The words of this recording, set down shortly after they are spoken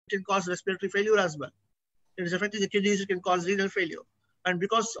can cause respiratory failure as well. It is affecting the kidneys, it can cause renal failure. And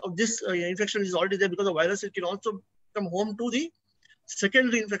because of this infection is already there because of virus, it can also come home to the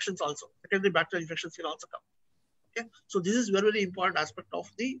secondary infections also. Secondary bacterial infections can also come. Okay, so this is very, very important aspect of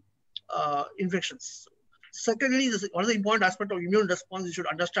the infections. Secondly, one of the important aspect of immune response you should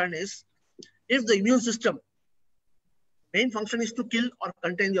understand is if the immune system main function is to kill or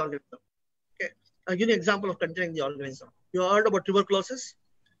contain the organism. Okay, I'll give you an example of containing the organism. You heard about tuberculosis.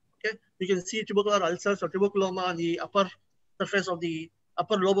 Okay, you can see tubercular ulcers or tuberculoma on the upper surface of the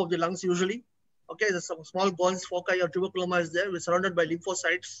upper lobe of the lungs usually. Okay, there's some small bones, foci or tuberculoma is there. We're surrounded by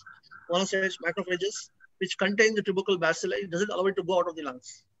lymphocytes, monocytes, macrophages, which contain the tubercle bacilli. It doesn't allow it to go out of the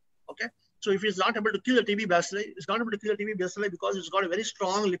lungs. Okay, so if it's not able to kill the TB bacilli, it's not able to kill the TB bacilli because it's got a very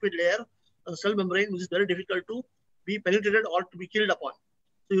strong lipid layer on the cell membrane, which is very difficult to be penetrated or to be killed upon.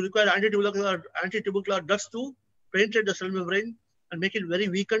 So you require anti-tubercular drugs to penetrate the cell membrane and make it very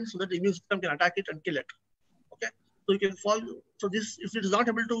weakened so that the immune system can attack it and kill it. Okay, so you can fall. So this, if it is not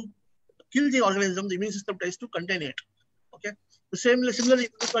able to kill the organism, the immune system tries to contain it. Okay, similarly,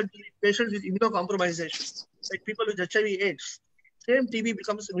 patients with immunocompromisation, like people with HIV/AIDS, same TB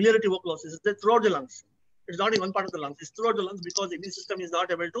becomes miliary tuberculosis. It's throughout the lungs. It's not in one part of the lungs. It's throughout the lungs because the immune system is not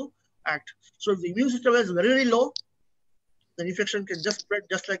able to act. So if the immune system is very, very low, the infection can just spread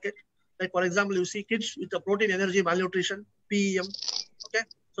just like it. Like for example, you see kids with the protein energy malnutrition, PEM. Okay,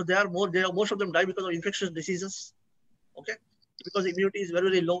 so most of them die because of infectious diseases. Okay, because the immunity is very,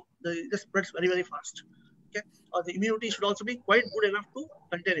 very low, it spreads very, very fast. Okay, the immunity should also be quite good enough to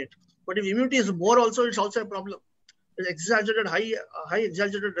contain it. But if immunity is more, also it's also a problem. The exaggerated high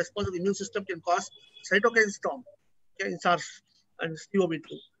exaggerated response of the immune system can cause cytokine storm, okay, in SARS and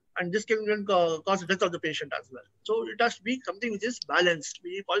CoV-2, and this can cause the death of the patient as well. So it has to be something which is balanced.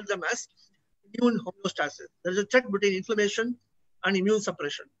 We call them as immune homeostasis. There is a check between inflammation and immune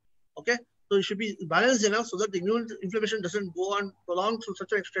suppression. Okay, so it should be balanced enough so that the immune inflammation doesn't go on prolong to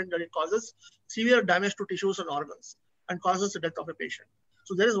such an extent that it causes severe damage to tissues and organs and causes the death of a patient.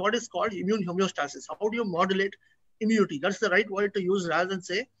 So there is what is called immune homeostasis. How do you modulate immunity? That's the right word to use rather than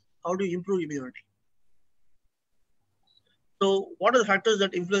say, how do you improve immunity? So what are the factors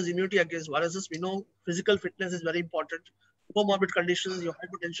that influence immunity against viruses? We know physical fitness is very important. Comorbid conditions, your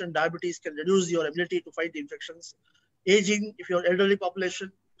hypertension, diabetes can reduce your ability to fight the infections. Aging, if you're elderly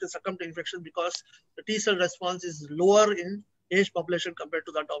population, to succumb to infection because the T cell response is lower in aged population compared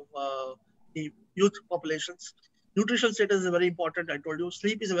to that of the youth populations. Nutritional status is very important. I told you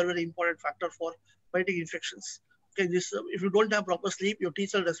sleep is a very, very important factor for fighting infections. Okay, if you don't have proper sleep, your T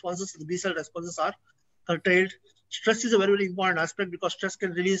cell responses, the B cell responses are curtailed. Stress is a very, very important aspect because stress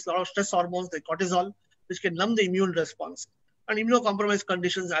can release a lot of stress hormones like cortisol, which can numb the immune response. And immunocompromised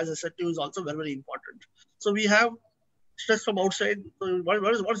conditions, as I said to you, is also very, very important. So we have stress from outside. So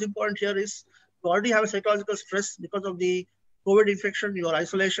what is important here is you already have a psychological stress because of the COVID infection. Your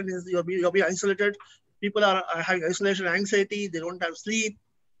isolation is you're being isolated. People are having isolation anxiety. They don't have sleep.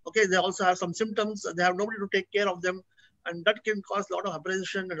 Okay, they also have some symptoms. They have nobody to take care of them, and that can cause a lot of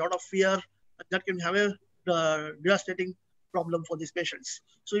apprehension, a lot of fear. That can have a devastating problem for these patients.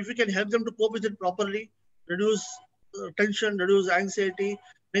 So if we can help them to cope with it properly, reduce tension, reduce anxiety,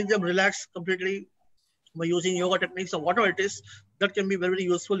 make them relax completely by using yoga techniques or whatever it is, that can be very, very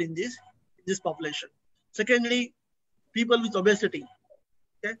useful in this population. Secondly, people with obesity.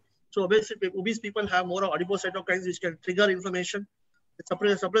 Okay, so obese people have more of adipocytokines, which can trigger inflammation,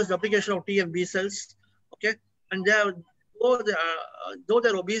 suppress the application of T and B cells. Okay, and though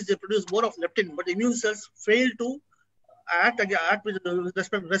they're obese, they produce more of leptin, but the immune cells fail to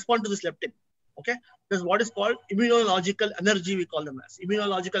respond to this leptin. Okay, that's what is called immunological energy. We call them as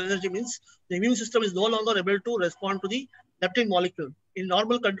immunological energy means the immune system is no longer able to respond to the leptin molecule. In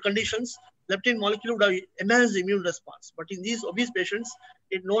normal conditions, leptin molecule would have enhanced the immune response, but in these obese patients,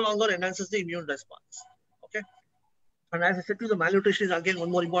 it no longer enhances the immune response. Okay, and as I said to you, the malnutrition is again one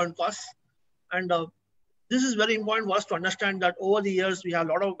more important cause, and this is very important for us to understand that over the years we have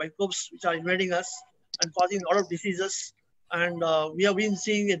a lot of microbes which are invading us and causing a lot of diseases. And we have been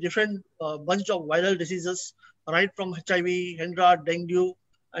seeing a different bunch of viral diseases, right from HIV, Hendra, dengue,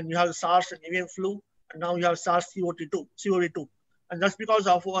 and you have SARS and avian flu, and now you have SARS-CoV-2. And that's because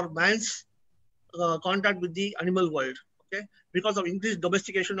of our man's contact with the animal world, okay? Because of increased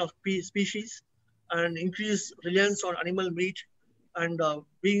domestication of species and increased reliance on animal meat and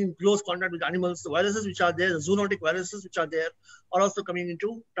being in close contact with animals, the viruses which are there, the zoonotic viruses which are there, are also coming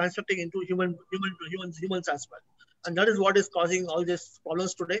into, transfecting into humans as well. And that is what is causing all these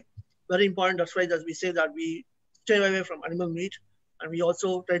problems today. Very important. That's why, as we say, that we stay away from animal meat, and we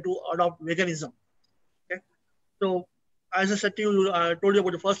also try to adopt veganism. Okay, so as I said to you, I told you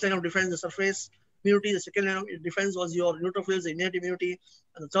about the first line of defense, the surface immunity. The second line of defense was your neutrophils, the innate immunity,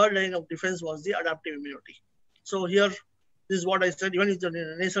 and the third line of defense was the adaptive immunity. So here, this is what I said. Even in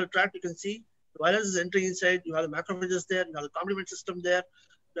the nasal tract, you can see the virus is entering inside. You have the macrophages there. You have the complement system there.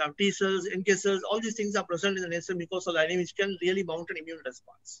 You have T cells, NK cells. All these things are present in the nasal mucosal lining, which can really mount an immune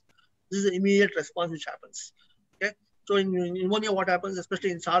response. This is the immediate response which happens. Okay. So in pneumonia, what happens,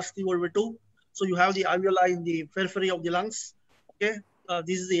 especially in SARS-CoV-2? So you have the alveoli in the periphery of the lungs. Okay,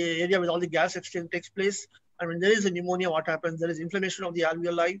 this is the area where all the gas exchange takes place. And when there is a pneumonia, what happens? There is inflammation of the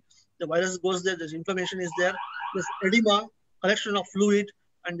alveoli. The virus goes there. There's inflammation is there. There's edema, collection of fluid,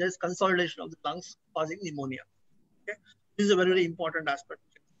 and there's consolidation of the lungs causing pneumonia. Okay, this is a very, very important aspect.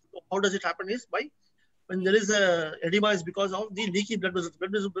 So how does it happen? Is by when there is a edema is because of the leaky blood vessels.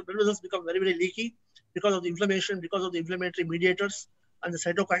 Blood vessels become very, very leaky because of the inflammation, because of the inflammatory mediators and the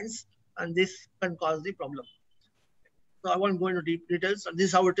cytokines, and this can cause the problem. So I won't go into deep details. And this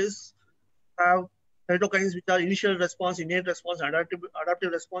is how it is. Have cytokines which are initial response, innate response,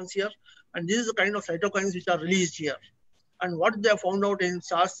 adaptive response here. And this is the kind of cytokines which are released here. And what they have found out in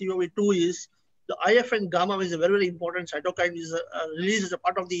SARS-CoV-2 is the IFN gamma, which is a very, very important cytokine, is released as a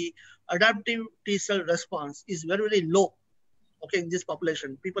part of the adaptive T cell response, is very, very low. Okay, in this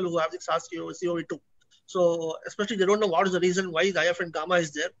population, people who have the SARS-CoV-2. So especially they don't know what is the reason why the IFN gamma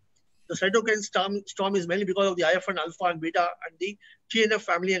is there. The cytokine storm is mainly because of the IFN alpha and beta and the TNF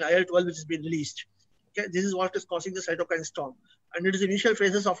family and IL-12 which has been released. Okay, this is what is causing the cytokine storm. And it is the initial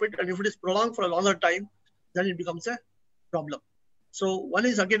phases of it. And if it is prolonged for a longer time, then it becomes a problem. So one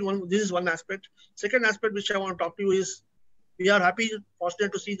is again, this is one aspect. Second aspect which I want to talk to you is we are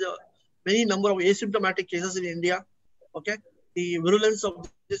fortunate to see the many number of asymptomatic cases in India. Okay, the virulence of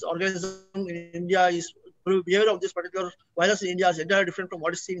this organism in India is behavior of this particular virus in India is entirely different from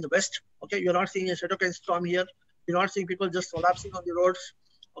what is seen in the West. Okay, you're not seeing a cytokine storm here. You're not seeing people just collapsing on the roads.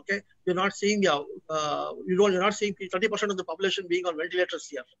 Okay, you're not seeing you're not seeing 30% of the population being on ventilators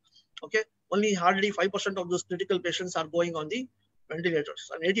here. Okay, only hardly 5% of those critical patients are going on the ventilators,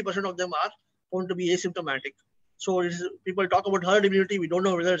 and 80% of them are going to be asymptomatic. So people talk about herd immunity. We don't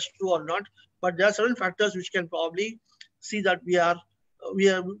know whether it's true or not, but there are certain factors which can probably see that we are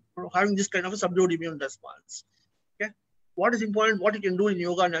having this kind of a subdued immune response. Okay, what is important? What you can do in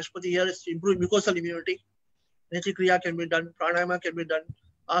yoga and naturopathy here is to improve mucosal immunity. Neti kriya can be done, pranayama can be done,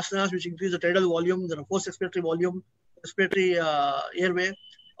 asanas which increase the tidal volume, the forced expiratory volume, respiratory airway.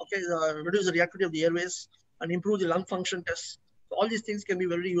 Okay, reduce the reactivity of the airways and improve the lung function tests. So all these things can be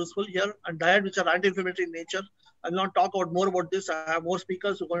very useful here. And diet which are anti-inflammatory in nature. I'll not talk about more about this. I have more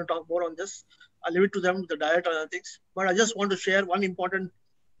speakers who are going to talk more on this. I'll leave it to them, the diet and other things. But I just want to share one important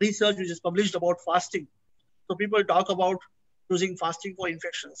research which is published about fasting. So people talk about using fasting for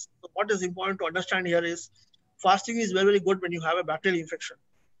infections. So what is important to understand here is fasting is very, very good when you have a bacterial infection,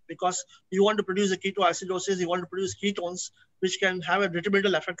 because you want to produce a ketoacidosis, you want to produce ketones, which can have a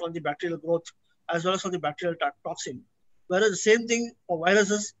detrimental effect on the bacterial growth as well as on the bacterial toxin. Whereas the same thing for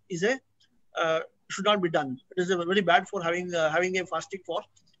viruses is should not be done. It is very bad for having a fasting for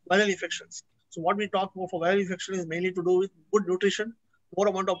viral infections. So what we talk about for viral infection is mainly to do with good nutrition, more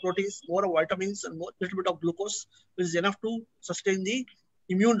amount of proteins, more of vitamins, and more little bit of glucose, which is enough to sustain the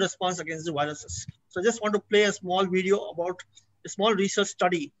immune response against the viruses. So I just want to play a small video about a small research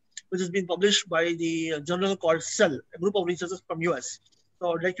study which has been published by the journal called Cell, a group of researchers from US.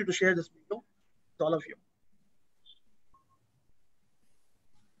 So I'd like you to share this video with all of you.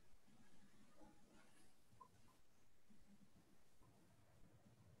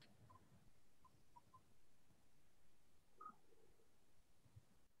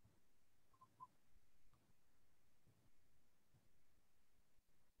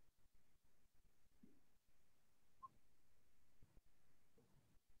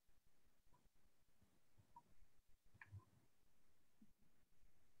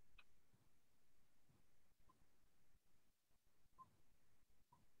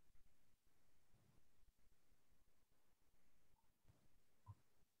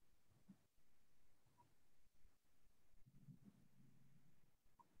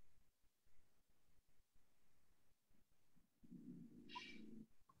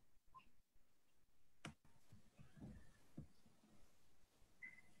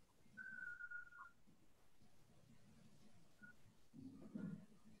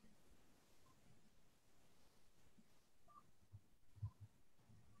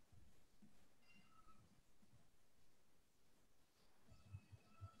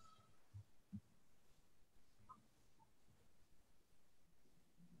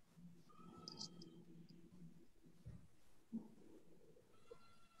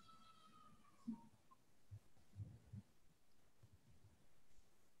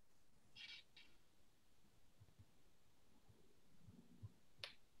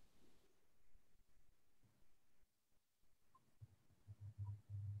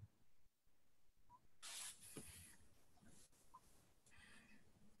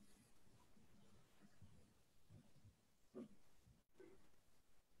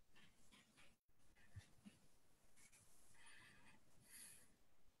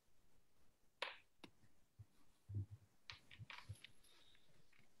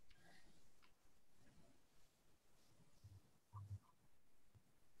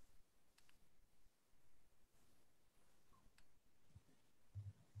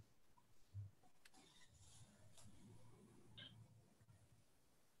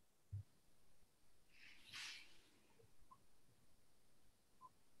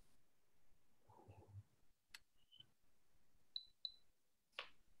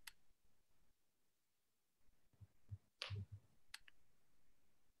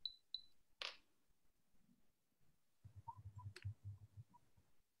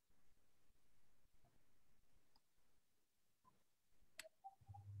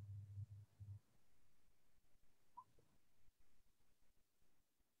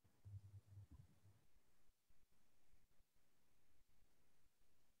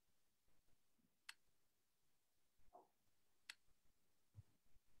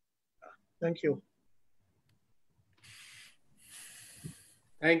 Thank you.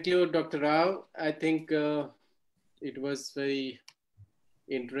 Thank you, Dr. Rao. I think it was very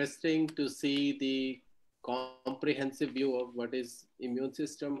interesting to see the comprehensive view of what is immune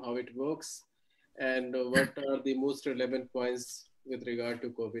system, how it works, and what are the most relevant points with regard to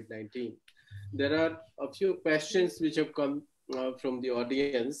COVID-19. There are a few questions which have come from the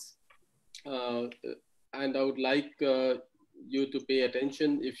audience, uh, and I would like you to pay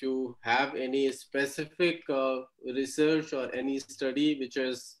attention if you have any specific research or any study which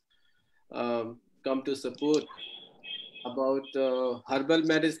has come to support about herbal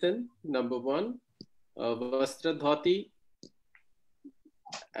medicine, number one, Vastra Dhoti,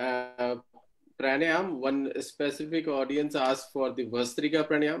 pranayam. One specific audience asked for the Vastrika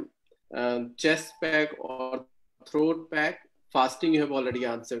pranayam, chest pack or throat pack. Fasting you have already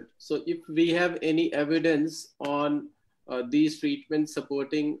answered. So if we have any evidence on these treatments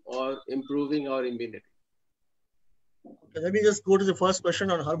supporting or improving our immunity. Okay, let me just go to the first question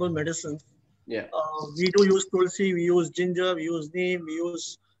on herbal medicines. Yeah. We do use tulsi, we use ginger, we use neem, we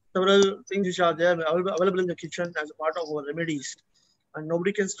use several things which are there available in the kitchen as a part of our remedies. And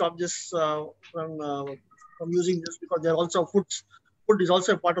nobody can stop this from using this because they're also foods. Food is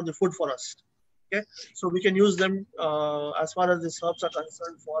also a part of the food for us. Okay, so we can use them as far as these herbs are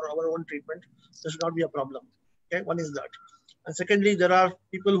concerned for our own treatment. There should not be a problem. Okay, one is that. And secondly, there are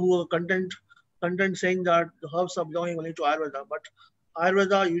people who are content saying that the herbs are belonging only to Ayurveda, but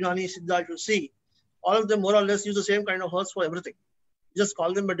Ayurveda, Unani, Siddha, if you see, all of them more or less use the same kind of herbs for everything. You just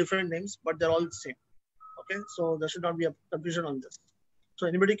call them by different names, but they're all the same. Okay, so there should not be a confusion on this. So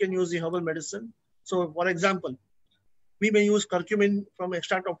anybody can use the herbal medicine. So for example, we may use curcumin from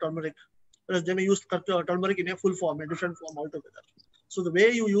extract of turmeric, whereas they may use turmeric in a full form, a different form altogether. So the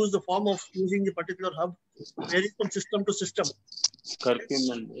way you use the form of using the particular herb varies from system to system.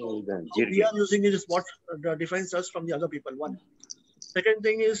 Curcumin. We are using it is what defines us from the other people. One. Second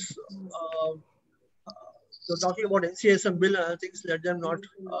thing is, you're talking about NCSM bill and other things. Let them not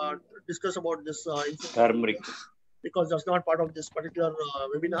discuss about this turmeric because that's not part of this particular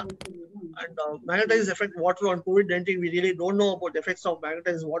webinar. And magnetized effect water on COVID-19, we really don't know about the effects of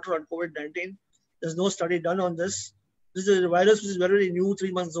magnetized water on COVID-19. There's no study done on this. This is a virus which is very, very new,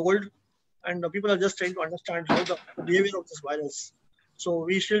 3 months old, and people are just trying to understand how the behavior of this virus. So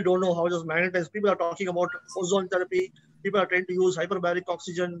we still don't know how does magnetize. People are talking about ozone therapy. People are trying to use hyperbaric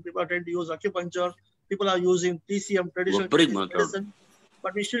oxygen. People are trying to use acupuncture. People are using TCM, traditional medicine.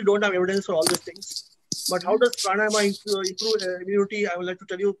 But we still don't have evidence for all these things. But how does pranayama improve immunity? I would like to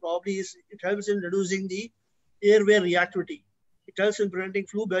tell you probably it helps in reducing the airway reactivity. It helps in preventing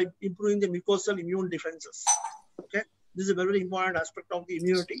flu by improving the mucosal immune defenses. Okay, this is a very, very important aspect of the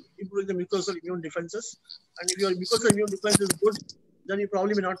immunity, improving the mucosal immune defenses. And if your mucosal immune defense is good, then you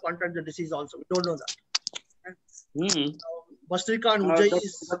probably may not contract the disease also. We don't know that. Okay? Vastrika and Ujjayi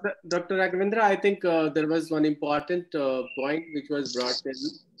is... Dr. Raghavendra, I think there was one important point which was brought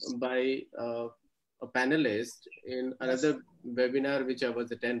in by a panelist in another webinar which I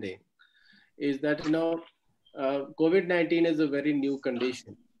was attending, is that, COVID-19 is a very new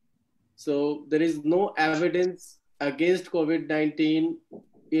condition. So there is no evidence against COVID-19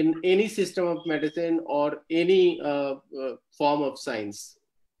 in any system of medicine or any form of science.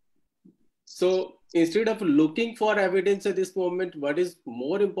 So instead of looking for evidence at this moment, what is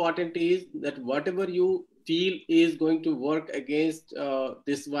more important is that whatever you feel is going to work against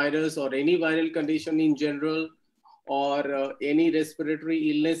this virus or any viral condition in general, or any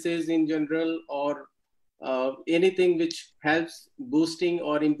respiratory illnesses in general, or anything which helps boosting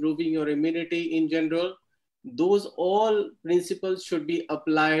or improving your immunity in general, those all principles should be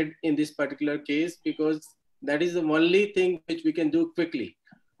applied in this particular case, because that is the only thing which we can do quickly.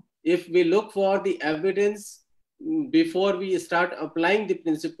 If we look for the evidence before we start applying the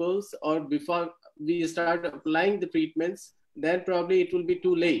principles or before we start applying the treatments, then probably it will be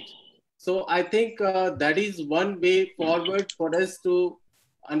too late. So I think that is one way forward for us to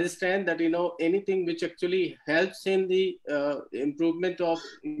understand that, anything which actually helps in the improvement of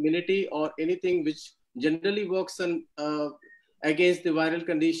immunity, or anything which generally works on against the viral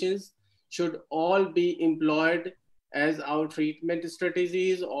conditions, should all be employed as our treatment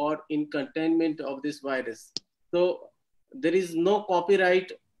strategies or in containment of this virus. So there is no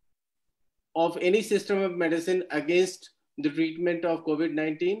copyright of any system of medicine against the treatment of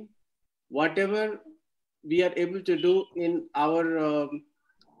COVID-19. Whatever we are able to do in our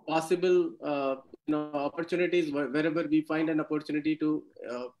possible opportunities, wherever we find an opportunity to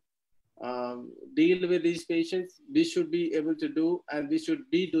deal with these patients, we should be able to do, and we should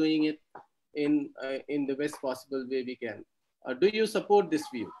be doing it in the best possible way we can. Do you support this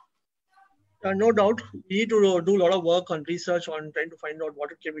view? No doubt, we need to do a lot of work on research on trying to find out what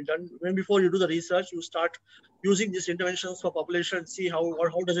can be done. When before you do the research, you start using these interventions for population, see how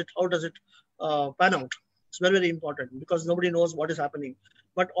does it pan out. It's very, very important because nobody knows what is happening.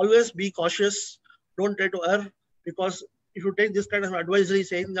 But always be cautious. Don't try to err, because if you take this kind of advisory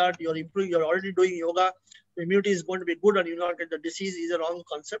saying that you're already doing yoga, the immunity is going to be good and you will not get the disease, is a wrong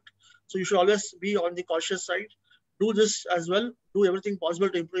concept. So you should always be on the cautious side. Do this as well. Do everything possible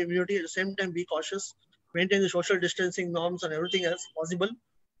to improve immunity. At the same time, be cautious. Maintain the social distancing norms and everything else possible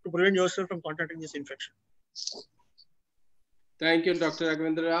to prevent yourself from contracting this infection. Thank you, Dr.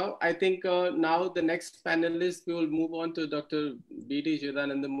 Raghavendra Rao. I think now the next panelist, we will move on to Dr. B.D.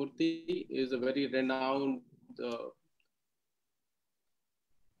 Chidananda Murthy. He is a very renowned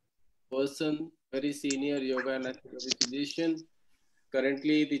person, very senior yoga and naturopathy physician,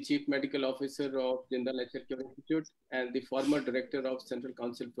 currently the Chief Medical Officer of Jindal Nature Cure Institute and the former Director of Central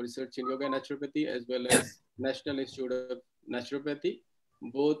Council for Research in Yoga and Naturopathy, as well as National Institute of Naturopathy.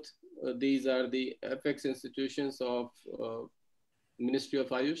 Both these are the apex institutions of Ministry of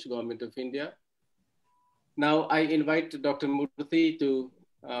Aayush, Government of India. Now I invite Dr. Murthy to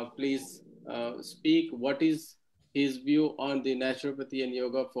please speak. What is his view on the naturopathy and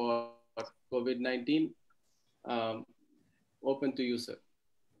yoga for COVID-19? Open to you, sir.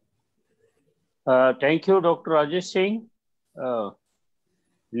 Thank you, Dr. Rajesh Singh.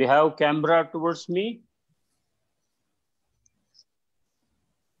 You have camera towards me.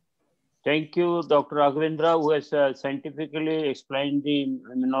 Thank you, Dr. Raghavendra, who has scientifically explained the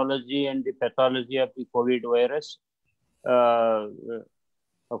immunology and the pathology of the COVID virus.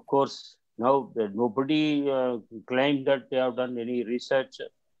 Of course, now nobody claimed that they have done any research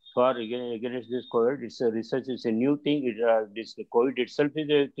for against this COVID. It's a research is a new thing. This COVID itself is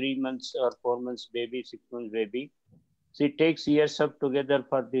a 3 months or 4 months baby, 6 months baby. So it takes years up together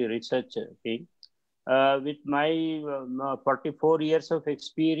for the research thing. With my 44 years of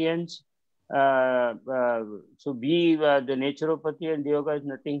experience, so the naturopathy and yoga is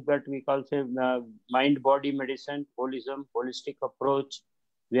nothing but we call it mind-body medicine, holistic approach.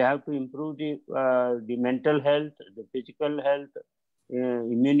 We have to improve the mental health, the physical health,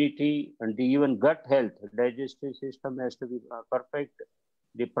 immunity, and even gut health. Digestive system has to be perfect.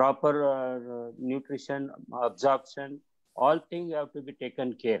 The proper nutrition, absorption, all things have to be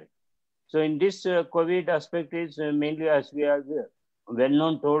taken care. So in this COVID aspect is mainly, as we are well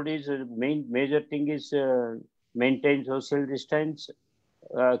known told, is major thing is maintain social distance,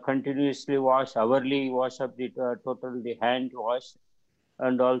 continuously wash, hourly wash up the total the hand wash,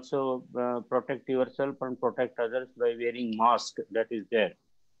 and also protect yourself and protect others by wearing mask. That is there.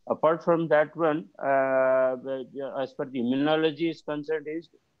 Apart from that one, as per the immunology is concerned, is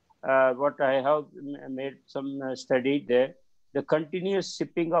what I have made some study there. The continuous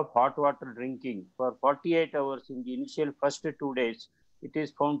sipping of hot water drinking for 48 hours in the initial first 2 days, it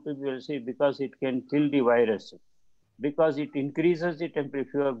is found to be because it can kill the virus. Because it increases the temperature.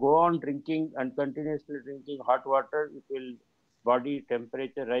 If you go on drinking and continuously drinking hot water, it will body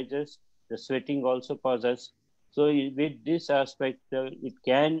temperature rises. The sweating also causes. So with this aspect, it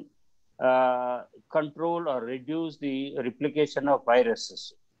can control or reduce the replication of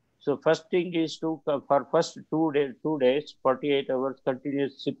viruses. So first thing is to, for first 2 days, 48 hours,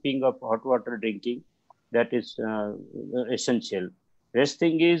 continuous sipping of hot water drinking. That is essential. Rest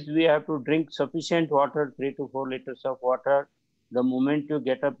thing is we have to drink sufficient water, 3 to 4 liters of water. The moment you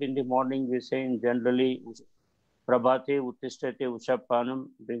get up in the morning, we say in generally, Prabhate Uttistate Ushapanam,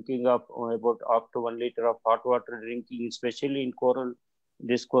 drinking of about up to 1 liter of hot water drinking, especially in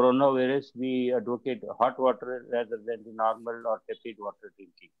this coronavirus, we advocate hot water rather than the normal or tepid water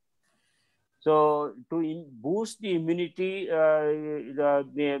drinking. So to boost the immunity,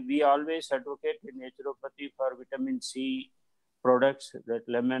 we always advocate in naturopathy for vitamin C products, that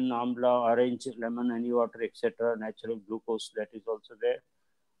lemon, amla, orange, lemon, honey water, etc. Natural glucose, that is also there.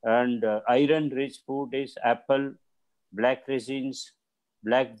 And iron-rich food is apple, black raisins,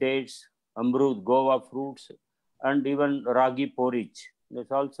 black dates, amrud, guava fruits, and even ragi porridge.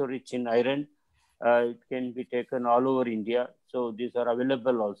 It's also rich in iron. It can be taken all over India. So these are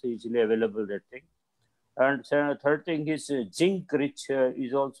available also, easily available, that thing. And third thing is zinc rich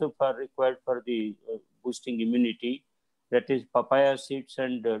is also required for the boosting immunity. That is papaya seeds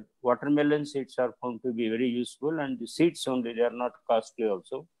and watermelon seeds are found to be very useful, and the seeds only, they are not costly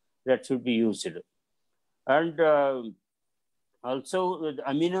also. That should be used. And also the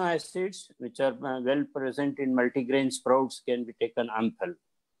amino acids, which are well present in multigrain sprouts, can be taken ample.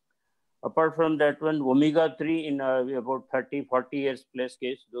 Apart from that one, omega-3 in about 30, 40 years plus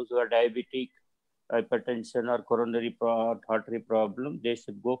case, those who are diabetic hypertension or coronary artery problem, they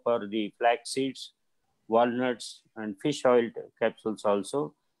should go for the flax seeds, walnuts, and fish oil capsules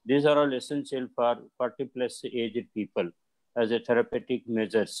also. These are all essential for 40 plus aged people as a therapeutic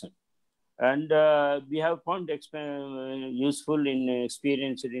measures. And we have found useful in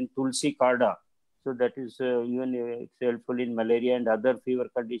experience in Tulsi Kada. So that is even helpful in malaria and other fever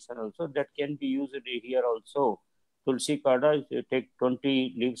condition also. That can be used here also. Tulsi Kada, you take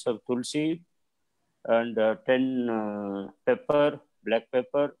 20 leaves of Tulsi and 10 pepper, black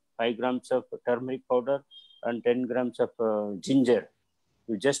pepper, 5 grams of turmeric powder and 10 grams of ginger.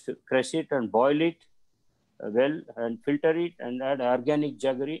 You just crush it and boil it well and filter it and add organic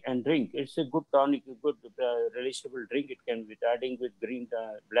jaggery and drink. It's a good tonic, a good relishable drink. It can be adding with green,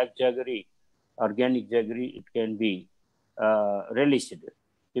 black jaggery, organic jaggery. It can be relished.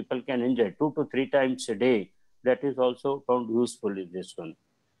 People can enjoy 2 to 3 times a day. That is also found useful in this one.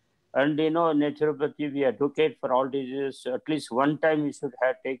 And naturopathy, we advocate for all diseases. At least one time you should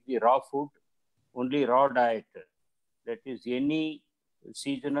take the raw food, only raw diet. That is any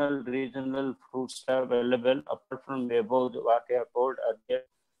seasonal, regional fruits are available apart from above what I have told earlier.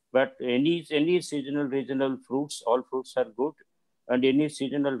 But any seasonal, regional fruits, all fruits are good. And any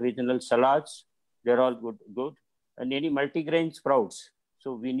seasonal, regional salads, they're all good. And any multigrain sprouts.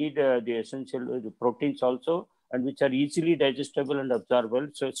 So we need the essential the proteins also, and which are easily digestible and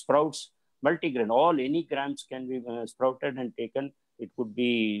absorbable. So sprouts, multigrain, any grams can be sprouted and taken. It could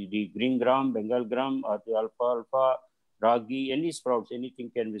be the green gram, Bengal gram, or the alfalfa, ragi, any sprouts,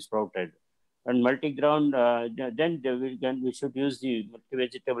 anything can be sprouted. And multigrain, then we should use the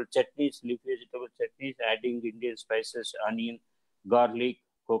multi-vegetable chutneys, leaf vegetable chutneys, adding Indian spices, onion, garlic,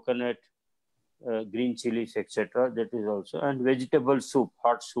 coconut, green chilies, etc. That is also, and vegetable soup,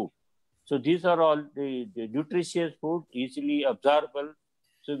 hot soup. So these are all the nutritious food, easily absorbable.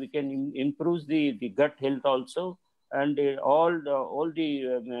 So we can improve the gut health also. And all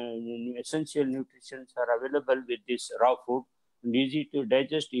the essential nutrients are available with this raw food. And easy to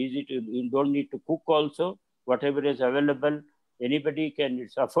digest, you don't need to cook also. Whatever is available, anybody can,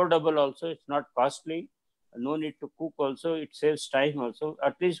 it's affordable also, it's not costly. No need to cook also, it saves time also.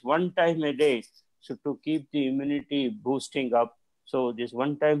 At least one time a day, so to keep the immunity boosting up. So this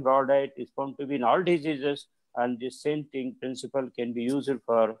one-time raw diet is found to be in all diseases, and this same principle can be used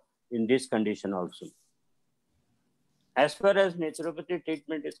for in this condition also. As far as naturopathy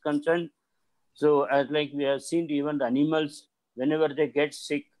treatment is concerned, so as like we have seen, even the animals, whenever they get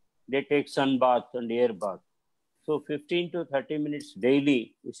sick, they take sun bath and air bath. So 15 to 30 minutes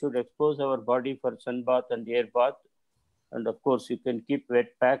daily, we should expose our body for sun bath and air bath. And of course, you can keep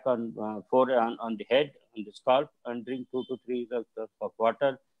wet pack on the head, on the scalp, and drink 2 to 3 cups of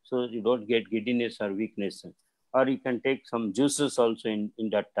water so you don't get giddiness or weakness. Or you can take some juices also in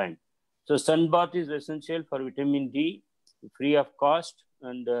that time. So sun bath is essential for vitamin D, free of cost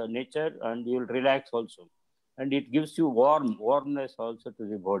and nature, and you will relax also. And it gives you warmness also to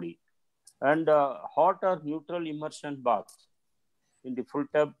the body. And hot or neutral immersion baths in the full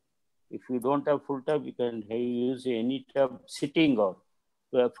tub. If you don't have full tub, you can use any tub sitting or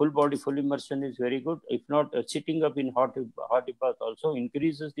full body, full immersion is very good. If not, sitting up in hot bath also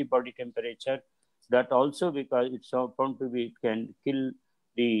increases the body temperature. That also, because it's found to be, it can kill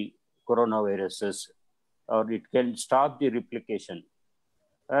the coronaviruses, or it can stop the replication.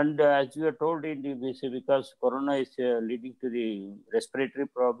 And as you are told in the BC, because corona is leading to the respiratory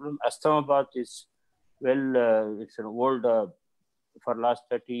problem, asthma bath is, it's an old, for last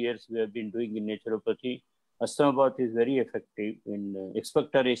 30 years we have been doing in naturopathy. Asthma bath is very effective in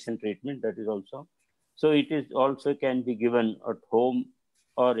expectoration treatment, that is also. So it is also can be given at home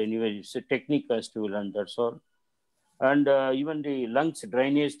or anywhere. It's a technique as to learn, that's all. And even the lungs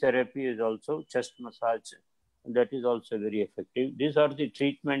drainage therapy is also chest massage. That is also very effective. These are the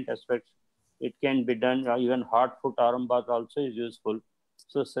treatment aspects. It can be done, even hot foot arm bath also is useful.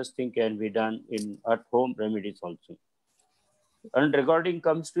 So such thing can be done in at home remedies also. And regarding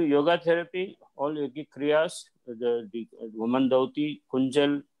comes to yoga therapy, all yogic kriyas, the woman dhoti,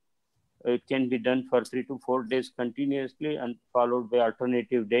 kunjal, it can be done for 3 to 4 days continuously and followed by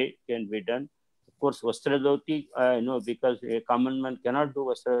alternative day can be done. Of course, vastra dhoti, because a common man cannot do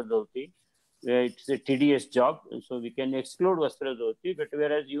vastra dhoti. It's a tedious job, so we can exclude vastra dhoti, but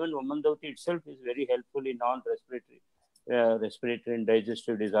whereas even woman dhoti itself is very helpful in non-respiratory respiratory and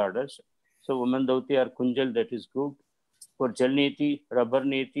digestive disorders. So woman dhoti or kunjal, that is good. For jal neti, rubber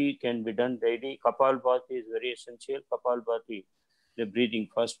neti can be done daily. Kapal bhati is very essential. Kapal bhati, the breathing,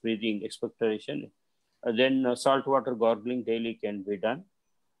 fast breathing, expectoration. Then saltwater gargling daily can be done.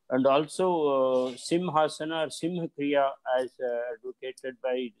 And also Simhasana or Simha Kriya as advocated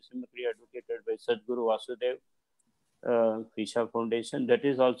by Sadhguru Vasudev, Krisha Foundation, that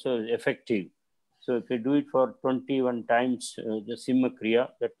is also effective. So if you do it for 21 times, the Simha Kriya,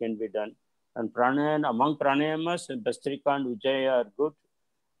 that can be done. And pranayama, among pranayamas, Bastrika and Ujjaya are good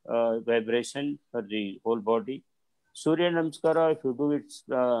vibration for the whole body. Surya Namaskara, if you do it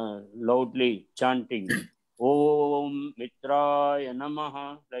loudly, chanting, Om Mitraya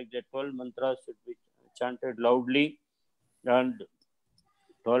Namaha, like the 12 mantras should be chanted loudly and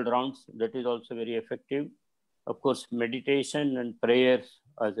 12 rounds. That is also very effective. Of course, meditation and prayers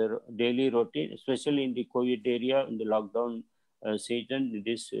as a daily routine, especially in the COVID area, in the lockdown season, in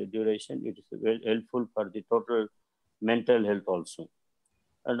this duration, it is well helpful for the total mental health also.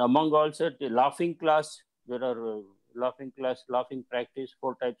 And among also the laughing class, there are laughing practice,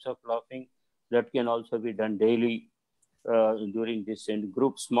 4 types of laughing that can also be done daily during this, and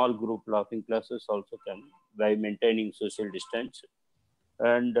small group laughing classes also can, by maintaining social distance.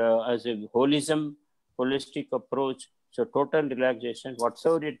 And as a holistic approach, so total relaxation,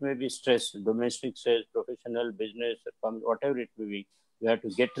 whatsoever it may be, stress, domestic stress, professional, business, whatever it may be, you have to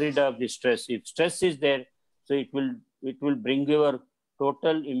get rid of the stress. If stress is there, so it will bring your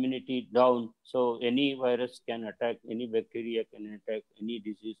total immunity down. So any virus can attack, any bacteria can attack, any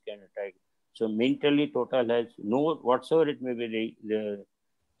disease can attack. So mentally total health, no whatsoever it may be the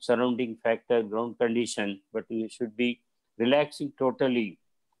surrounding factor, ground condition, but you should be relaxing totally.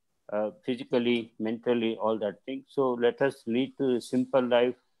 Physically, mentally, all that thing. So let us lead to a simple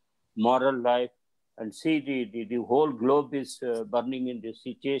life, moral life, and see the whole globe is burning in this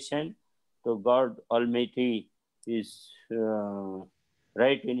situation. So God Almighty is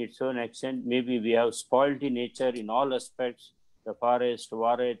right in its own action. Maybe we have spoiled the nature in all aspects, the forest,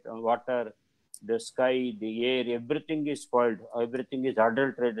 water, the sky, the air, everything is spoiled, everything is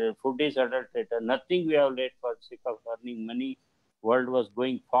adulterated, food is adulterated, nothing we have laid for the sake of earning money. World was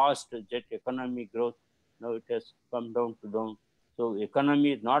going fast, jet economic growth. Now it has come down to down. So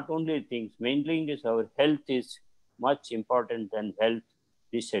economy is not only things, main thing is our health is much important than health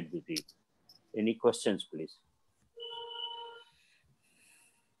disability. Any questions, please?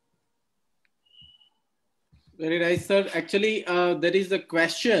 Very nice, sir. Actually, there is a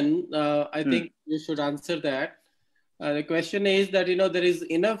question. I think you should answer that. The question is that, there is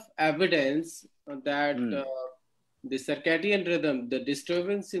enough evidence that the circadian rhythm, the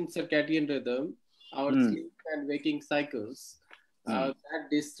disturbance in circadian rhythm, our sleep and waking cycles, that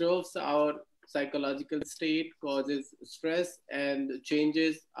disturbs our psychological state, causes stress, and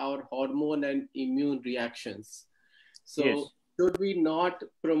changes our hormone and immune reactions. So yes, should we not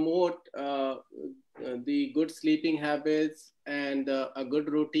promote the good sleeping habits and a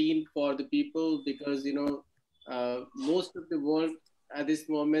good routine for the people? Because, most of the world at this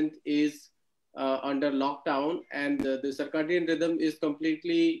moment is under lockdown, and the circadian rhythm is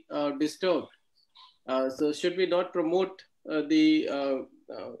completely disturbed. So should we not promote this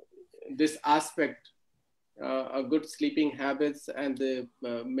aspect, a good sleeping habits and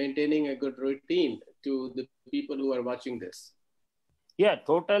maintaining a good routine to the people who are watching this? Yeah,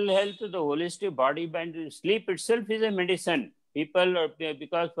 total health, the holistic body, mind, sleep itself is a medicine. People,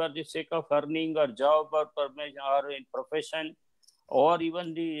 because for the sake of earning or job or in profession, or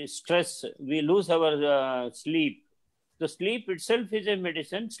even the stress, we lose our sleep. The sleep itself is a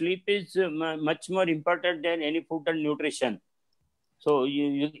medicine. Sleep is much more important than any food and nutrition. So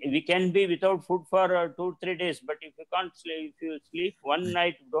we can be without food for 2-3 days, but if you can't sleep, if you sleep one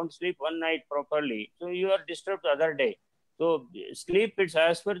night, don't sleep one night properly, so you are disturbed the other day. So sleep, it's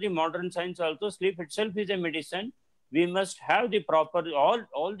as per the modern science also, sleep itself is a medicine. We must have the proper,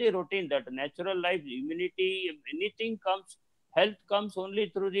 all the routine, that natural life, immunity, anything comes, health comes only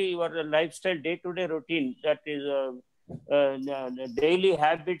through your lifestyle, day-to-day routine. That is daily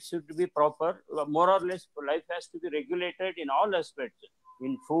habits should be proper. More or less, life has to be regulated in all aspects,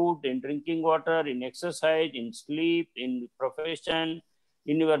 in food, in drinking water, in exercise, in sleep, in profession,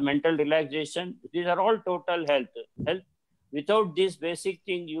 in your mental relaxation. These are all total health. Without this basic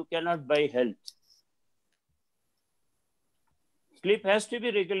thing, you cannot buy health. Sleep has to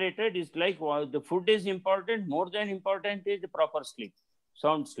be regulated. It's like the food is important. More than important is the proper sleep,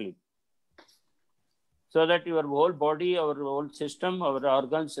 sound sleep. So that your whole body, our whole system, our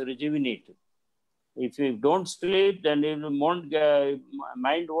organs rejuvenate. If you don't sleep, then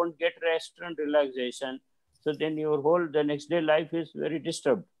mind won't get rest and relaxation. So then the next day life is very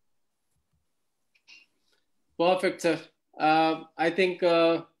disturbed. Perfect, sir. I think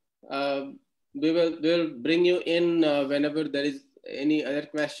we'll bring you in whenever there is any other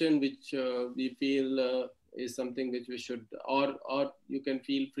question which we feel is something which we should, or you can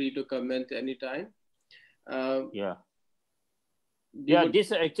feel free to comment anytime. Yeah. Yeah,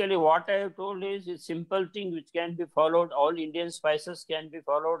 this actually what I have told is a simple thing which can be followed. All Indian spices can be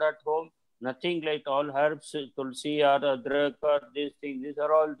followed at home. Nothing like all herbs, tulsi or adrak or these things. These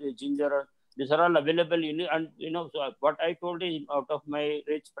are all the ginger. These are all available. And so what I told is out of my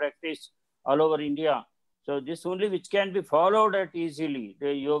rich practice all over India. So this only which can be followed at easily.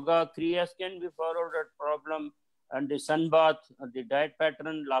 The yoga kriyas can be followed at problem, and the sun bath, the diet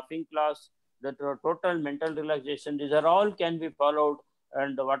pattern, laughing class, the total mental relaxation, these are all can be followed.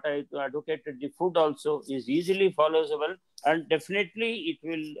 And what I advocated, the food also is easily followable, and definitely it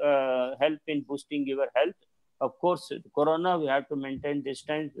will help in boosting your health. Of course, corona, we have to maintain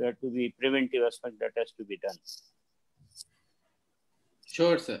distance, we have to be preventive aspect that has to be done.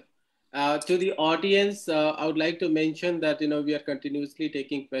 Sure, sir. To the audience, I would like to mention that we are continuously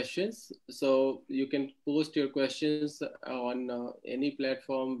taking questions, so you can post your questions on any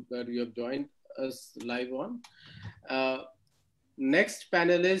platform where you have joined us live on. Next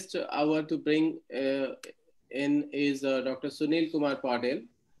panelist I want to bring in is Dr. Sunil Kumar Paudel.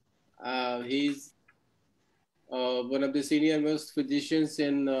 He's one of the senior most physicians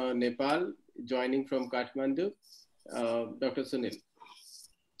in Nepal, joining from Kathmandu. Dr. Sunil.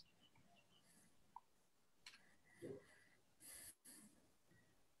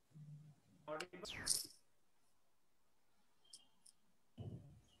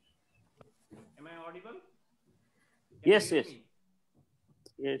 Am I audible? Yes.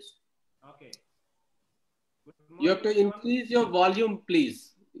 Yes. Okay. You have to increase your volume,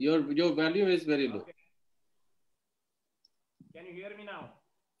 please. Your volume is very low. Okay. Can you hear me now?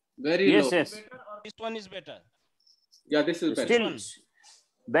 Very low. Yes. Better or this one is better? Yeah, this is better. Still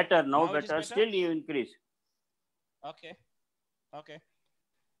better, now better. Better. Still you increase. Okay.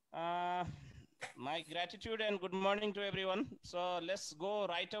 My gratitude and good morning to everyone. So let's go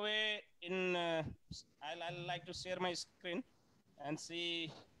right away in, I'll like to share my screen and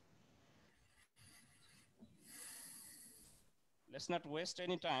see. Let's not waste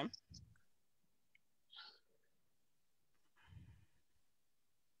any time.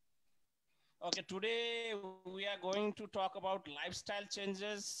 Okay, today we are going to talk about lifestyle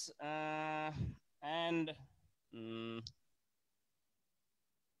changes and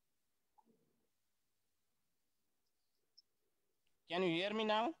can you hear me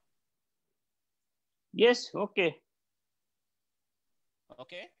now? Yes, okay.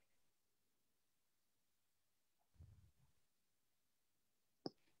 Okay.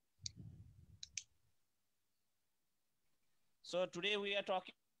 So today we are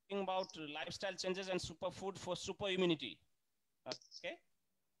talking about lifestyle changes and superfood for super immunity. Okay.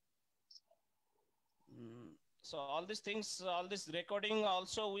 So all these things, all this recording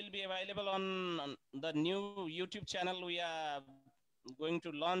also will be available on the new YouTube channel we are going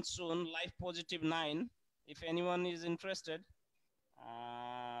to launch soon, Life Positive 9. If anyone is interested,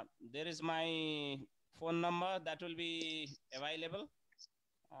 there is my phone number that will be available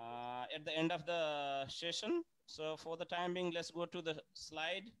at the end of the session. So for the time being, let's go to the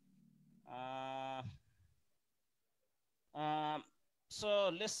slide. So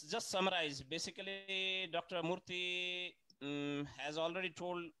let's just summarize. Basically, Dr. Murthy has already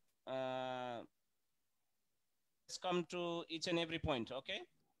told, let's come to each and every point, okay?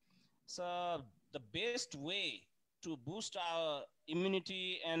 So the best way to boost our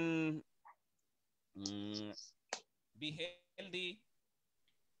immunity and be healthy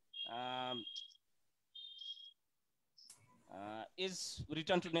is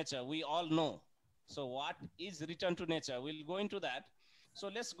return to nature. We all know. So what is return to nature? We'll go into that. So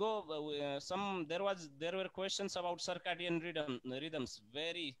let's go. There were questions about circadian rhythms.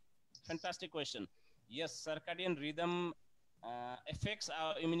 Very fantastic question. Yes, circadian rhythm affects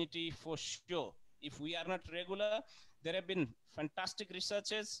our immunity for sure. If we are not regular, there have been fantastic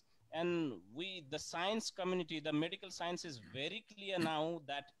researches, and the science community, the medical science is very clear now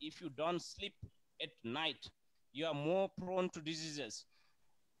that if you don't sleep at night, you are more prone to diseases,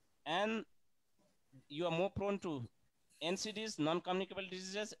 and you are more prone to NCDs, non-communicable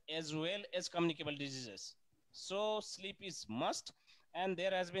diseases, as well as communicable diseases. So sleep is must, and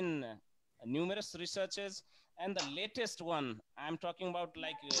there has been numerous researches, and the latest one I'm talking about,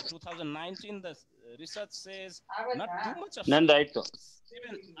 like 2019, the research says not too much of sleep.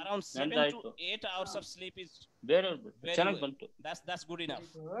 Around 7 to 8 hours of sleep is very well. That's good enough.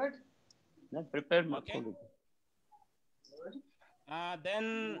 Okay.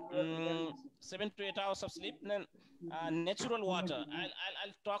 Then 7 to 8 hours of sleep. Then natural water.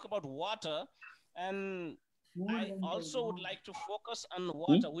 I'll talk about water, and I also would like to focus on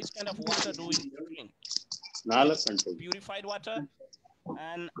water. Which kind of water do we drink? Purified water,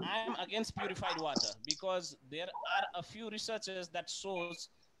 And I'm against purified water because there are a few researches that shows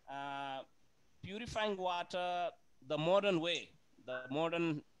uh, purifying water the modern way, the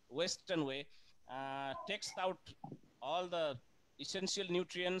modern Western way, takes out all the essential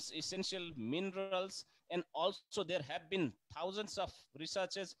nutrients, essential minerals, and also there have been thousands of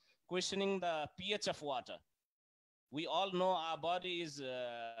researches questioning the pH of water. We all know our body is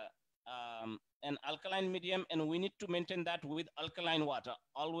an alkaline medium, and we need to maintain that with alkaline water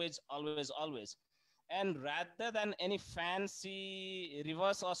always, always, always. And rather than any fancy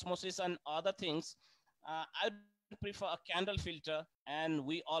reverse osmosis and other things, I'd prefer a candle filter. And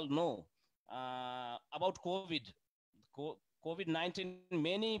we all know about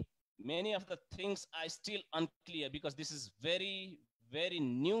COVID-19. Many of the things are still unclear because this is very, very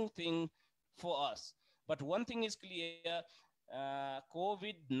new thing for us. But one thing is clear: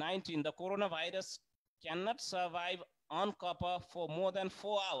 COVID-19, the coronavirus, cannot survive on copper for more than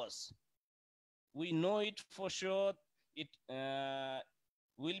 4 hours. We know it for sure. It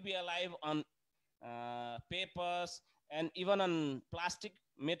will be alive on papers and even on plastic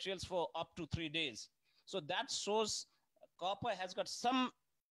materials for up to 3 days. So that shows copper has got some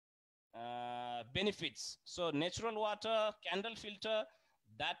benefits. So natural water, candle filter,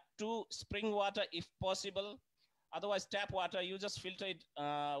 that too spring water if possible. Otherwise, tap water, you just filter it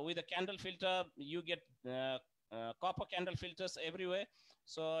with a candle filter. You get copper candle filters everywhere,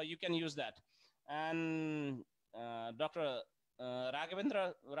 so you can use that. And Dr.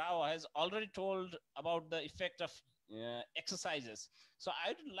 Raghavendra Rao has already told about the effect of exercises. So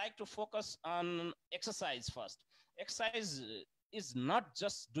I'd like to focus on exercise first. Exercise is not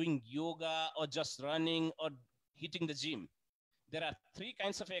just doing yoga or just running or hitting the gym. There are three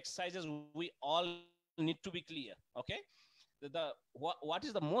kinds of exercises we all need to be clear. Okay, what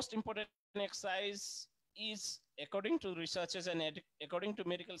is the most important exercise is, according to researchers and according to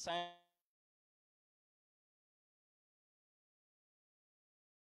medical science,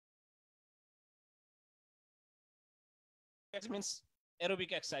 means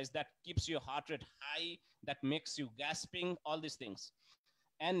aerobic exercise that keeps your heart rate high, that makes you gasping, all these things.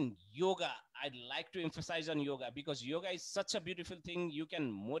 And yoga, I'd like to emphasize on yoga because yoga is such a beautiful thing. You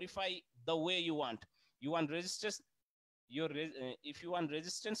can modify the way you want. You want resistance, if you want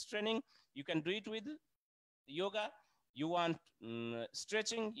resistance training, you can do it with yoga. You want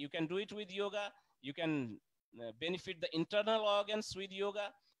stretching, you can do it with yoga. You can benefit the internal organs with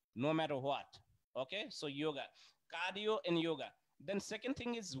yoga, no matter what. Okay, so yoga, cardio and yoga. Then second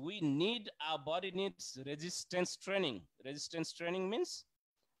thing is, we need, our body needs resistance training. Resistance training means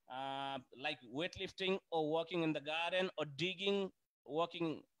like weightlifting or working in the garden or digging,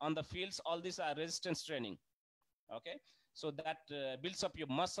 working on the fields. All these are resistance training. Okay, so that builds up your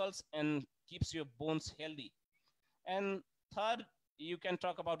muscles and keeps your bones healthy. And third, you can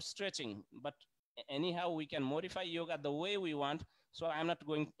talk about stretching, but anyhow, we can modify yoga the way we want. So I'm not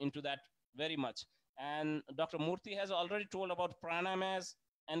going into that very much. And Dr. Murthy has already told about pranayamas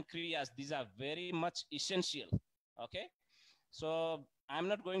and kriyas. These are very much essential. Okay, so I'm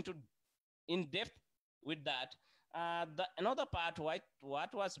not going to in depth with that. The another part,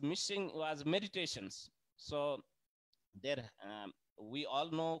 what was missing was meditations. So there, we all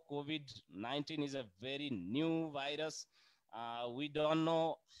know COVID-19 is a very new virus. We don't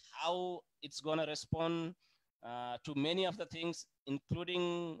know how it's going to respond to many of the things,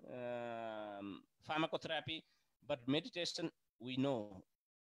 including pharmacotherapy. But meditation, we know,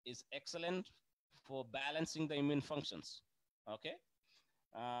 is excellent for balancing the immune functions. Okay,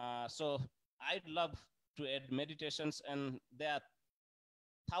 so I'd love to add meditations, and there are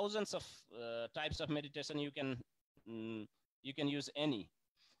thousands of types of meditation. You can use any.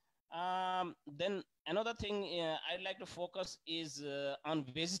 Then another thing I'd like to focus is on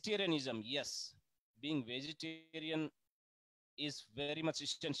vegetarianism. Yes, being vegetarian is very much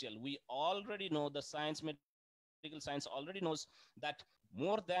essential. We already know, the science, medical science already knows that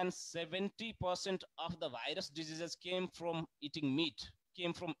more than 70% of the virus diseases came from eating meat,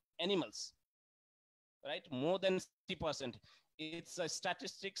 came from animals, right? More than 70%. It's a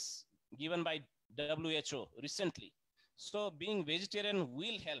statistics given by WHO recently. So being vegetarian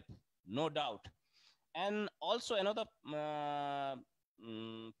will help, no doubt. And also another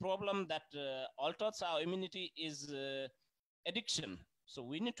problem that alters our immunity is addiction. So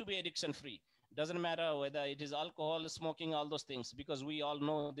we need to be addiction free. Doesn't matter whether it is alcohol, smoking, all those things, because we all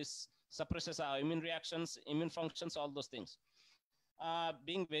know this suppresses our immune reactions, immune functions, all those things.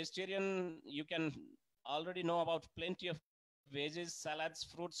 Being vegetarian, you can already know about plenty of veggies, salads,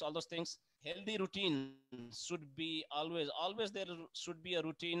 fruits, all those things. Healthy routine should be always there should be a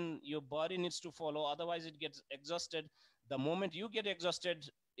routine your body needs to follow. Otherwise, it gets exhausted. The moment you get exhausted,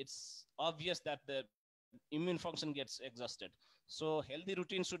 it's obvious that the immune function gets exhausted. So healthy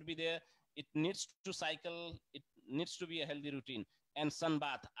routine should be there. It needs to cycle. It needs to be a healthy routine. And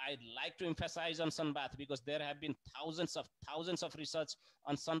sunbath, I'd like to emphasize on sunbath because there have been thousands of research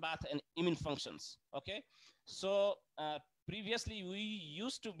on sunbath and immune functions. Okay, so previously we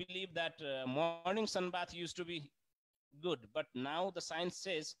used to believe that morning sunbath used to be good, but now the science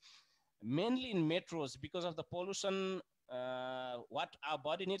says mainly in metros because of the pollution, what our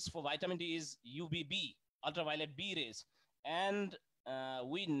body needs for vitamin D is UVB, ultraviolet B rays, and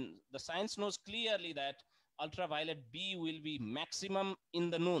the science knows clearly that ultraviolet B will be maximum in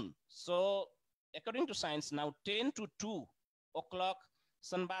the noon. So according to science, now 10 to 2 o'clock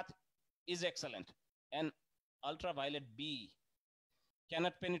sunbath is excellent, and ultraviolet B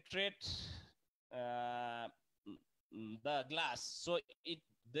cannot penetrate uh, the glass, so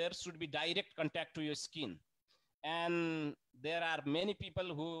there should be direct contact to your skin. And there are many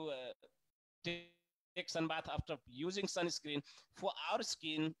people who take sunbath after using sunscreen. For our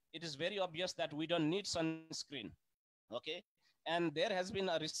skin, it is very obvious that we don't need sunscreen. Okay, and there has been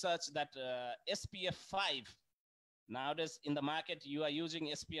a research that SPF 5, nowadays in the market you are using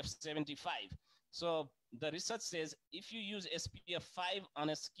SPF 75. So the research says if you use SPF 5 on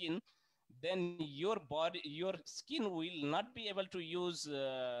a skin, then your skin will not be able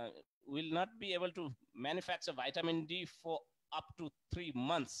to manufacture vitamin D for up to 3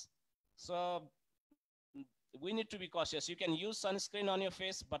 months. So we need to be cautious. You can use sunscreen on your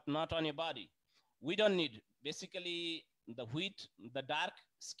face, but not on your body. We don't need, basically, the dark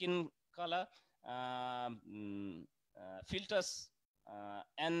skin color filters,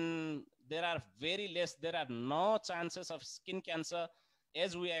 and there are no chances of skin cancer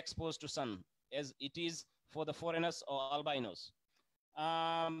as we are exposed to sun, as it is for the foreigners or albinos.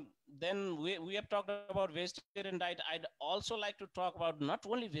 Then we have talked about vegetarian diet. I'd also like to talk about not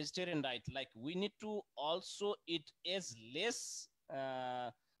only vegetarian diet, like we need to also eat as less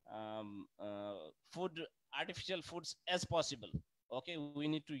artificial foods as possible. Okay, we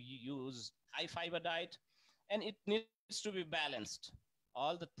need to use high fiber diet, and it needs to be balanced,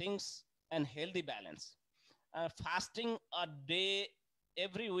 all the things, and healthy balance. Fasting a day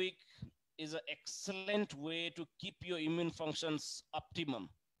every week is an excellent way to keep your immune functions optimum.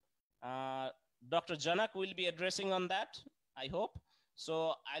 Uh, Dr. Janak will be addressing on that, I hope.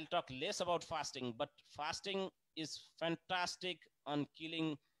 So I'll talk less about fasting, but fasting is fantastic on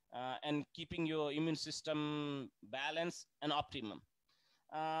killing and keeping your immune system balanced and optimum.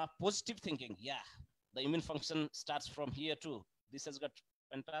 Positive thinking, yeah, the immune function starts from here too. This has got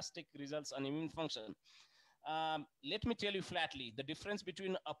fantastic results on immune function. Let me tell you flatly, the difference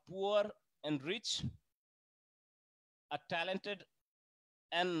between a poor and rich, a talented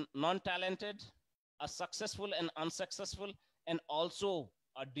and non-talented, a successful and unsuccessful, and also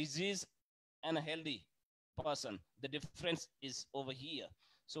a disease and a healthy person, the difference is over here.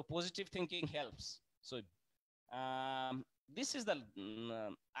 So positive thinking helps. So this is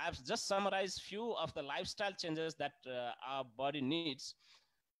I've just summarized few of the lifestyle changes that our body needs.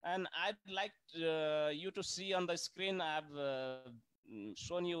 And I'd like you to see on the screen, I've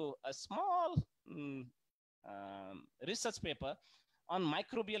shown you a small research paper on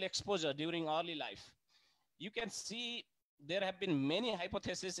microbial exposure during early life. You can see there have been many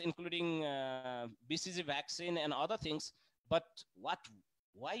hypotheses, including BCG vaccine and other things, but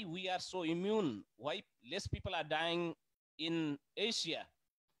why we are so immune, why less people are dying in Asia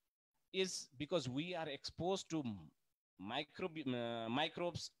is because we are exposed to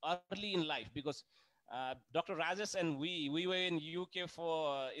microbes early in life. Because Dr. Rajesh and we were in UK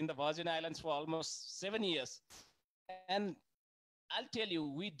in the Virgin Islands for almost 7 years. And I'll tell you,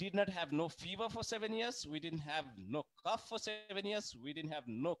 we did not have no fever for 7 years. We didn't have no cough for 7 years. We didn't have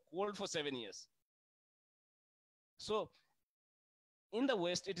no cold for 7 years. So in the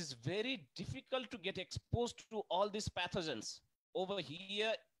West, it is very difficult to get exposed to all these pathogens. Over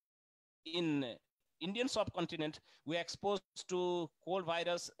here in Indian subcontinent, we are exposed to cold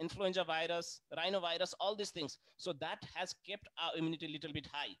virus, influenza virus, rhinovirus, all these things. So that has kept our immunity a little bit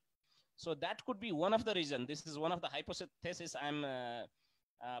high. So that could be one of the reasons. This is one of the hypotheses I'm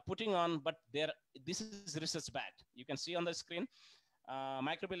putting on, but this is research backed. You can see on the screen,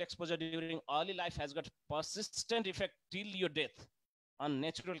 microbial exposure during early life has got persistent effect till your death on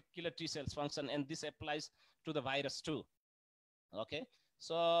natural killer T cells function, and this applies to the virus too. Okay,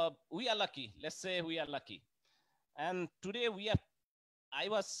 so we are lucky. Let's say we are lucky. And today I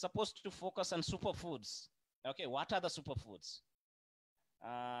was supposed to focus on superfoods. Okay, what are the superfoods?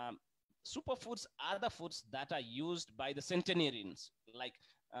 Superfoods are the foods that are used by the centenarians, like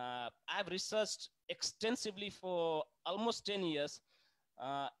I've researched extensively for almost 10 years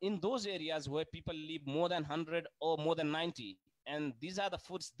in those areas where people live more than 100 or more than 90. And these are the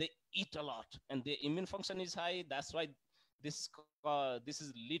foods they eat a lot, and their immune function is high. That's why this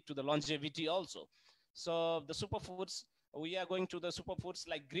is lead to the longevity also. So the superfoods, we are going to the superfoods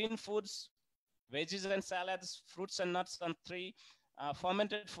like green foods, veggies and salads, fruits and nuts on 3,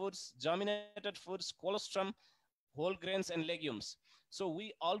 fermented foods, germinated foods, colostrum, whole grains and legumes. So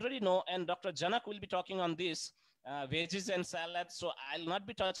we already know, and Dr. Janak will be talking on this, veggies and salads. So I'll not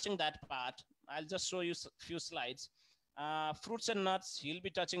be touching that part. I'll just show you a few slides. Fruits and nuts, he'll be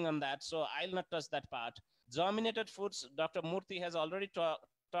touching on that. So I'll not touch that part. Germinated foods, Dr. Murthy has already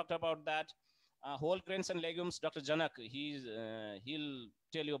talked about that. Whole grains and legumes, Dr. Janak, he'll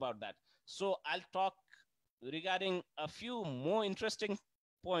tell you about that. So I'll talk regarding a few more interesting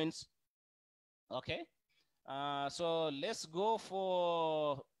points. Okay. So let's go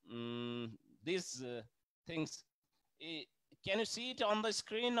for these things. Can you see it on the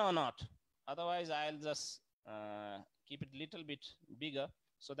screen or not? Otherwise, I'll just keep it a little bit bigger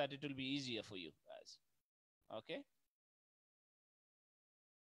so that it will be easier for you guys. Okay.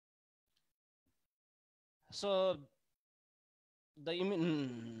 So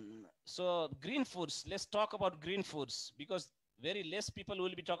so green foods, let's talk about green foods, because very less people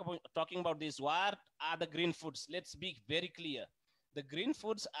will be talking about this. What are the green foods? Let's be very clear. The green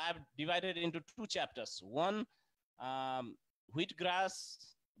foods are divided into 2 chapters. One, wheat grass,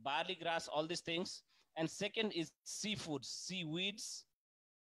 barley grass, all these things. And second is seafoods, seaweeds.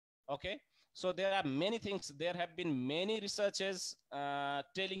 Okay. So there are many things. There have been many researchers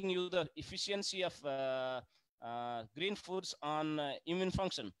telling you the efficiency of green foods on immune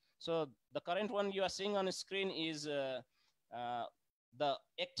function. So the current one you are seeing on the screen is the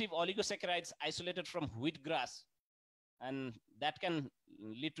active oligosaccharides isolated from wheat grass, and that can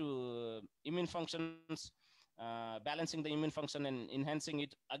lead to immune functions, balancing the immune function and enhancing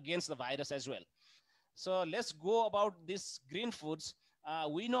it against the virus as well. So let's go about these green foods.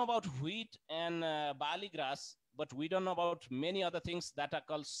 We know about wheat and barley grass, but we don't know about many other things that are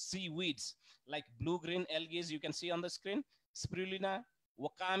called seaweeds, like blue-green algae you can see on the screen, spirulina,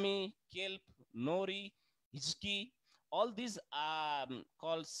 wakame, kelp, nori, hijiki. All these are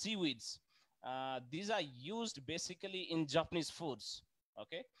called seaweeds. These are used basically in Japanese foods.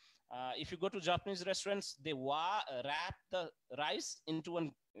 Okay. If you go to Japanese restaurants, they wrap the rice into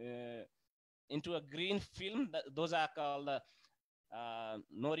a green film. Those are called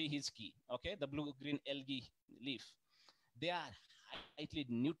nori hijiki. Okay, the blue-green algae leaf. They are highly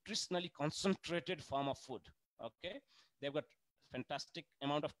nutritionally concentrated form of food. Okay, they've got fantastic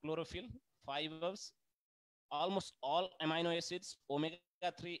amount of chlorophyll, fibers, almost all amino acids,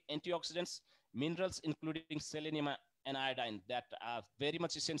 omega-3, antioxidants, minerals, including selenium and iodine, that are very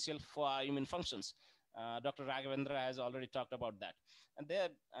much essential for our immune functions. Dr. Raghavendra has already talked about that. And there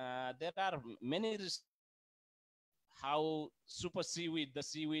are many how super seaweed, the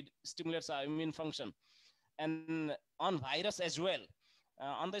seaweed stimulates our immune function. And on virus as well.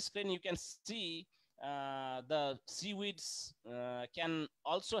 On the screen, you can see the seaweeds can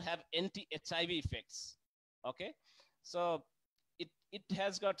also have anti-HIV effects. Okay, so it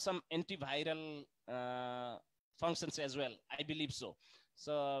has got some antiviral functions as well, I believe so.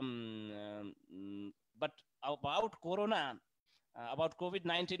 So, but about Corona, about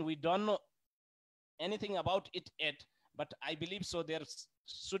COVID-19, we don't know anything about it yet, but I believe so there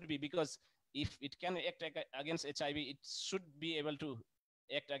should be, because if it can act against HIV, it should be able to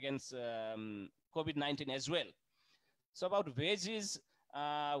act against COVID-19 as well. So about veggies,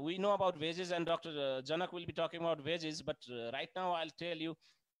 we know about veggies, and Dr. Janak will be talking about veggies, but right now I'll tell you,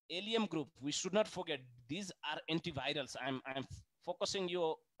 Allium group, we should not forget, these are antivirals. I'm focusing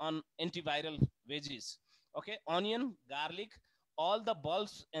you on antiviral veggies. Okay, onion, garlic, all the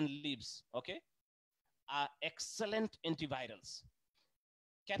bulbs and leaves, okay, are excellent antivirals.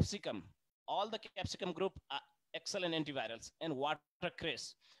 Capsicum, all the capsicum group are excellent antivirals. And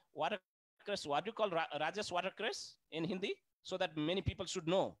watercress. Watercress, what do you call Rajesh watercress in Hindi? So that many people should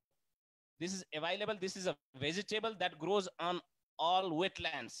know. This is available. This is a vegetable that grows on all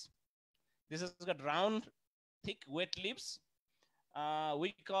wetlands. This has got round, thick, wet leaves.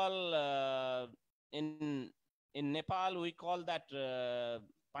 We call, in Nepal, we call that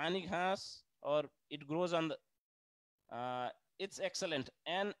pani ghas, or it grows on the, it's excellent.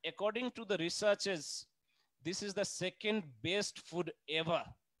 And according to the researchers, this is the second best food ever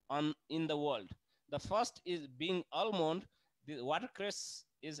in the world. The first is being almond. The watercress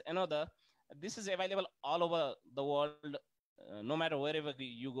is another. This is available all over the world, no matter wherever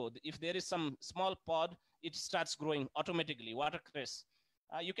you go. If there is some small pod, it starts growing automatically, watercress.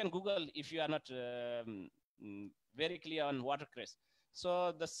 You can Google if you are not very clear on watercress.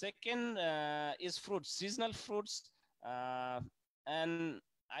 So the second is fruits, seasonal fruits. And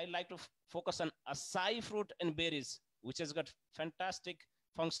I like to focus on acai fruit and berries, which has got fantastic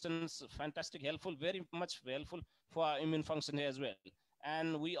functions, fantastic, helpful, very much helpful for our immune function as well.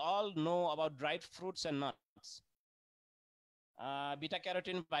 And we all know about dried fruits and nuts. Beta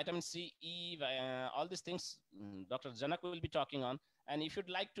carotene, vitamin C, E, all these things Dr. Janak will be talking on. And if you'd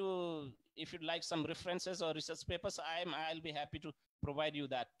like some references or research papers, I'll be happy to provide you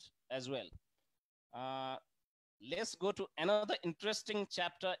that as well. Let's go to another interesting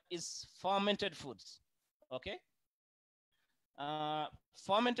chapter is fermented foods. Okay.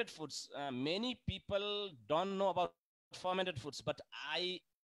 Fermented foods. Many people don't know about fermented foods, but I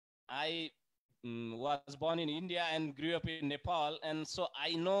was born in India and grew up in Nepal. And so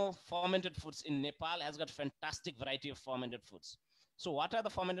I know fermented foods in Nepal has got fantastic variety of fermented foods. So what are the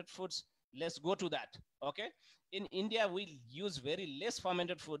fermented foods? Let's go to that. Okay. In India, we use very less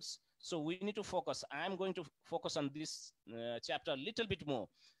fermented foods. So we need to focus. I'm going to focus on this chapter a little bit more.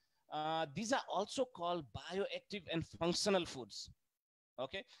 These are also called bioactive and functional foods.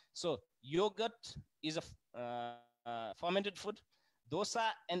 Okay. So yogurt is a fermented food.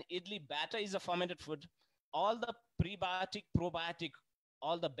 Dosa and idli batter is a fermented food. All the prebiotic, probiotic,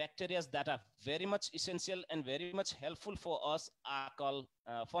 all the bacteria that are very much essential and very much helpful for us are called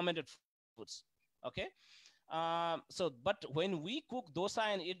fermented foods. Okay. But when we cook dosa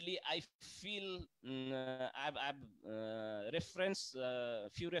and idli, I feel I've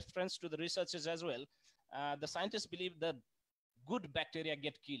few reference to the researchers as well. The scientists believe that good bacteria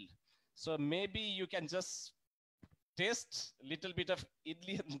get killed. So maybe you can just taste little bit of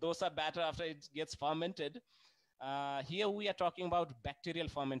idli and dosa batter after it gets fermented. Here we are talking about bacterial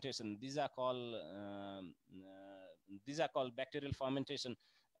fermentation. These are called bacterial fermentation.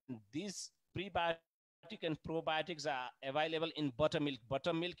 These prebiotic and probiotics are available in buttermilk.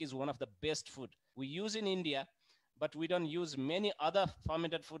 Buttermilk is one of the best food we use in India, but we don't use many other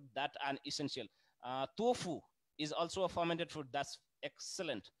fermented food that are essential. Tofu is also a fermented food. That's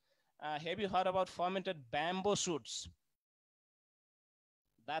excellent. Have you heard about fermented bamboo shoots?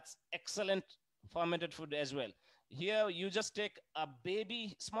 That's excellent fermented food as well. Here you just take a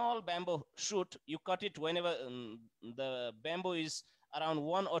baby small bamboo shoot, you cut it whenever the bamboo is around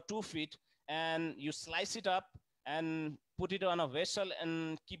 1 or 2 feet, and you slice it up and put it on a vessel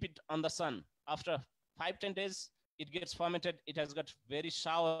and keep it on the sun. After 5-10 days, it gets fermented. It has got very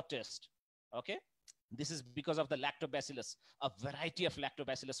sour taste. Okay. This is because of the lactobacillus, a variety of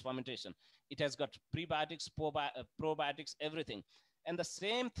lactobacillus fermentation. It has got prebiotics, probiotics, everything. And the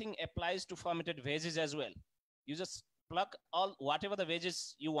same thing applies to fermented veggies as well. You just pluck whatever the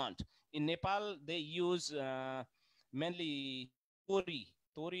veggies you want. In Nepal, they use mainly tori.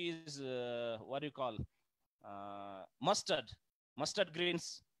 Tori is what do you call? Mustard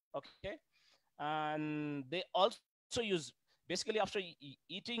greens. Okay. And they also use, basically after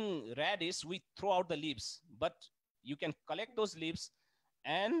eating radish, we throw out the leaves, but you can collect those leaves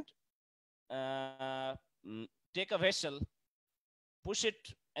and take a vessel, push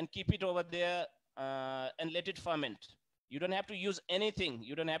it and keep it over there and let it ferment. You don't have to use anything.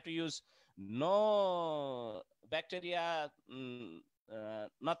 You don't have to use no bacteria,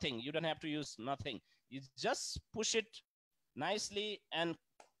 nothing. You don't have to use nothing. You just push it nicely and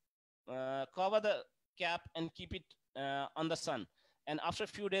cover the cap and keep it on the sun. And after a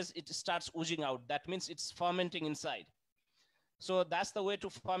few days, it starts oozing out. That means it's fermenting inside. So that's the way to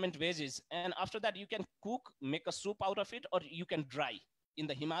ferment veggies. And after that, you can cook, make a soup out of it, or you can dry. In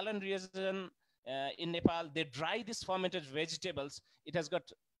the Himalayan region, in Nepal, they dry these fermented vegetables. It has got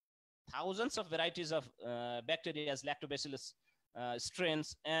thousands of varieties of bacteria, lactobacillus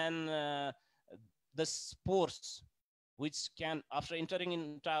strains, and the spores, which can, after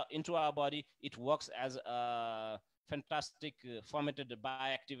entering into our body, it works as a fantastic fermented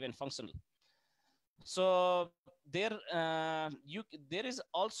bioactive and functional. So there is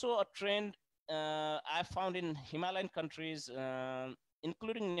also a trend I found in Himalayan countries,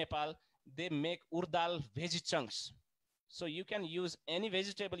 including Nepal. They make urdal veggie chunks. So you can use any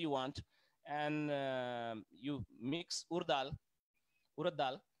vegetable you want, and you mix urad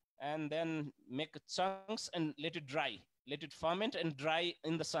dal, and then make chunks and let it dry, let it ferment and dry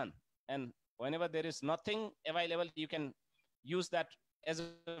in the sun. And whenever there is nothing available, you can use that as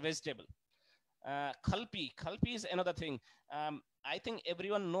a vegetable. Khalpi is another thing. I think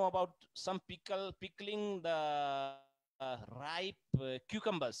everyone know about some pickling the ripe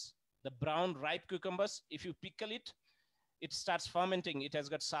cucumbers, the brown ripe cucumbers. If you pickle it, it starts fermenting. It has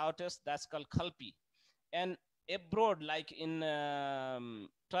got sour taste. That's called khalpi. And abroad, like in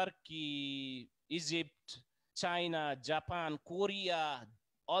Turkey, Egypt, China, Japan, Korea,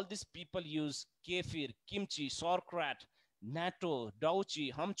 all these people use kefir, kimchi, sauerkraut, natto,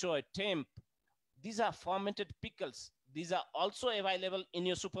 douchi, hamchoy, temp. These are fermented pickles. These are also available in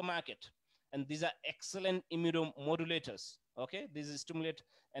your supermarket. And these are excellent immunomodulators. Okay, these stimulate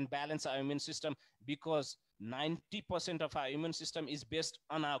and balance our immune system, because 90% of our immune system is based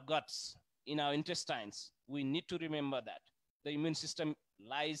on our guts, in our intestines. We need to remember that. The immune system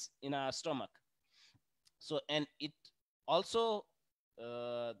lies in our stomach. So, and it also,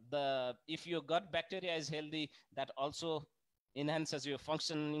 if your gut bacteria is healthy, that also enhances your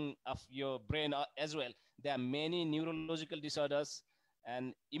functioning of your brain as well. There are many neurological disorders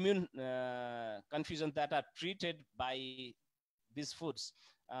and immune confusions that are treated by these foods.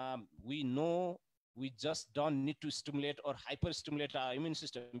 We know we just don't need to stimulate or hyper-stimulate our immune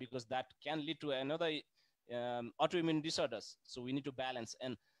system, because that can lead to another autoimmune disorders. So we need to balance.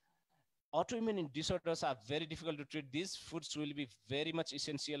 And autoimmune disorders are very difficult to treat. These foods will be very much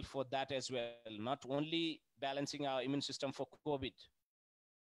essential for that as well, not only balancing our immune system for COVID.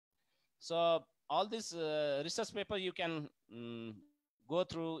 So all this research paper you can go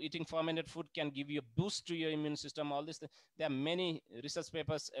through. Eating fermented food can give you a boost to your immune system. All this, there are many research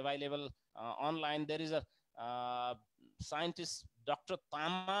papers available online. There is a scientist, Dr.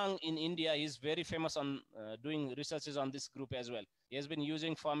 Tamang in India. He's very famous on doing researches on this group as well. He has been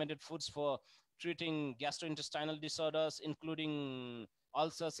using fermented foods for treating gastrointestinal disorders, including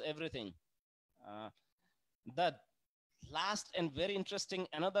ulcers, everything. The last and very interesting,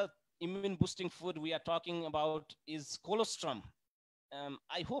 another immune boosting food we are talking about is colostrum.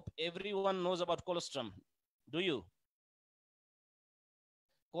 I hope everyone knows about colostrum. Do you?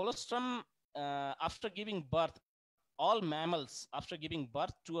 Colostrum, after giving birth, all mammals, after giving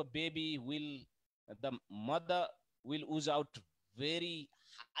birth to a baby, the mother will ooze out very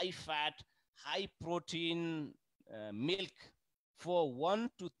high fat, high protein milk for 1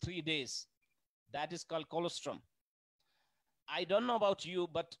 to 3 days. That is called colostrum. I don't know about you,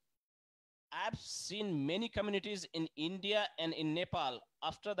 but I've seen many communities in India and in Nepal,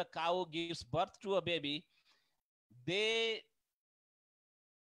 after the cow gives birth to a baby, they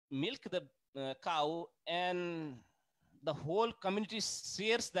milk the cow, and the whole community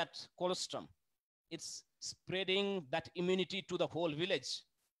shares that colostrum. It's spreading that immunity to the whole village.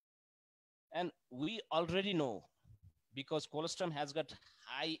 And we already know, because colostrum has got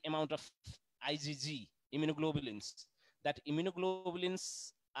high amount of IgG, immunoglobulins, that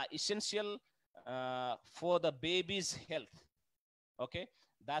immunoglobulins are essential for the baby's health. Okay,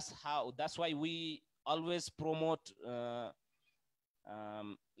 that's why we always promote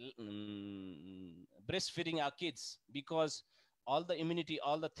breastfeeding our kids, because all the immunity,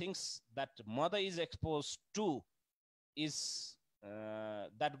 all the things that mother is exposed to is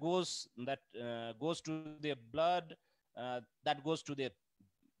that goes to their blood, that goes to their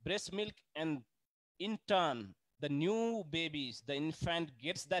breast milk, and in turn the new babies, the infant,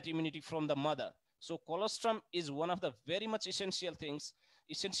 gets that immunity from the mother. So colostrum is one of the very much essential things,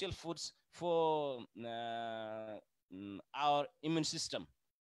 essential foods for our immune system.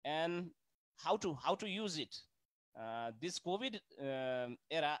 And how to use it. This COVID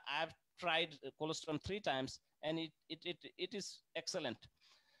era, I've tried colostrum 3 times, and it is excellent.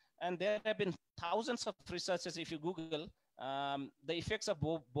 And there have been thousands of researchers, if you Google, the effects of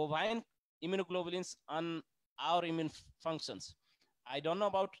bovine immunoglobulins on our immune functions. I don't know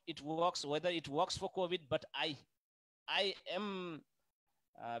about whether it works for COVID, but I am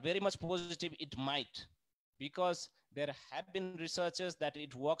very much positive it might, because there have been researchers that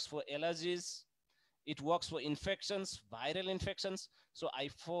it works for allergies, it works for infections, viral infections. So I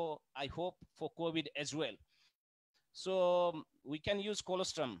hope for COVID as well. So we can use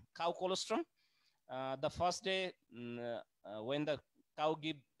colostrum, cow colostrum. The first day when the cow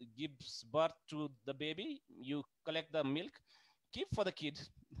gives birth to the baby, you collect the milk, keep for the kid,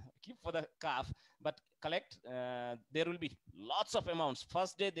 keep for the calf, but collect, there will be lots of amounts.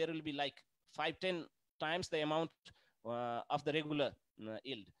 First day, there will be like 5-10 times the amount of the regular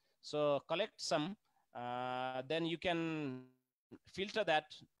yield. So collect some, then you can filter that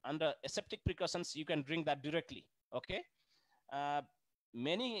under aseptic precautions. You can drink that directly. Okay.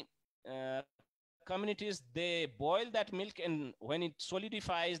 Many communities, they boil that milk, and when it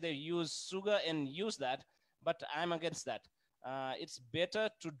solidifies, they use sugar and use that. But I'm against that. It's better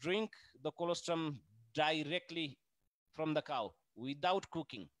to drink the colostrum directly from the cow without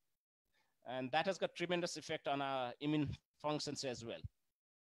cooking. And that has got tremendous effect on our immune functions as well.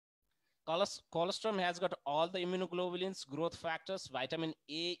 Colostrum has got all the immunoglobulins, growth factors, vitamin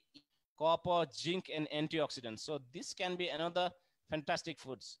A, copper, zinc, and antioxidants. So this can be another fantastic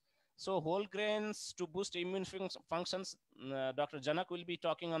foods. So whole grains to boost immune functions, Dr. Janak will be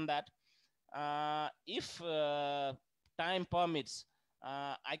talking on that. If time permits,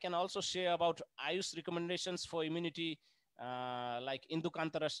 I can also share about Aayush recommendations for immunity, like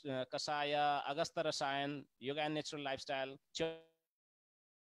Indukanta Kasaya, Agastha Rasayan, Yoga and Natural Lifestyle.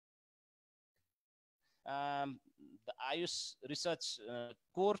 The Aayush research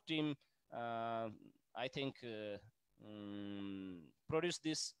core team, I think, produced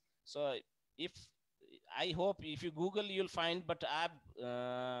this. So if I hope if you Google, you'll find, but I've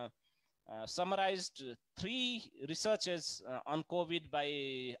summarized 3 researches on COVID by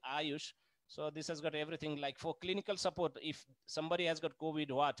Aayush. So this has got everything, like for clinical support. If somebody has got COVID,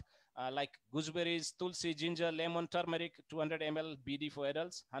 what? Like gooseberries, tulsi, ginger, lemon, turmeric, 200 ml BD for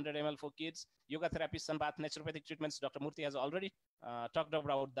adults, 100 ml for kids. Yoga therapy, sunbath, naturopathic treatments. Dr. Murthy has already talked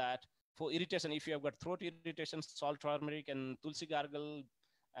about that. For irritation, if you have got throat irritation, salt, turmeric, and tulsi gargle.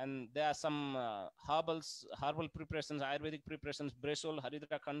 And there are some herbal preparations, Ayurvedic preparations, Bresol,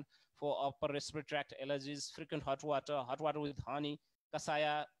 Haridrakhand for upper respiratory tract allergies, frequent hot water with honey,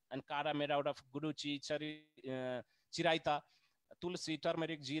 kasaya and kara made out of guduchi, chiraita, tulsi,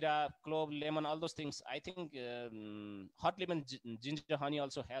 turmeric, jeera, clove, lemon, all those things. I think hot lemon, ginger, honey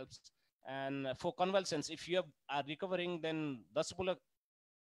also helps. And for convalescence, if you are recovering, then dasapula,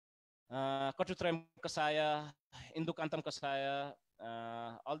 Katutrayam kasaya, Indukantam kasaya,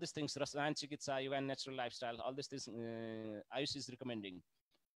 all these things, Rasayan Chikitsa, Yoga and Natural Lifestyle, all these things Aayush is recommending.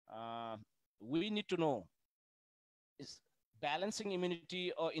 We need to know, is balancing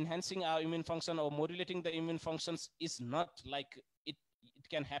immunity or enhancing our immune function or modulating the immune functions is not like it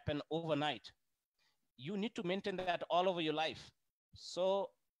can happen overnight. You need to maintain that all over your life. So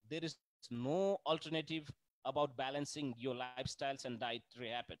there is no alternative about balancing your lifestyles and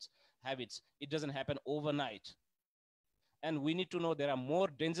dietary habits. It doesn't happen overnight. And we need to know there are more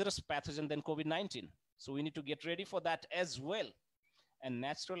dangerous pathogens than COVID-19. So we need to get ready for that as well. And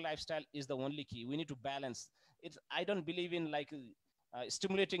natural lifestyle is the only key. We need to balance it. I don't believe in like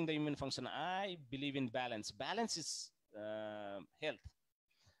stimulating the immune function. I believe in balance. Balance is health.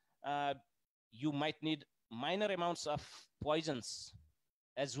 You might need minor amounts of poisons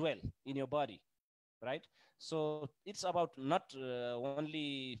as well in your body, right? So it's about not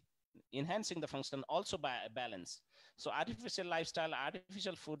only enhancing the function, also by balance. So artificial lifestyle,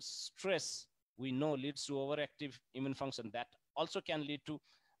 artificial food, stress, we know leads to overactive immune function. That also can lead to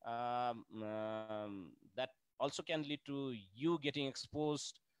you getting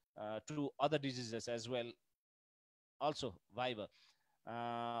exposed to other diseases as well. Also, Viber.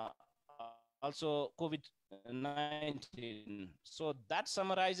 Also COVID-19. So that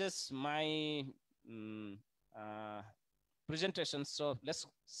summarizes my presentation. So let's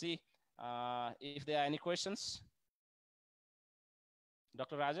see if there are any questions.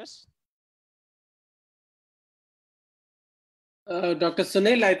 Dr. Rajesh? Dr.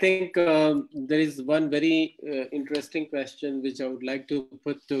 Sunil, I think there is one very interesting question which I would like to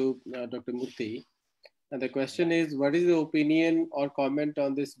put to Dr. Murthy. And the question is, what is the opinion or comment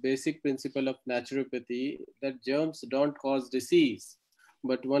on this basic principle of naturopathy that germs don't cause disease,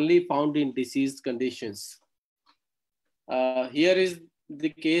 but only found in diseased conditions? Here is the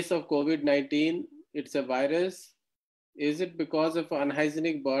case of COVID-19. It's a virus. Is it because of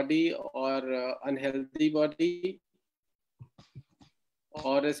unhygienic body or unhealthy body,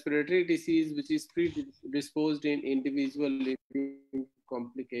 or respiratory disease which is predisposed in individual living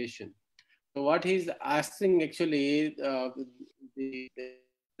complication? So what he's asking actually, the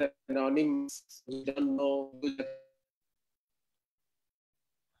anonymous, we don't know who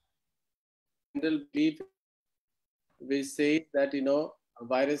the belief which says that, you know,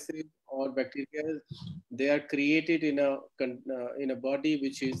 viruses or bacteria, they are created in a body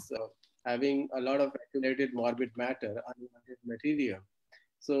which is having a lot of accumulated morbid matter, unwanted material.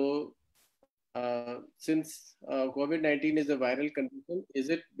 So since COVID-19 is a viral condition, is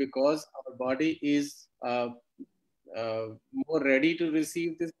it because our body is more ready to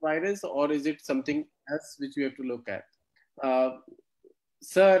receive this virus, or is it something else which we have to look at?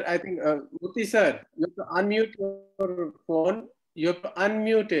 Sir, I think, Murthy sir, you have to unmute your phone. You have to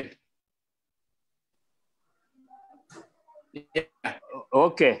unmute it. Yeah.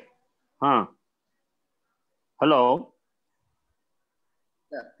 Okay. Hello.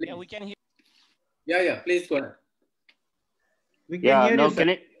 Yeah, we can hear. Yeah, please go ahead. We can hear you,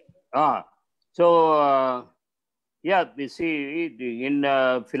 sir. So, yeah, we see in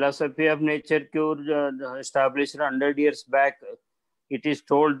philosophy of nature cure established 100 years back, it is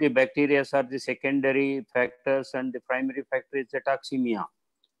told the bacteria are the secondary factors and the primary factor is the toxemia.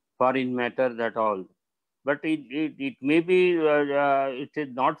 foreign matter, that all. But it may be, it is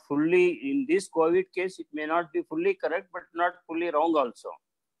not fully, in this COVID case, it may not be fully correct, but not fully wrong also.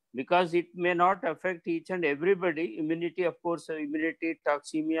 Because it may not affect each and everybody. Immunity, of course, immunity,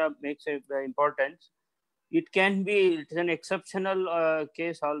 toxemia makes an importance. It can be, it's an exceptional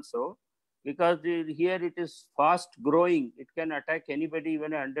case also, because here it is fast growing. It can attack anybody,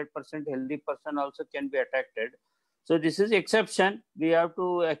 even a 100% healthy person also can be attacked. So this is exception. We have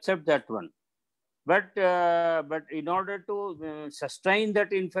to accept that one. But in order to sustain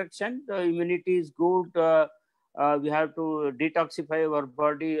that infection, the immunity is good. We have to detoxify our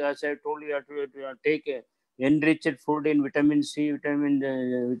body. As I told you, you have to take enriched food in vitamin C, vitamin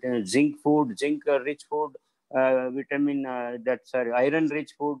zinc food, zinc-rich food, iron-rich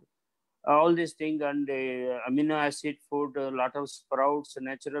food, all these things, and amino acid food, a lot of sprouts,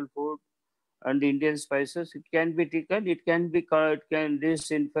 natural food, and Indian spices. It can be taken.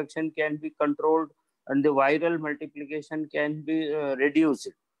 This infection can be controlled, and the viral multiplication can be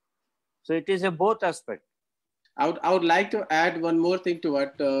reduced. So it is a both aspect. I would like to add one more thing to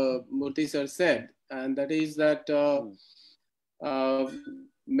what Murthy sir said, and that is that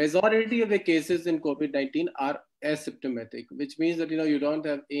majority of the cases in COVID-19 are asymptomatic, which means that you don't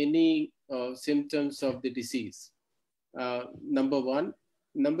have any symptoms of the disease. Number one.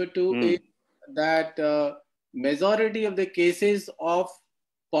 Number two is that majority of the cases of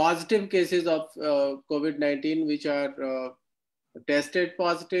positive cases of COVID-19, which are tested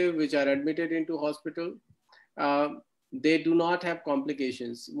positive, which are admitted into hospital, they do not have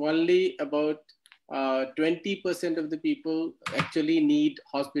complications. Only about 20% of the people actually need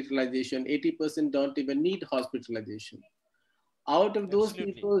hospitalization. 80% don't even need hospitalization. Out of those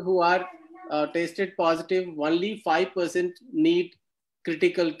people who are tested positive, only 5% need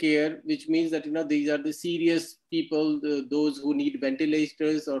critical care, which means that these are the serious people, those who need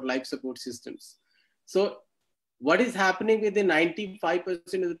ventilators or life support systems. So what is happening with the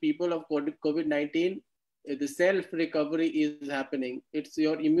 95% of the people of COVID-19? The self-recovery is happening. It's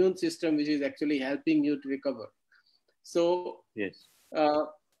your immune system which is actually helping you to recover. So yes,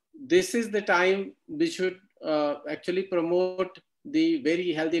 this is the time we should actually promote the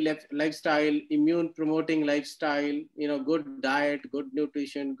very healthy lifestyle, immune promoting lifestyle, good diet, good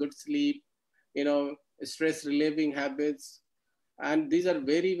nutrition, good sleep, stress relieving habits. And these are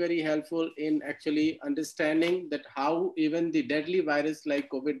very, very helpful in actually understanding that how even the deadly virus like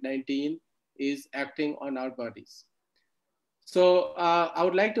COVID-19 is acting on our bodies. So I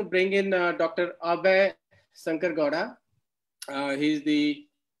would like to bring in Dr. Abhay Sankaregowda. He's the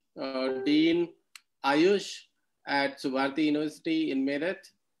Dean Aayush at Bharati University in Meerut,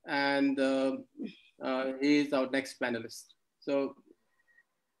 and he is our next panelist. So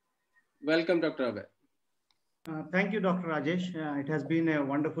welcome, Dr. Abhay. Thank you, Dr. Rajesh. It has been a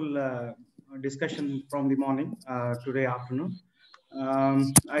wonderful discussion from the morning, today afternoon.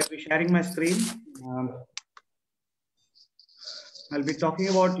 I'll be sharing my screen. I'll be talking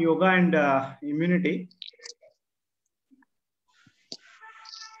about yoga and immunity.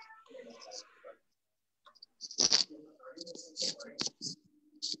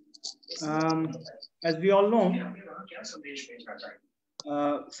 As we all know,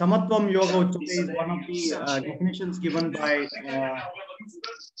 Samatvam Yoga Uchate is one of the definitions given by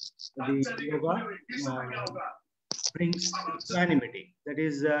the yoga. Brings equanimity. That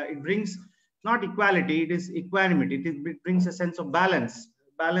is, it brings not equality, it is equanimity. It brings a sense of balance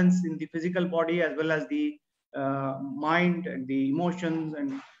in the physical body as well as the mind and the emotions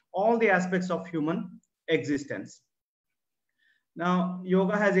and all the aspects of human existence. Now,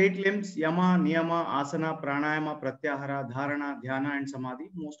 yoga has 8 limbs: yama, niyama, asana, pranayama, pratyahara, dharana, dhyana, and samadhi.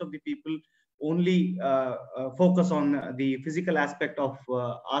 Most of the people only focus on the physical aspect of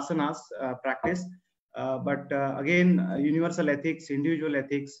asanas practice. But again, universal ethics, individual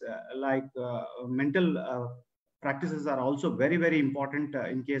ethics, like mental practices are also very, very important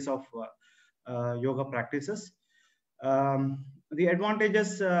in case of yoga practices. The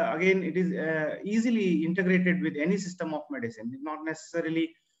advantages, again, it is easily integrated with any system of medicine. It not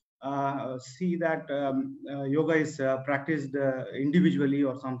necessarily see that yoga is practiced individually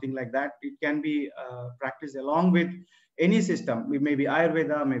or something like that. It can be practiced along with any system. Maybe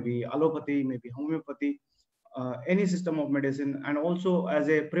Ayurveda, maybe allopathy, maybe homeopathy, any system of medicine, and also as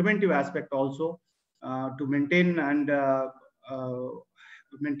a preventive aspect also to maintain and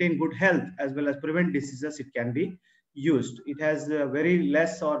maintain good health as well as prevent diseases. It can be used. It has very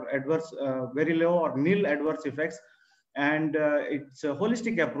less or adverse, very low or nil adverse effects, and it's a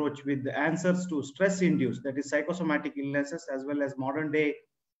holistic approach with answers to stress-induced, that is psychosomatic illnesses, as well as modern day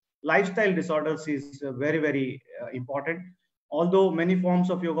lifestyle disorders is very, very important. Although many forms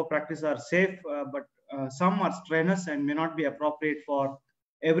of yoga practice are safe, but some are strenuous and may not be appropriate for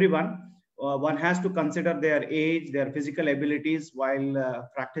everyone. One has to consider their age, their physical abilities while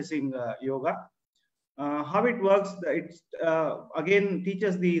practicing yoga. How it works, it again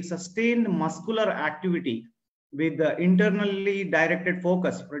teaches the sustained muscular activity with the internally directed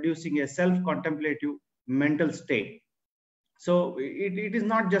focus, producing a self-contemplative mental state. So it is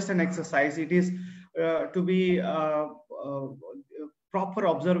not just an exercise, it is to be proper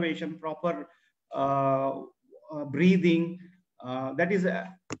observation, proper breathing. That is,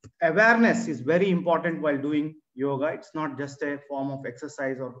 awareness is very important while doing yoga. It's not just a form of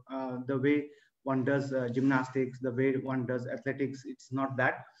exercise or the way one does gymnastics, the way one does athletics. It's not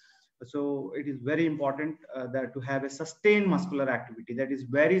that. So it is very important that to have a sustained muscular activity. That is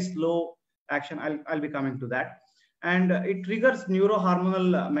very slow action. I'll be coming to that. And it triggers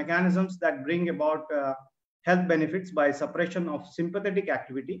neurohormonal mechanisms that bring about health benefits by suppression of sympathetic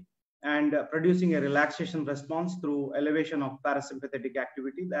activity and producing a relaxation response through elevation of parasympathetic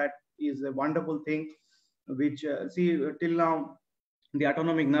activity. That is a wonderful thing, which see till now the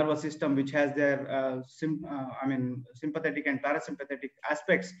autonomic nervous system, which has their sympathetic and parasympathetic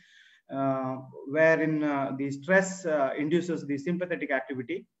aspects, wherein the stress induces the sympathetic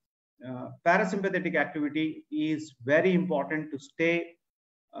activity. Parasympathetic activity is very important to stay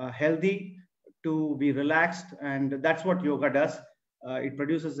healthy, to be relaxed, and that's what yoga does. It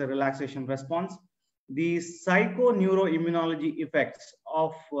produces a relaxation response. The psychoneuroimmunology effects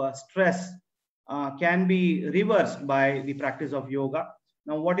of stress can be reversed by the practice of yoga.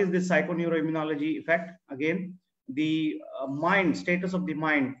 Now, what is the psychoneuroimmunology effect? Again, the mind, status of the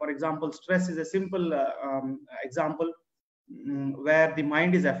mind. For example, stress is a simple example where the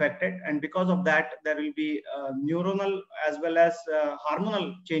mind is affected, and because of that there will be neuronal as well as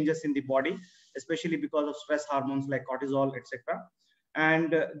hormonal changes in the body, especially because of stress hormones like cortisol, etc.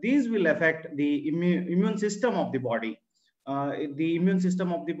 And these will affect the immune system of the body. The immune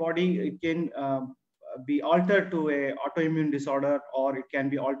system of the body, it can be altered to a autoimmune disorder, or it can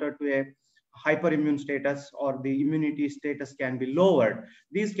be altered to a hyperimmune status, or the immunity status can be lowered.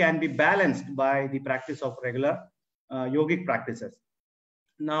 These can be balanced by the practice of regular yogic practices.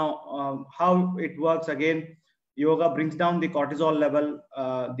 Now, how it works again, yoga brings down the cortisol level,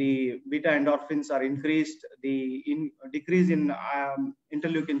 the beta endorphins are increased, the decrease in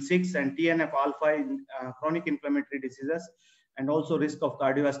interleukin 6 and TNF alpha in chronic inflammatory diseases, and also risk of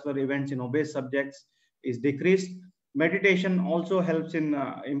cardiovascular events in obese subjects is decreased. Meditation also helps in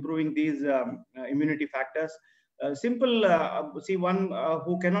improving these immunity factors. See, one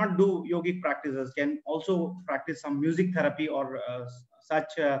who cannot do yogic practices can also practice some music therapy or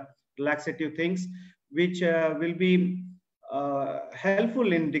such relaxative things, which will be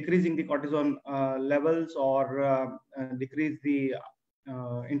helpful in decreasing the cortisol levels, or decrease the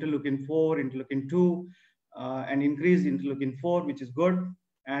interleukin 4, interleukin 2, and increase interleukin 4, which is good,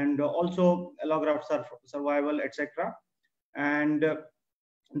 and also allograft survival, etc. And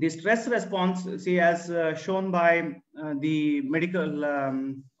the stress response, see, as shown by the medical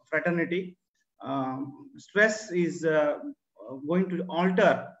fraternity, stress is going to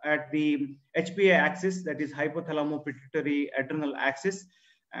alter at the HPA axis, that is hypothalamo-pituitary adrenal axis,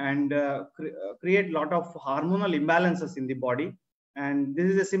 and create a lot of hormonal imbalances in the body. And this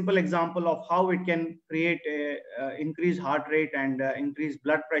is a simple example of how it can create a increased heart rate and increased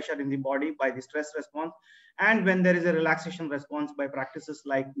blood pressure in the body by the stress response. And when there is a relaxation response by practices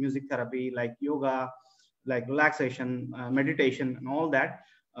like music therapy, like yoga, like relaxation, meditation, and all that,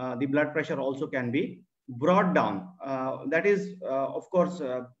 the blood pressure also can be brought down. That is, of course,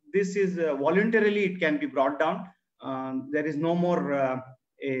 this is voluntarily it can be brought down. There is no more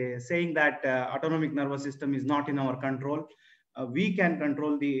saying that autonomic nervous system is not in our control. We can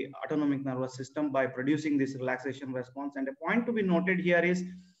control the autonomic nervous system by producing this relaxation response. And a point to be noted here is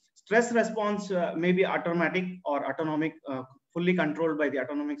stress response may be automatic or autonomic, fully controlled by the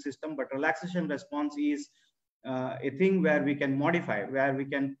autonomic system, but relaxation response is a thing where we can modify, where we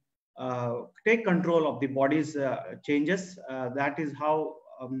can take control of the body's changes. That is how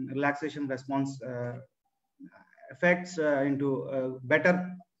relaxation response affects into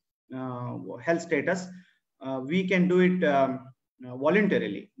better health status. We can do it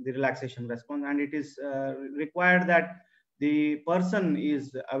voluntarily, the relaxation response, and it is required that the person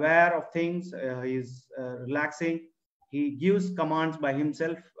is aware of things, is relaxing, he gives commands by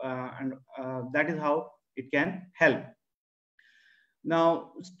himself, and that is how it can help.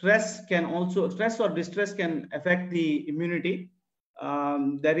 Now, stress or distress can affect the immunity.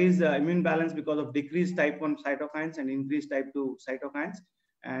 There is immune balance because of decreased type 1 cytokines and increased type 2 cytokines,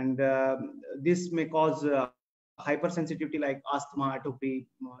 and this may cause hypersensitivity like asthma, atopy,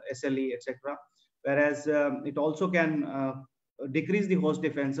 SLE, etc. Whereas it also can decrease the host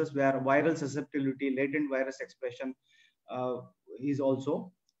defenses, where viral susceptibility, latent virus expression is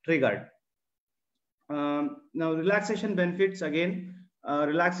also triggered. Now, relaxation benefits again.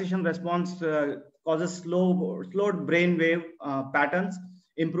 Relaxation response causes slowed brain wave patterns,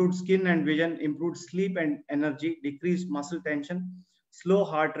 improved skin and vision, improved sleep and energy, decreased muscle tension, slow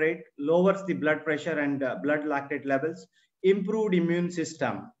heart rate, lowers the blood pressure and blood lactate levels, improved immune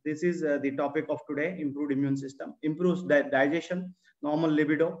system. This is the topic of today, improved immune system, improves digestion, normal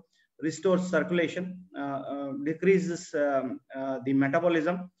libido, restores circulation, decreases the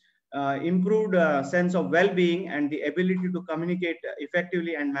metabolism, improved sense of well-being, and the ability to communicate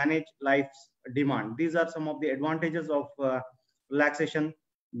effectively and manage life's demand. These are some of the advantages of relaxation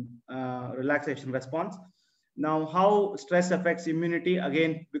response. Now, how stress affects immunity?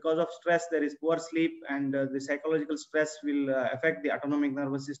 Again, because of stress, there is poor sleep, and the psychological stress will affect the autonomic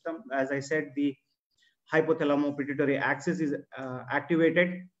nervous system. As I said, the hypothalamo-pituitary axis is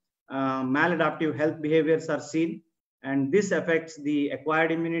activated. Maladaptive health behaviors are seen, and this affects the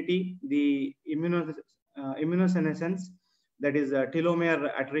acquired immunity, the immunosenescence, that is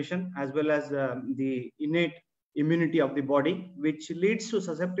telomere attrition, as well as the innate immunity of the body, which leads to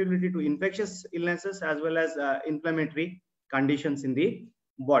susceptibility to infectious illnesses as well as inflammatory conditions in the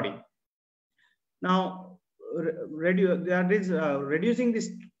body. Now, reducing this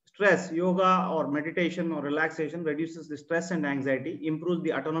stress, yoga or meditation or relaxation reduces the stress and anxiety, improves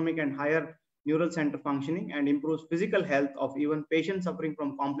the autonomic and higher neural center functioning, and improves physical health of even patients suffering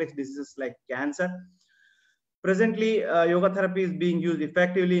from complex diseases like cancer. Presently, yoga therapy is being used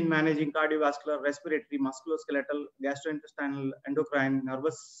effectively in managing cardiovascular, respiratory, musculoskeletal, gastrointestinal, endocrine,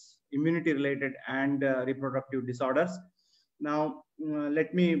 nervous, immunity-related, and reproductive disorders. Now,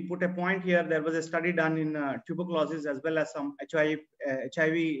 let me put a point here. There was a study done in tuberculosis, as well as some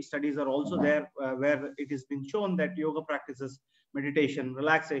HIV studies are also there, where it has been shown that yoga practices, meditation,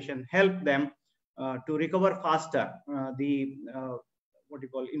 relaxation help them to recover faster. What you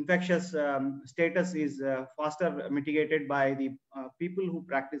call infectious status is faster mitigated by the people who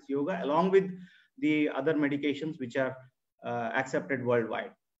practice yoga, along with the other medications which are accepted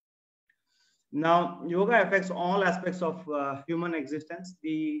worldwide. Now, yoga affects all aspects of human existence.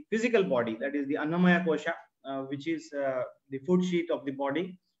 The physical body, that is the Annamaya Kosha, which is the food sheet of the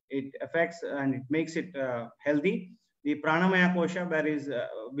body, it affects and it makes it healthy. The Pranamaya Kosha,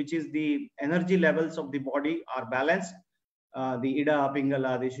 which is the energy levels of the body are balanced. The Ida,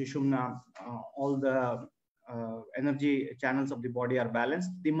 Pingala, the Sushumna, all the energy channels of the body are balanced.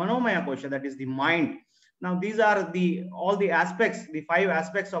 The Manomaya Kosha, that is the mind. Now, these are all the aspects, the 5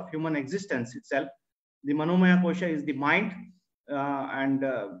 aspects of human existence itself. The Manomaya Kosha is the mind, and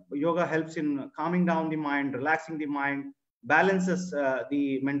yoga helps in calming down the mind, relaxing the mind, balances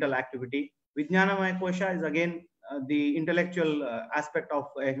the mental activity. Vijnanamaya Kosha is again the intellectual aspect of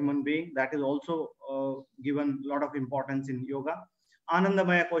a human being, that is also given a lot of importance in yoga.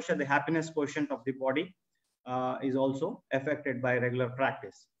 Anandamaya Kosha, the happiness quotient of the body, is also affected by regular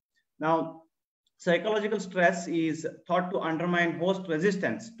practice. Now, psychological stress is thought to undermine host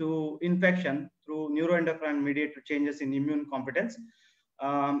resistance to infection through neuroendocrine mediated changes in immune competence.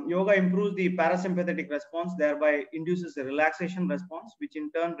 Yoga improves the parasympathetic response, thereby induces a relaxation response, which in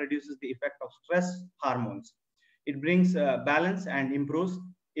turn reduces the effect of stress hormones. It brings balance and improves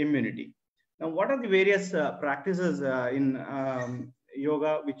immunity. Now, what are the various practices in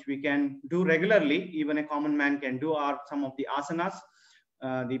yoga which we can do regularly, even a common man can do, are some of the asanas,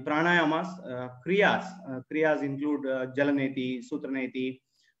 the pranayamas, kriyas. Kriyas include Jalaneti, Sutraneti,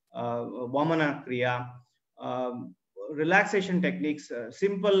 Vamana Kriya, relaxation techniques,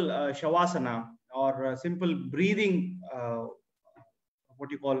 simple Shavasana, or simple breathing,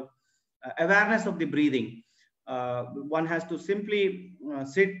 what you call awareness of the breathing. One has to simply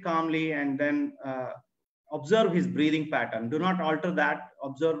sit calmly and then observe his breathing pattern. Do not alter that.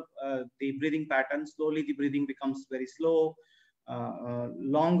 Observe the breathing pattern. Slowly, the breathing becomes very slow.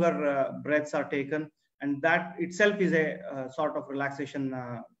 Longer breaths are taken, and that itself is a sort of relaxation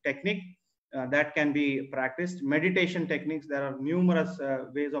technique that can be practiced. Meditation techniques, there are numerous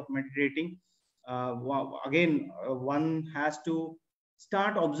ways of meditating. Again, one has to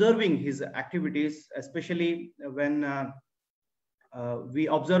start observing his activities, especially when we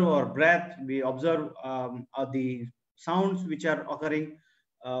observe our breath, we observe the sounds which are occurring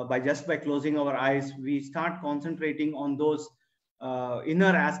by closing our eyes. We start concentrating on those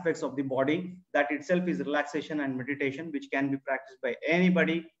inner aspects of the body. That itself is relaxation and meditation, which can be practiced by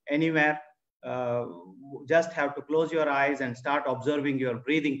anybody, anywhere. Just have to close your eyes and start observing your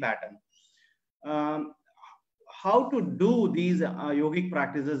breathing pattern. how to do these yogic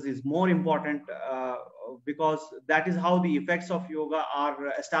practices is more important, because that is how the effects of yoga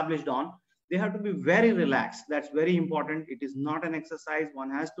are established on. They have to be very relaxed. That's very important. It is not an exercise. One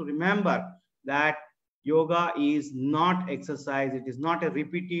has to remember that yoga is not exercise. It is not a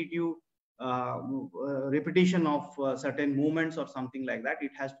repetitive repetition of certain movements or something like that.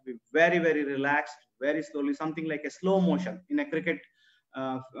 It has to be very, very relaxed, very slowly, something like a slow motion in a cricket,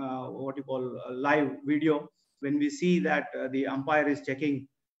 what you call a live video. When we see that the umpire is checking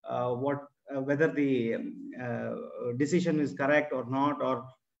whether the decision is correct or not, or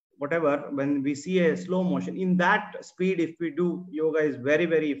whatever, when we see a slow motion, in that speed, if we do, yoga is very,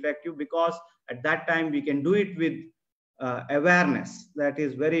 very effective, because at that time we can do it with awareness. That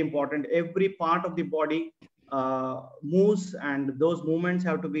is very important. Every part of the body moves, and those movements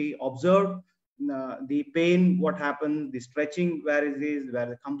have to be observed. The pain, what happens, the stretching, where it is, where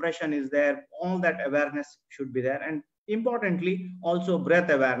the compression is there, all that awareness should be there. And importantly, also breath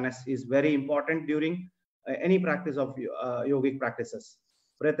awareness is very important during any practice of yogic practices.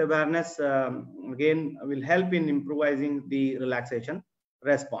 Breath awareness, again, will help in improvising the relaxation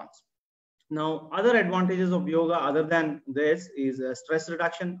response. Now, other advantages of yoga other than this is stress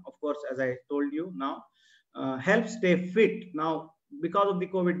reduction. Of course, as I told you now, helps stay fit. Now, because of the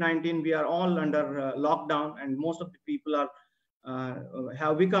COVID-19, we are all under lockdown, and most of the people are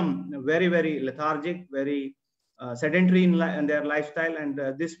have become very, very lethargic, very sedentary in their lifestyle, and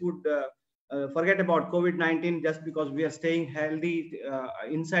this would forget about COVID-19. Just because we are staying healthy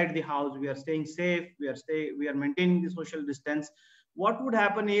inside the house, we are staying safe, we are maintaining the social distance. What would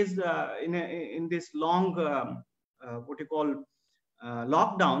happen is in this long what you call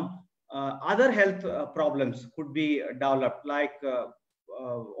lockdown, other health problems could be developed, like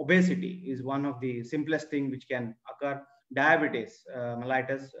obesity is one of the simplest thing which can occur. Diabetes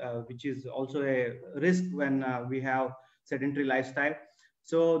mellitus, which is also a risk when we have sedentary lifestyle.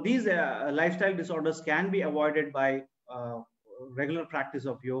 So these lifestyle disorders can be avoided by regular practice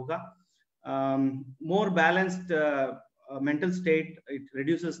of yoga. More balanced mental state, it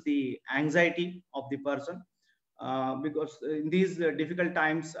reduces the anxiety of the person, because in these difficult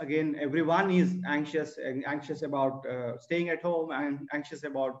times, again, everyone is anxious about staying at home, and anxious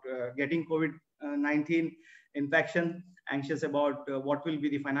about getting COVID-19 infection, anxious about what will be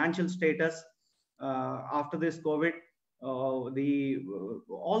the financial status after this COVID. All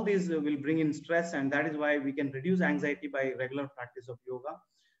these will bring in stress, and that is why we can reduce anxiety by regular practice of yoga.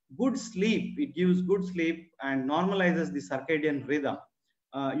 Good sleep, it gives good sleep and normalizes the circadian rhythm.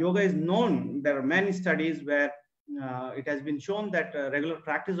 Yoga is known, there are many studies where it has been shown that regular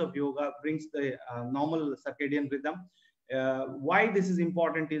practice of yoga brings the normal circadian rhythm. Why this is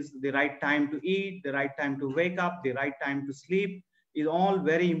important is the right time to eat, the right time to wake up, the right time to sleep is all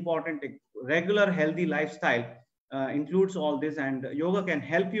very important. A regular healthy lifestyle includes all this, and yoga can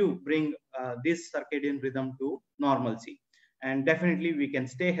help you bring this circadian rhythm to normalcy. And definitely we can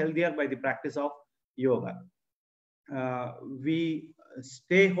stay healthier by the practice of yoga. We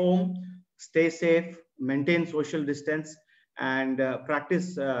stay home, stay safe, maintain social distance, and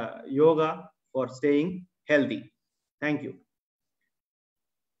practice yoga for staying healthy. Thank you.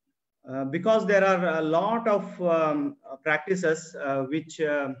 Because there are a lot of practices which,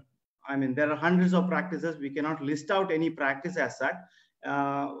 I mean, there are hundreds of practices. We cannot list out any practice as such.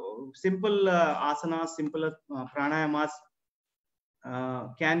 Simple asanas, simple pranayamas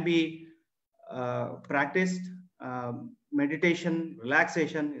can be practiced. Meditation,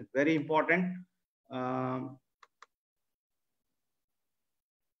 relaxation is very important.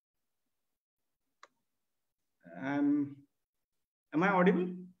 Am I audible?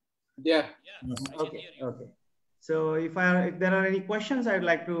 Yeah. Okay. Okay. So if there are any questions, I'd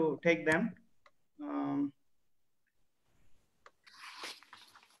like to take them.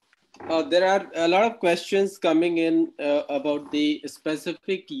 There are a lot of questions coming in about the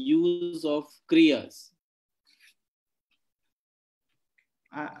specific use of kriyas.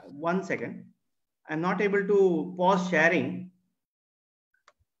 1 second. I'm not able to pause sharing.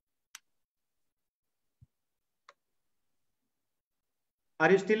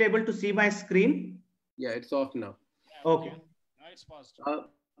 Are you still able to see my screen? Yeah, it's off now. Okay. Now it's paused.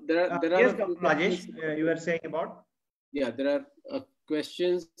 There are yes, Dr. Rajesh, you were saying about? Yeah, there are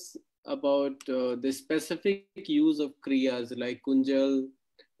questions about the specific use of kriyas like Kunjal,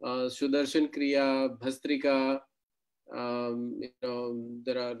 Sudarshan Kriya, Bhastrika,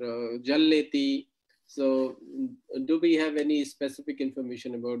 there are Jalleti. So do we have any specific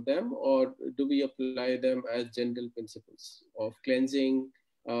information about them, or do we apply them as general principles of cleansing,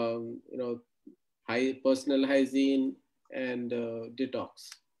 high personal hygiene and detox?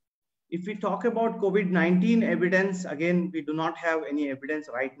 If we talk about COVID-19 evidence, again, we do not have any evidence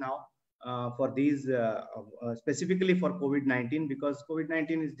right now for these, specifically for COVID-19, because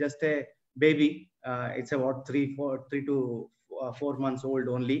COVID-19 is just a baby. It's about 3 to 4 months old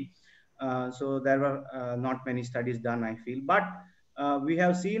only. So there were not many studies done, I feel. But we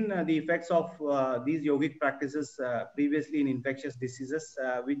have seen the effects of these yogic practices previously in infectious diseases,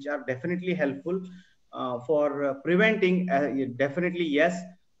 which are definitely helpful for preventing. Definitely, yes.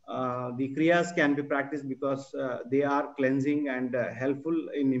 The kriyas can be practiced because they are cleansing and helpful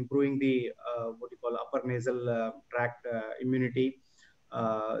in improving the what you call upper nasal tract immunity.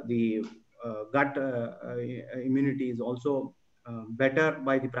 The gut immunity is also better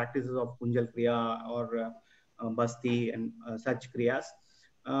by the practices of Kunjal Kriya or Basti and such kriyas.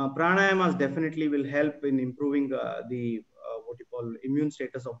 Pranayamas definitely will help in improving the what you call immune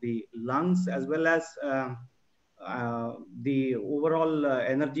status of the lungs, as well as the overall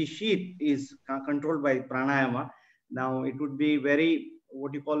energy sheet is controlled by pranayama. Now, it would be very,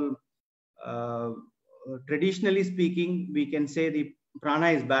 what you call, traditionally speaking, we can say the prana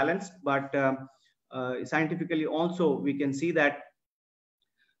is balanced, but scientifically also we can see that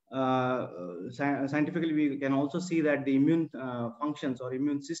scientifically we can also see that the immune functions or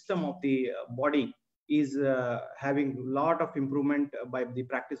immune system of the body is having a lot of improvement by the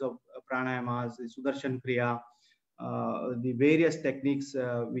practice of pranayamas, the Sudarshan Kriya, the various techniques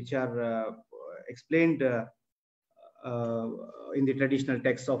which are explained in the traditional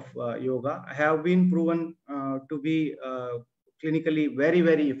texts of yoga have been proven to be clinically very,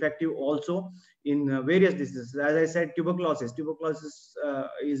 very effective also in various diseases. As I said, tuberculosis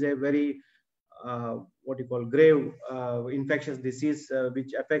is a very what you call grave infectious disease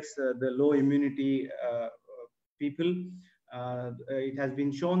which affects the low immunity people. It has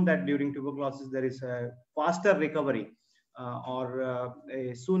been shown that during tuberculosis there is a faster recovery or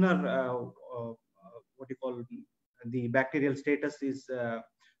a sooner what you call the bacterial status is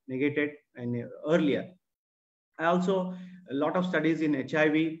negated and earlier. Also, a lot of studies in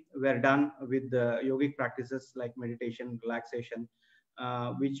HIV were done with yogic practices like meditation, relaxation,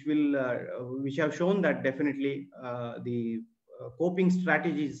 which have shown that definitely the coping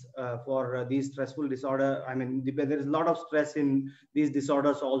strategies for these stressful disorder. I mean, there is a lot of stress in these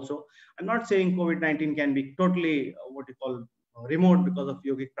disorders also. I'm not saying COVID-19 can be totally what you call remote because of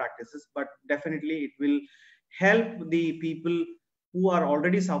yogic practices, but definitely it will help the people who are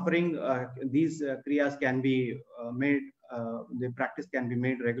already suffering. These kriyas can be made, the practice can be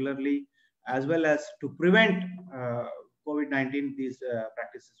made regularly, as well as to prevent COVID-19. These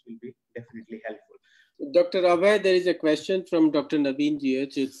practices will be definitely helpful. Dr. Abhay, there is a question from Dr. Naveen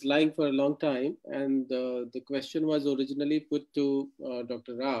GH. It's lying for a long time, and the question was originally put to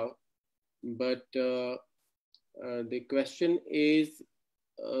Dr. Rao, but the question is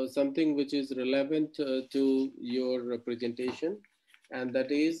something which is relevant to your presentation, and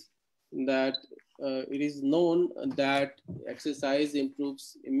that is that it is known that exercise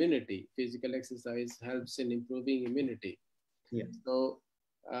improves immunity. Physical exercise helps in improving immunity. Yeah. So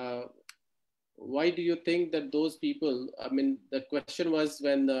why do you think that those people, I mean, the question was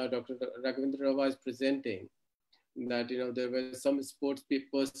when Dr. Raghavendra was presenting that, you know, there were some sports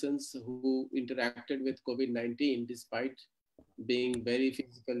persons who interacted with COVID-19 despite being very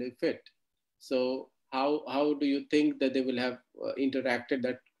physically fit. So how do you think that they will have interacted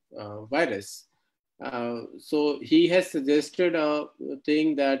that virus? So he has suggested a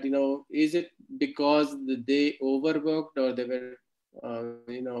thing that, you know, is it because they overworked or they were,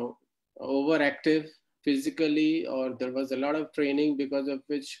 you know, overactive physically, or there was a lot of training because of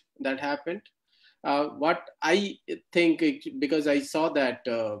which that happened? What I think, because I saw that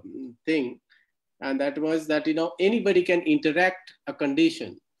thing, and that was that, you know, anybody can interact a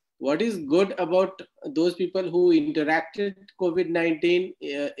condition. What is good about those people who interacted COVID-19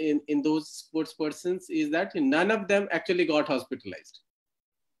 in those sports persons is that none of them actually got hospitalized.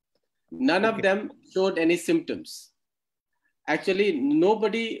 None of them showed any symptoms. Actually,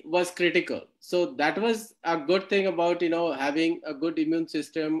 nobody was critical. So that was a good thing about, you know, having a good immune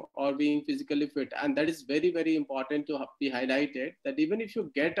system or being physically fit. And that is very, very important to be highlighted, that even if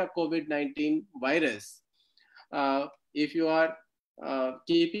you get a COVID-19 virus, if you are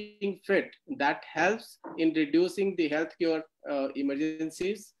keeping fit, that helps in reducing the healthcare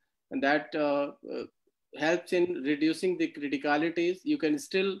emergencies, and that helps in reducing the criticalities. You can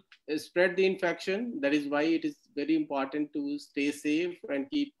still spread the infection. That is why it is very important to stay safe and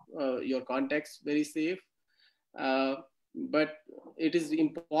keep your contacts very safe. But it is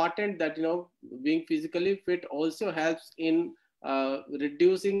important that, you know, being physically fit also helps in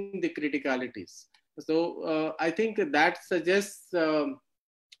reducing the criticalities. So I think that suggests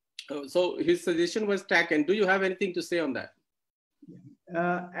So his suggestion was taken. Do you have anything to say on that?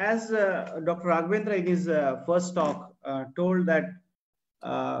 As Dr. Raghavendra in his first talk told that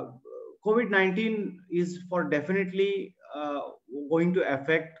COVID-19 is for definitely going to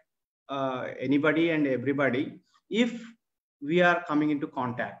affect anybody and everybody if we are coming into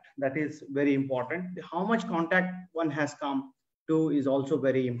contact. That is very important. How much contact one has come to is also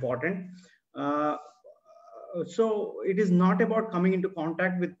very important. So it is not about coming into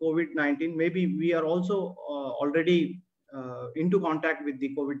contact with COVID-19. Maybe we are also already into contact with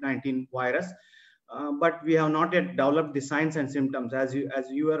the COVID-19 virus, but we have not yet developed the signs and symptoms. As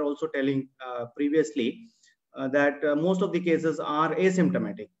you were also telling previously, that most of the cases are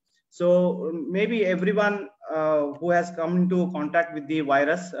asymptomatic. So maybe everyone who has come into contact with the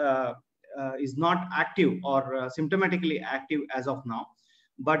virus is not active or symptomatically active as of now.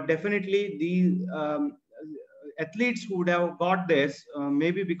 But definitely the athletes who would have got this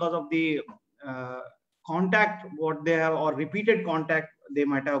maybe because of the contact what they have or repeated contact they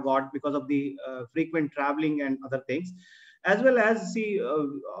might have got because of the frequent traveling and other things, as well as see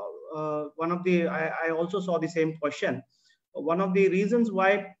one of the I also saw the same question. One of the reasons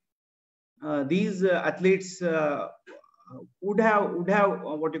why these athletes would have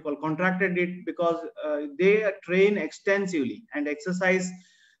what you call contracted it because they train extensively and exercise.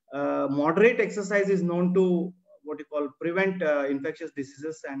 Moderate exercise is known to what you call prevent infectious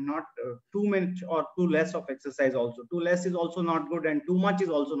diseases, and not too much or too less of exercise also. Too less is also not good, and too much is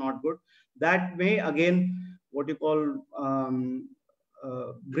also not good. That may again what you call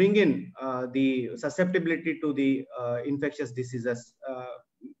bring in the susceptibility to the infectious diseases.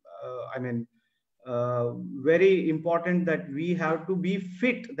 I mean, very important that we have to be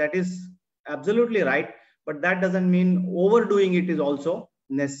fit. That is absolutely right, but that doesn't mean overdoing it is also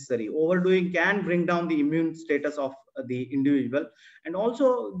necessary. Overdoing can bring down the immune status of the individual, and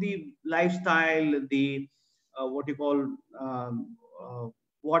also the lifestyle, the what you call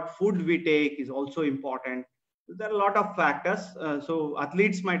what food we take is also important. There are a lot of factors. So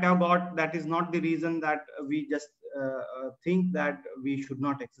athletes might have got, that is not the reason that we just think that we should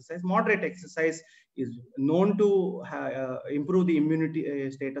not exercise. Moderate exercise is known to improve the immunity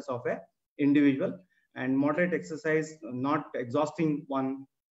status of a individual, and moderate exercise, not exhausting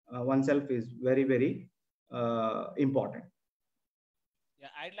oneself, is very, very important. Yeah,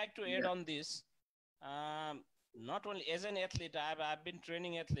 I'd like to add on this. Not only as an athlete, I've been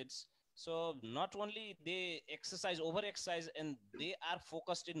training athletes. So not only they exercise, over exercise, and they are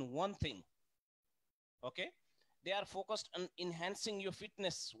focused in one thing. Okay, they are focused on enhancing your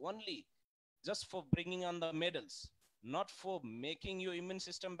fitness only, just for bringing on the medals, not for making your immune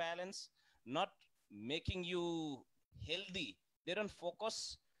system balance, not making you healthy. They don't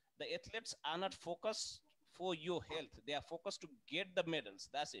focus. The athletes are not focused for your health. They are focused to get the medals.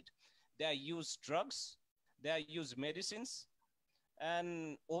 That's it. They use drugs. They use medicines.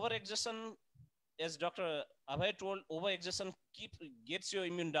 And overexertion, as Dr. Abhay told, overexertion gets your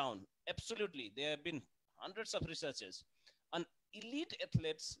immune down. Absolutely. There have been hundreds of researches. On elite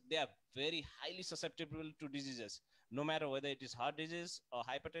athletes, they are very highly susceptible to diseases, no matter whether it is heart disease or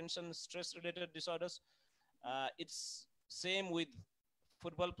hypertension, stress-related disorders. It's same with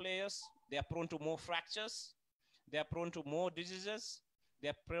football players. They are prone to more fractures. They are prone to more diseases. They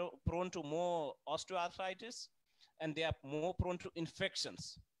are prone to more osteoarthritis, and they are more prone to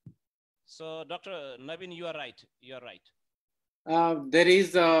infections. So, Dr. Naveen, you are right. You are right. There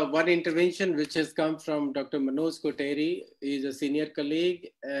is one intervention which has come from Dr. Manoj Koteri. He is a senior colleague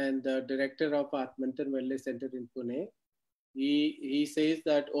and the director of Atmantan Wellness Center in Pune. He says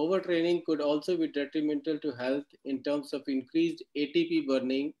that overtraining could also be detrimental to health in terms of increased ATP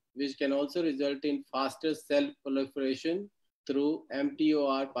burning, which can also result in faster cell proliferation through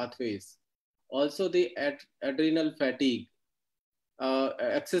mTOR pathways. Also, the adrenal fatigue.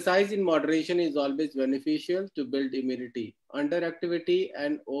 Exercise in moderation is always beneficial to build immunity. Underactivity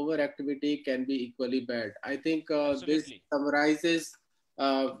and overactivity can be equally bad. I think this summarizes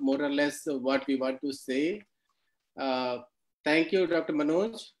more or less what we want to say. Thank you, Dr.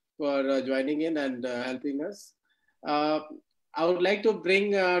 Manoj, for joining in and helping us. I would like to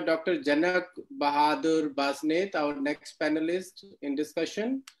bring Dr. Janak Bahadur Basnet, our next panelist in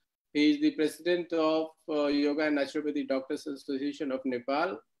discussion. He is the president of Yoga and Naturopathy Doctors Association of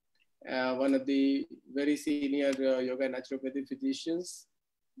Nepal, one of the very senior yoga and naturopathy physicians,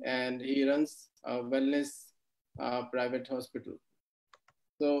 and he runs a wellness private hospital.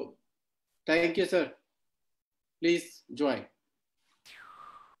 So, thank you, sir. Please join.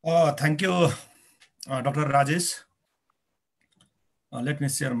 Thank you, Dr. Rajesh. Let me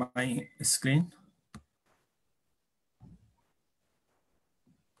share my screen.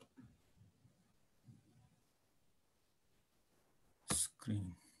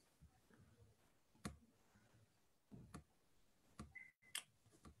 Screen.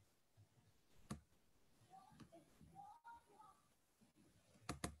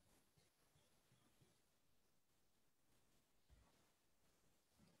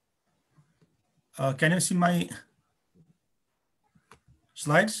 Can you see my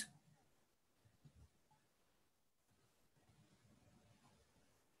slides?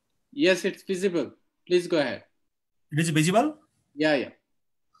 Yes, it's visible. Please go ahead. It is visible? Yeah, yeah.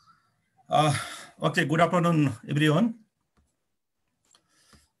 Okay, good afternoon, everyone.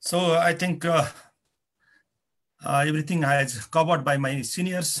 So I think everything is covered by my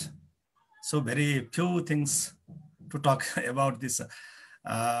seniors. So very few things to talk about this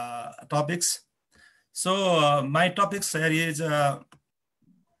topics. So my topics here is Dr.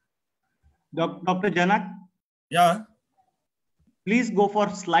 Janak, yeah. please go for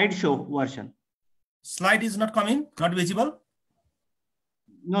slideshow version. Slide is not coming, not visible.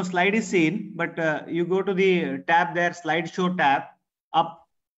 No, slide is seen, but you go to the tab there, slideshow tab, up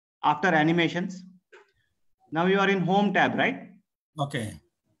after animations. Now you are in home tab, right? Okay.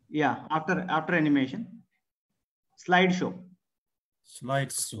 Yeah, after animation, slideshow.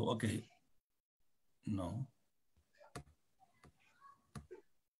 Slideshow, okay. No.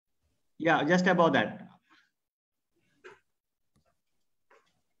 Yeah, just above that.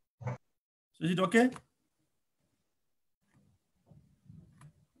 So is it okay?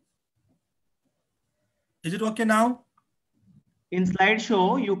 Is it okay now? In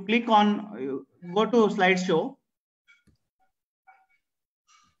slideshow, you click on, go to slideshow.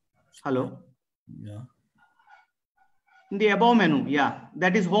 Hello. Yeah. In the above menu, yeah,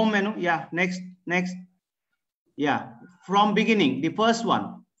 that is home menu. Yeah, next. Yeah, from beginning, the first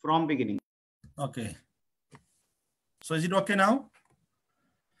one, from beginning. Okay. So is it okay now?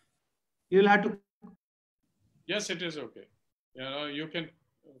 You will have to. Yes, it is okay. You can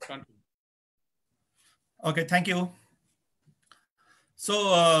continue. Okay, thank you.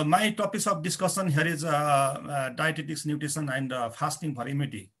 So my topics of discussion here is dietetics, nutrition, and fasting for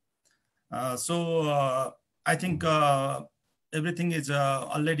immunity. I think everything is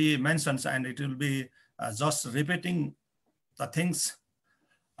already mentioned, and it will be just repeating the things.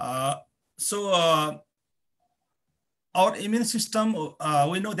 Our immune system,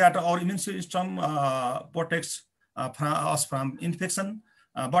 we know that our immune system protects us from infection,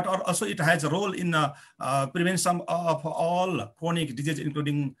 but also it has a role in prevention of all chronic disease,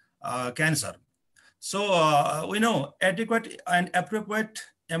 including cancer. So we know adequate and appropriate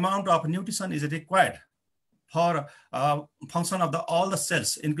amount of nutrition is required for function of all the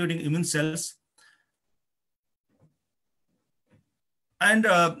cells, including immune cells. And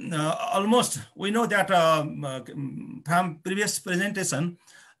almost we know that from previous presentation,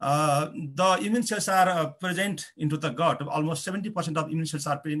 the immune cells are present into the gut. Almost 70% of immune cells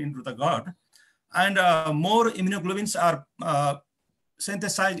are present into the gut, and more immunoglobulins are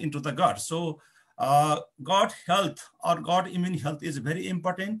synthesized into the gut. So gut health or gut immune health is very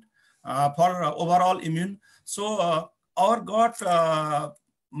important for overall immune. So our gut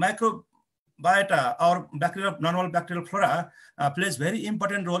microbiota, our normal bacterial flora plays very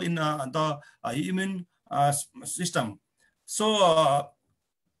important role in the immune system. So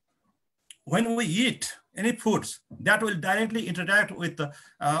when we eat any foods, that will directly interact with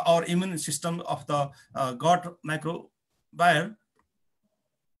our immune system of the gut microbiome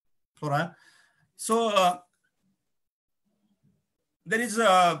flora. So there is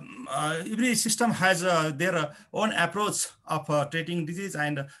every system has their own approach of treating disease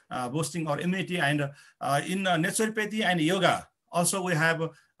and boosting our immunity. And in naturopathy and yoga, also we have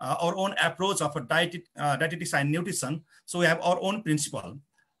our own approach of dietetics and nutrition. So we have our own principle.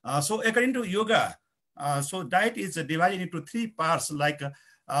 So according to yoga, so diet is divided into three parts, like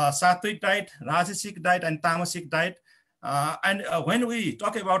sattvic diet, rajasic diet, and tamasic diet. And when we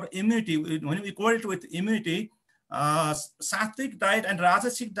talk about immunity, when we correlate with immunity, sattvic diet and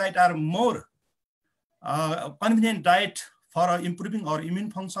rajasic diet are more convenient diet for improving our immune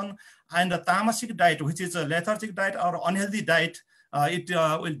function, and the tamasic diet, which is a lethargic diet or unhealthy diet, it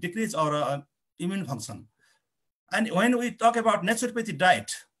will decrease our immune function. And when we talk about naturopathy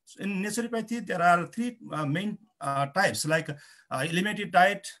diet, in naturopathy there are three main types, like eliminative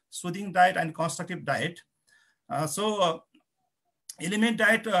diet, soothing diet, and constructive diet. Eliminate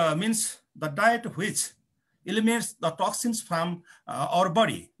diet means the diet which eliminates the toxins from our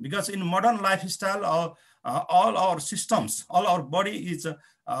body, because in modern lifestyle, all our systems, all our body is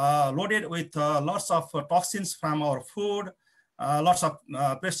loaded with lots of toxins from our food, lots of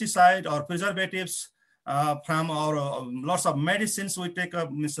pesticide or preservatives, from our lots of medicines we take,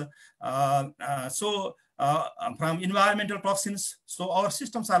 from environmental toxins. So our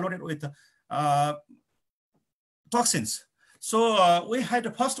systems are loaded with toxins. So we had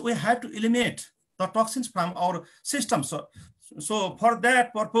to eliminate the toxins from our system. So for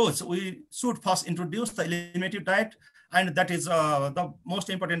that purpose, we should first introduce the eliminative diet, and that is the most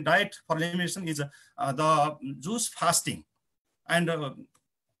important diet for elimination is the juice fasting. And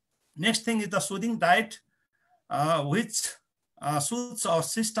next thing is the soothing diet, which soothes our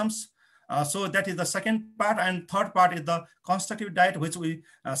systems. So that is the second part, and third part is the constructive diet, which we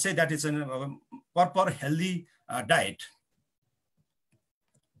say that is a proper healthy diet.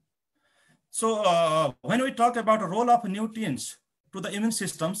 So when we talk about the role of nutrients to the immune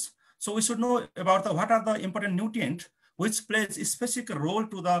systems, so we should know about what are the important nutrients which plays a specific role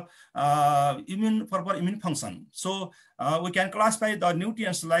to the proper immune function. So we can classify the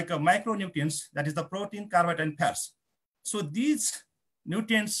nutrients like micronutrients, that is the protein, carbohydrate, and fats. So these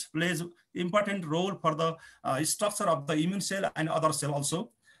nutrients plays important role for the structure of the immune cell and other cell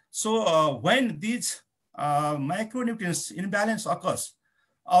also. So when these micronutrients imbalance occurs,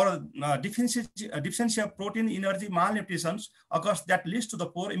 or deficiency of protein, energy, malnutrition occurs, that leads to the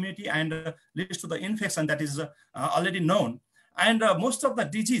poor immunity and leads to the infection that is already known. And most of the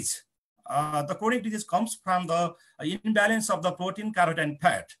disease, the chronic disease comes from the imbalance of the protein, carbohydrate, and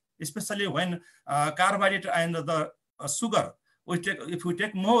fat, especially when carbohydrate and the sugar, if we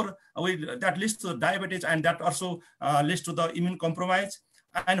take more, that leads to diabetes, and that also leads to the immune compromise.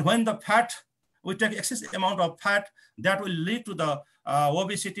 And when the fat, we take excess amount of fat, that will lead to the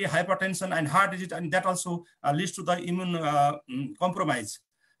obesity, hypertension, and heart disease, and that also leads to the immune compromise.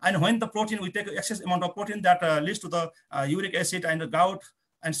 And when the protein, we take excess amount of protein, that leads to the uric acid and the gout,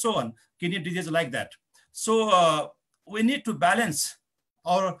 and so on, kidney disease like that. So we need to balance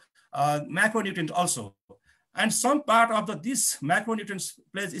our macronutrients also. And some part of these macronutrients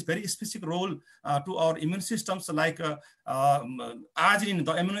plays a very specific role to our immune systems, like arginine,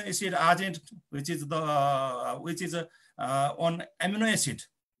 the amino acid arginine, which is on amino acid,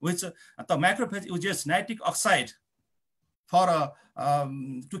 which the macrophage uses nitric oxide for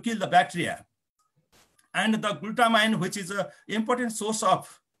to kill the bacteria, and the glutamine, which is an important source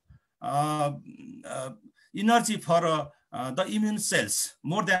of energy for the immune cells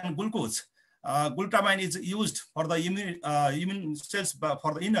more than glucose. Glutamine is used for the immune cells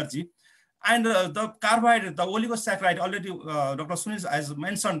for the energy. And the carbohydrate, the oligosaccharide, already Dr. Sunil has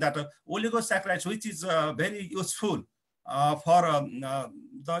mentioned that oligosaccharides, which is very useful for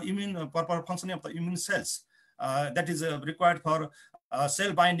the proper functioning of the immune cells, that is required for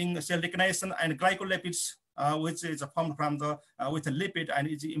cell binding, cell recognition, and glycolipids, which is formed from the with a lipid and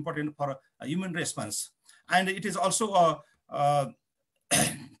is important for immune response. And it is also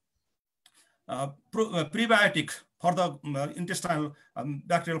prebiotic for the intestinal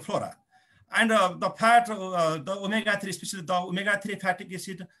bacterial flora. And the fat, the omega-3, especially the omega-3 fatty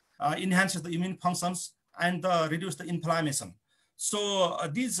acid, enhances the immune functions and reduce the inflammation. So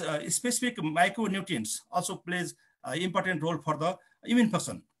these specific micronutrients also plays an important role for the immune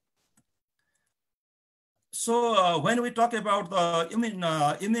function. So when we talk about the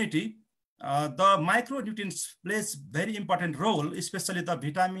immunity, the micronutrients plays very important role, especially the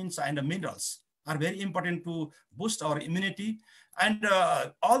vitamins and the minerals are very important to boost our immunity. And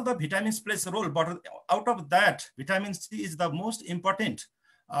all the vitamins plays a role, but out of that, vitamin C is the most important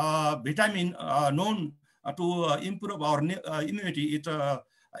vitamin known to improve our immunity. It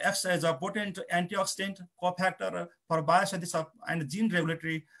acts as a potent antioxidant, cofactor for biosynthesis and gene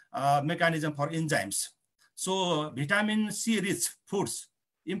regulatory mechanism for enzymes. So vitamin C rich foods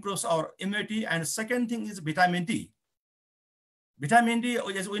improves our immunity. And second thing is vitamin D. Vitamin D,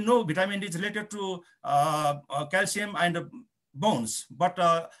 as we know, vitamin D is related to calcium and bones. But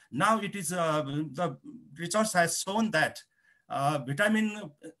now it is, the research has shown that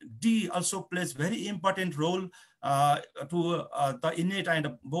vitamin D also plays very important role to the innate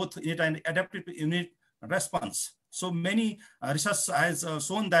and both innate and adaptive immune response. So many research has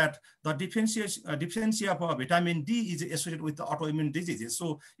shown that the deficiency of vitamin D is associated with the autoimmune diseases.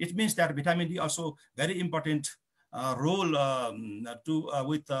 So it means that vitamin D also very important role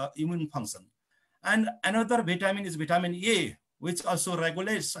with immune function. And another vitamin is vitamin A, which also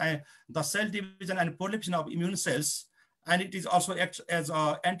regulates the cell division and proliferation of immune cells. And it is also acts as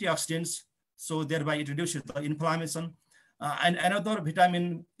antioxidants, so thereby it reduces the inflammation. And another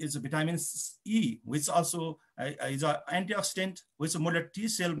vitamin is vitamin E, which also is an antioxidant, which modulates T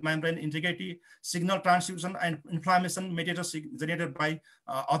cell membrane integrity, signal transduction, and inflammation mediators generated by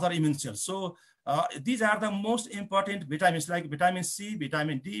other immune cells. So these are the most important vitamins, like vitamin C,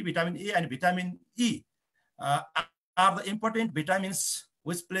 vitamin D, vitamin A, and vitamin E. are the important vitamins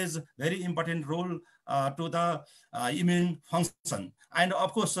which plays very important role to the immune function. And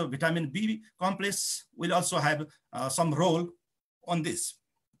of course, vitamin B complex will also have some role on this.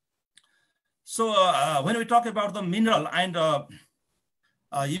 So when we talk about the mineral and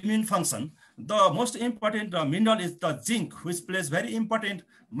immune function, the most important mineral is the zinc, which plays very important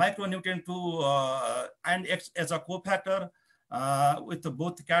micronutrient to and acts as a cofactor with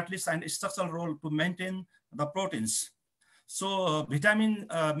both catalyst and structural role to maintain the proteins. So vitamin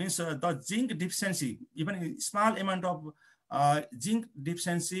means the zinc deficiency, even a small amount of zinc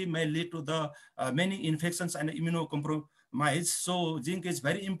deficiency may lead to the many infections and immunocompromise. So zinc is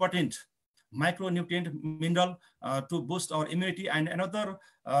very important micronutrient mineral to boost our immunity. And another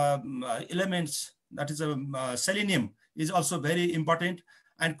elements, that is selenium, is also very important.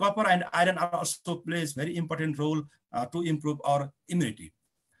 And copper and iron also plays very important role to improve our immunity.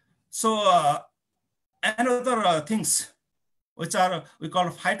 So another things which are we call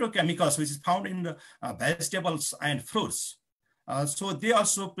phytochemicals, which is found in vegetables and fruits. So they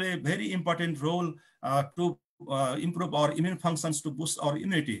also play very important role to improve our immune functions, to boost our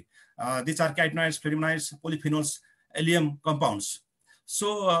immunity. These are carotenoids, flavonoids, polyphenols, allium compounds.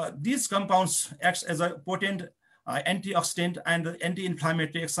 So these compounds act as a potent antioxidant and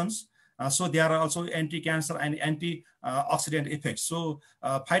anti-inflammatory actions. So they are also anti-cancer and antioxidant effects. So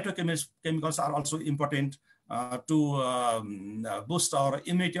phytochemicals are also important to boost our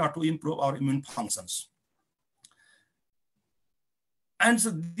immunity or to improve our immune functions. And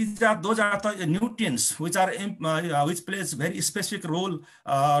so those are the nutrients which are which plays very specific role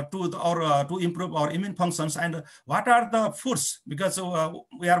to improve our immune functions. And what are the foods? Because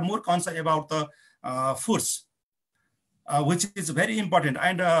we are more concerned about the foods, which is very important.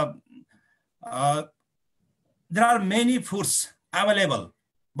 And there are many foods available,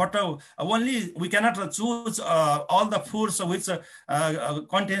 but only we cannot choose all the foods which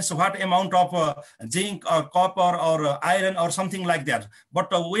contains what amount of zinc or copper or iron or something like that. But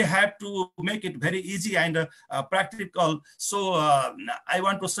we have to make it very easy and practical. So I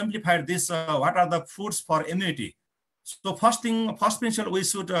want to simplify this. What are the foods for immunity? So first principle, we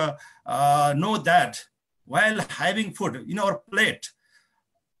should know that while having food in our plate,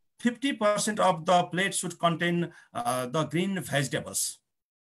 50% of the plate should contain the green vegetables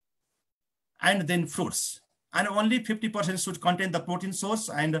and then fruits, and only 50% should contain the protein source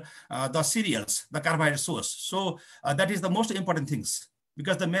and the cereals, the carbohydrate source. So that is the most important things,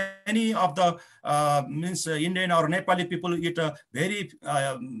 because the many of the Indian or Nepali people eat a very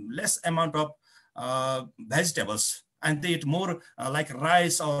less amount of vegetables, and they eat more like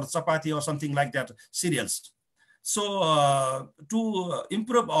rice or chapati or something like that, cereals. So to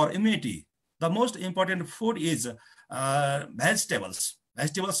improve our immunity, the most important food is vegetables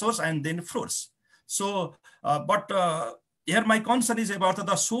source and then fruits. So, but here my concern is about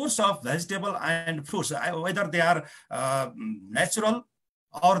the source of vegetable and fruits, whether they are natural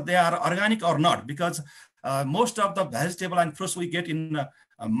or they are organic or not, because most of the vegetable and fruits we get in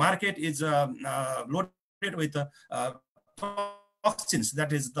market is loaded with toxins,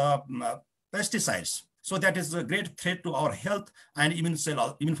 that is the pesticides. So that is a great threat to our health and immune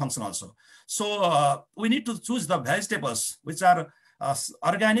function also. So we need to choose the vegetables which are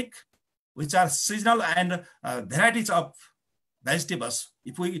organic, which are seasonal, and varieties of vegetables.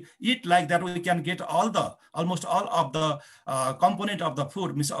 If we eat like that, we can get almost all of the component of the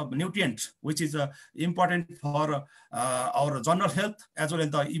food, means of nutrient, which is important for our general health as well as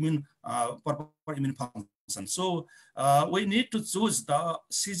the immune function. So we need to choose the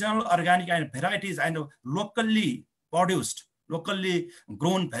seasonal, organic, and varieties and locally produced, locally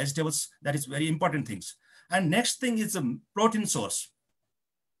grown vegetables. That is very important things. And next thing is a protein source.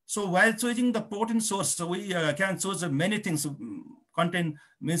 So while choosing the protein source, we can choose many things contain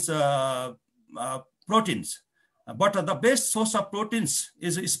means proteins. But the best source of proteins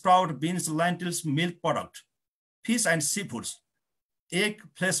is sprout, beans, lentils, milk product, fish and seafoods, egg,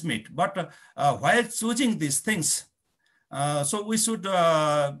 flesh, meat. But while choosing these things, so we should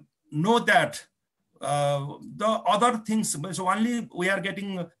know that the other things, so only we are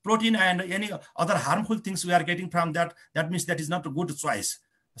getting protein and any other harmful things we are getting from that, that means that is not a good choice.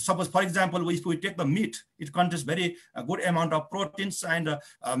 Suppose, for example, if we take the meat, it contains very good amount of proteins and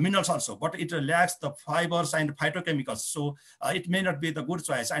minerals also, but it lacks the fibers and phytochemicals. So it may not be the good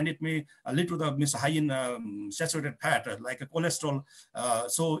choice, and it may lead to the high in saturated fat like cholesterol.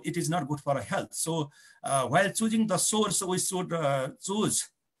 So it is not good for health. So while choosing the source, we should choose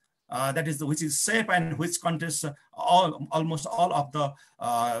that is which is safe and which contains almost all of the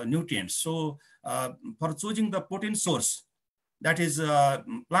nutrients. So for choosing the protein source, that is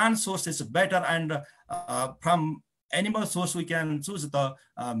plant source is better, and from animal source we can choose the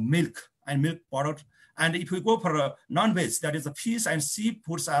milk and milk product. And if we go for non-veg, that is the fish and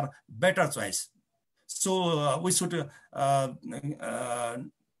seafoods are better choice. So we should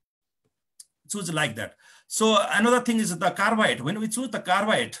choose like that. So another thing is the carbohydrate. When we choose the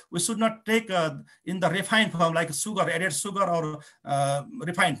carbohydrate, we should not take in the refined form like sugar, added sugar, or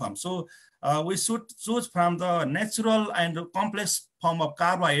refined form. So we should choose from the natural and complex form of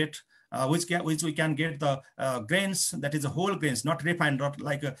carbohydrate, which we can get the grains, that is the whole grains, not refined, not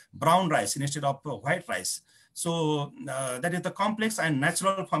like brown rice instead of white rice. So that is the complex and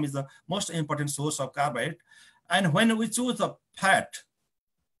natural form is the most important source of carbohydrate. And when we choose the fat,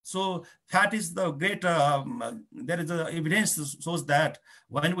 so fat is the great, there is a evidence shows that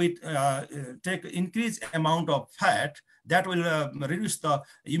when we take increased amount of fat, that will reduce the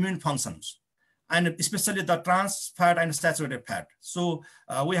immune functions, and especially the trans fat and saturated fat. So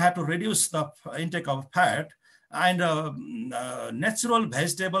we have to reduce the intake of fat, and natural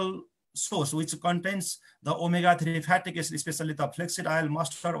vegetable source which contains the omega-3 fatty acids, especially the flaxseed oil,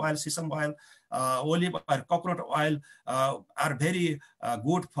 mustard oil, sesame oil, olive oil, coconut oil are very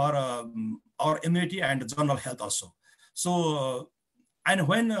good for our immunity and general health also. So and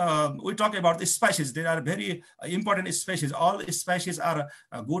when we talk about the spices, there are very important spices. All spices are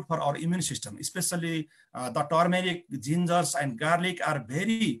good for our immune system, especially the turmeric, gingers, and garlic are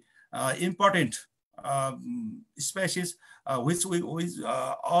very important spices, which we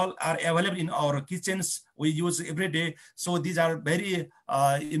all are available in our kitchens. We use every day. So these are very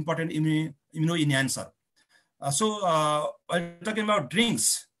important immuno enhancer. So while talking about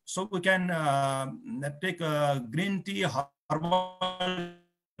drinks, so we can take green tea, herbal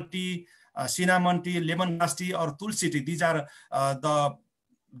tea, cinnamon tea, lemongrass tea, or tulsi tea. These are the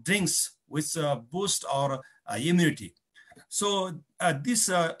drinks which boost our immunity. So this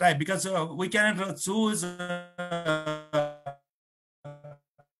type, because we cannot choose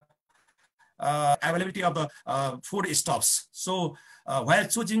availability of the food stuffs. So while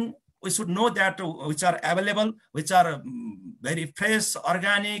choosing, we should know that which are available, which are very fresh,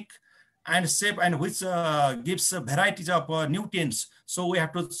 organic, and safe, and which gives varieties of nutrients. So we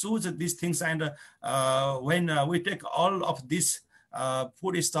have to choose these things, and when we take all of these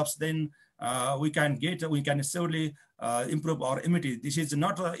food stuffs, then we can surely improve our immunity. This is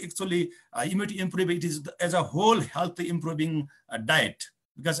not actually immunity improving, it is as a whole health improving diet,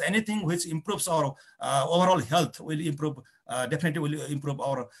 because anything which improves our overall health will improve, definitely will improve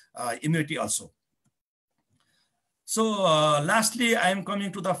our immunity also. So lastly, I am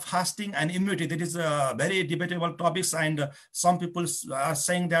coming to the fasting and immunity. That is a very debatable topics, and some people are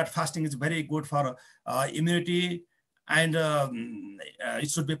saying that fasting is very good for immunity, and it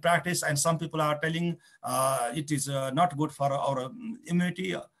should be practiced. And some people are telling it is not good for our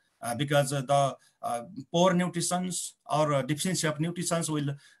immunity because the poor nutrition or deficiency of nutrition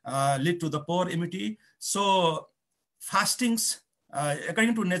will lead to the poor immunity. So fastings,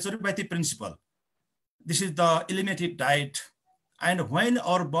 according to naturopathy principle, this is the eliminated diet. And when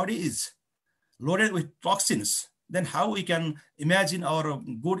our body is loaded with toxins, then how we can imagine our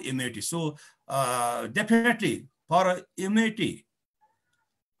good immunity? So definitely for immunity,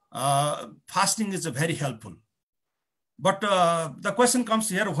 fasting is very helpful. But the question comes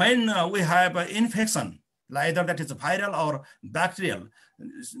here, when we have an infection, either that is viral or bacterial,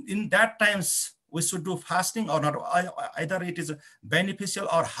 in that times we should do fasting or not. Either it is beneficial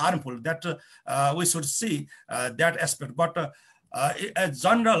or harmful, that we should see that aspect. But as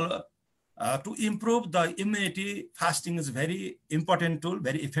general, to improve the immunity, fasting is very important tool,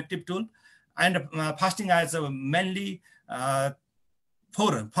 very effective tool. And fasting has mainly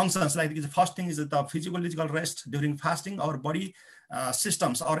 4 functions. Like fasting is the physiological rest. During fasting, our body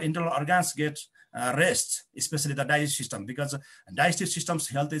systems, our internal organs get rest, especially the digestive system, because digestive system's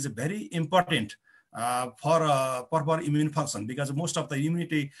health is very important for immune function, because most of the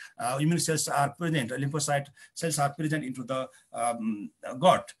immune cells are present, lymphocyte cells are present into the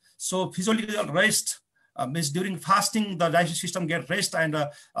gut. So physiological rest means during fasting, the digestive system gets rest, and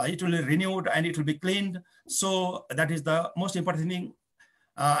it will be renewed and it will be cleaned. So that is the most important thing.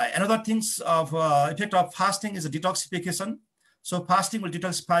 Another things of effect of fasting is detoxification. So fasting will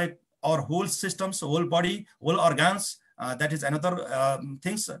detoxify our whole systems, whole body, whole organs. That is another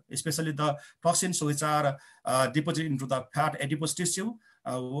things, especially the toxins which are deposited into the fat adipose tissue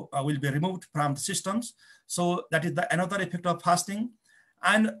will be removed from the systems. So that is another effect of fasting.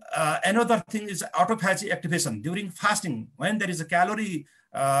 And another thing is autophagy activation. During fasting, when there is a calorie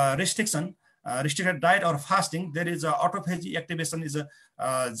restriction, restricted diet or fasting, there is autophagy activation is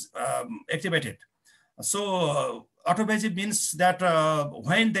activated. So autophagy means that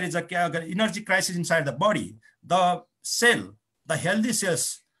when there is a energy crisis inside the body, the cell, the healthy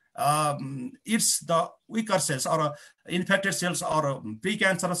cells, it's the weaker cells or infected cells or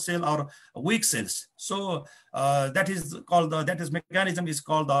precancerous cell or weak cells. So that is called the mechanism is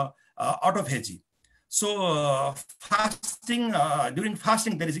called the autophagy. So fasting, during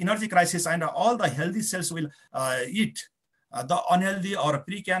fasting, there is energy crisis and all the healthy cells will eat the unhealthy or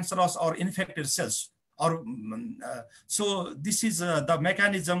precancerous or infected cells. Or so this is the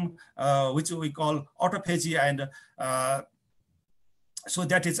mechanism which we call autophagy, and so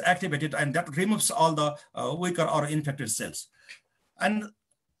that is activated and that removes all the weaker or infected cells. And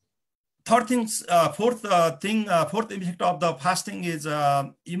fourth effect of the fasting is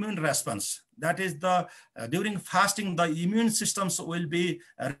immune response. That is the during fasting, the immune systems will be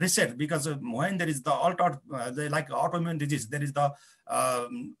reset, because when there is the altered, like autoimmune disease, there is the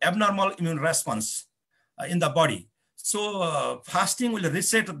abnormal immune response in the body. So fasting will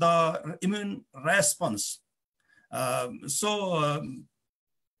reset the immune response.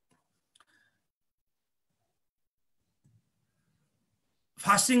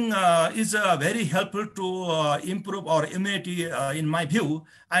 Fasting is very helpful to improve our immunity in my view,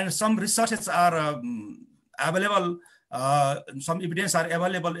 and some researches are available, some evidence are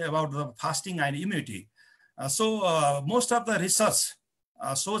available about the fasting and immunity. Most of the research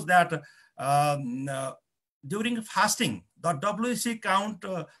shows that during fasting, the WBC count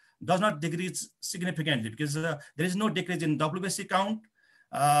does not decrease significantly, because there is no decrease in WBC count.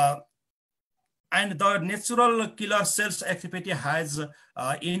 And the natural killer cells activity has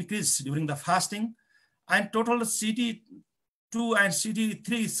increased during the fasting, and total CD2 and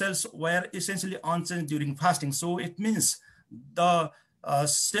CD3 cells were essentially unchanged during fasting. So it means the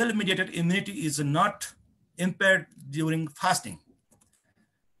cell-mediated immunity is not impaired during fasting.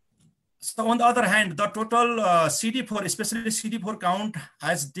 So on the other hand, the total CD4, especially CD4 count,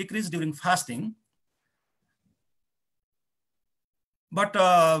 has decreased during fasting. But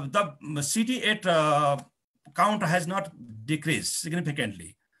the CD8 count has not decreased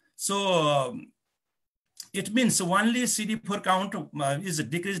significantly. So it means only CD4 count is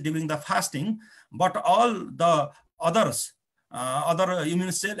decreased during the fasting, but all the others, other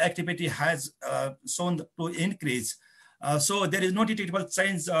immune cell activity has shown to increase. So there is no detectable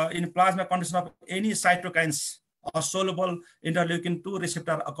change in plasma condition of any cytokines or soluble interleukin-2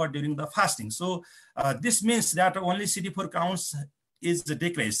 receptor occurred during the fasting. So this means that only CD4 counts is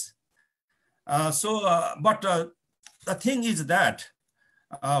decreased. But the thing is that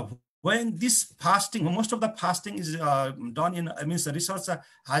when this fasting, most of the fasting is done in, the research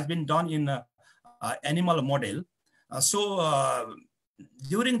has been done in animal model.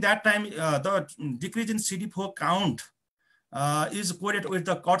 During that time, the decrease in CD4 count is correlated with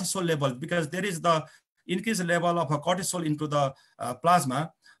the cortisol level, because there is the increased level of cortisol into the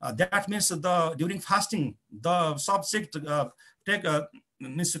plasma. That means during fasting, the subject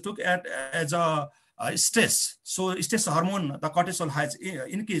took it as a stress. So stress hormone, the cortisol has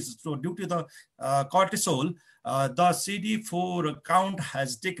increased. So due to the cortisol, the CD4 count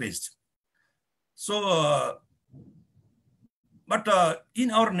has decreased. So, but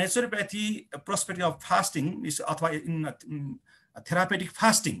in our naturopathy perspective of fasting, is in therapeutic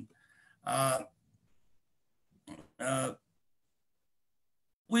fasting,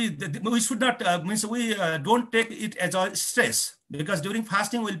 we should not we don't take it as a stress, because during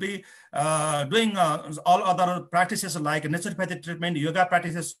fasting we'll be doing all other practices like naturopathic treatment, yoga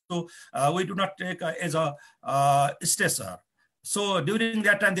practices. So we do not take as a stressor. So during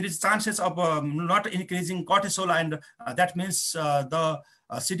that time there is chances of not increasing cortisol, and that means the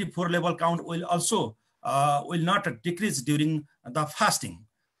CD4 level count will also will not decrease during the fasting.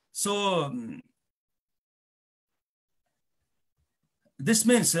 So this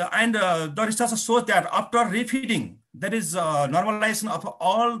means, and the research shows that after refeeding, there is normalization of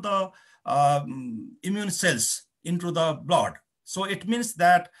all the immune cells into the blood. So it means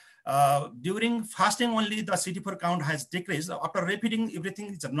that during fasting only the CD4 count has decreased. After refeeding, everything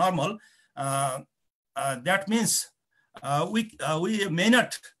is normal. That means we may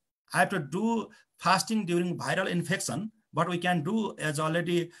not have to do fasting during viral infection, but we can do, as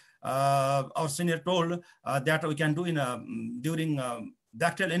already our senior told, that we can do in during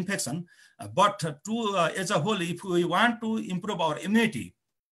bacterial infection. But as a whole, if we want to improve our immunity,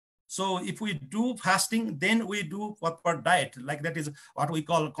 so if we do fasting, then we do proper diet, like that is what we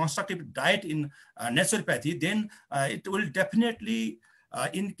call constructive diet in naturopathy, then it will definitely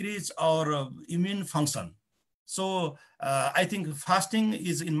increase our immune function. So I think fasting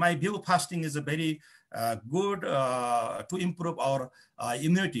is, in my view, fasting is a very good to improve our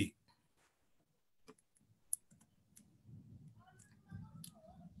immunity.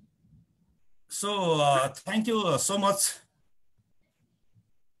 So thank you so much.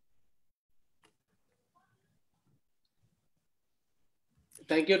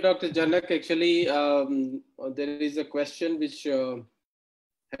 Thank you, Dr. Janak. Actually, there is a question which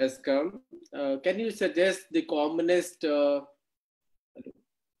has come. Can you suggest the commonest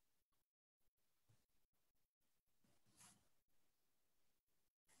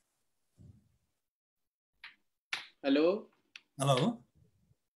Hello? Hello?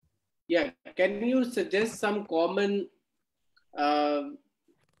 Yeah, can you suggest some common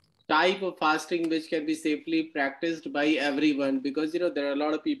type of fasting which can be safely practiced by everyone? Because, there are a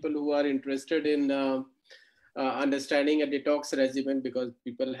lot of people who are interested in understanding a detox regimen, because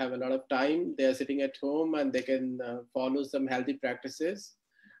people have a lot of time. They are sitting at home and they can follow some healthy practices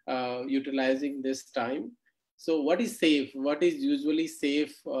utilizing this time. So what is safe? What is usually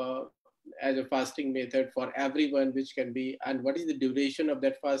safe as a fasting method for everyone, which can be, and what is the duration of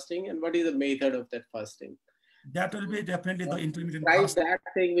that fasting, and what is the method of that fasting? That will be definitely the intermittent Try fasting. that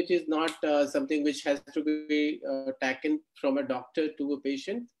thing which is not something which has to be taken from a doctor to a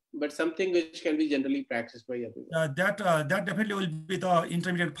patient, but something which can be generally practiced by everyone. That definitely will be the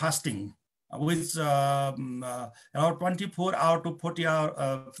intermittent fasting, with around 24 hour to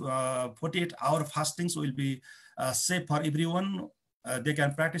 48 hour fastings will be safe for everyone. They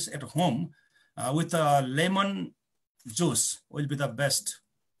can practice at home with lemon juice will be the best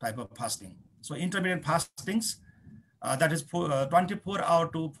type of fasting. So intermittent fastings, that is 24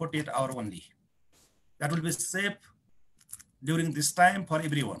 hour to 48 hour only. That will be safe during this time for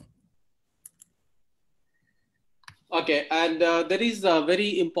everyone. Okay, and there is a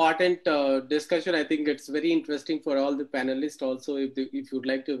very important discussion. I think it's very interesting for all the panelists also, if you'd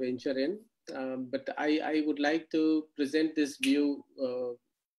like to venture in. But I would like to present this view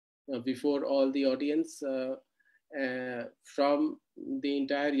before all the audience from the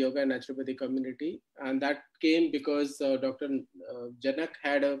entire yoga and naturopathy community. And that came because Dr. Janak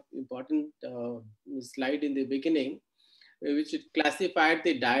had an important slide in the beginning, which classified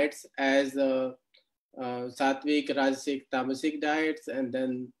the diets as sattvic, rajasic, tamasic diets, and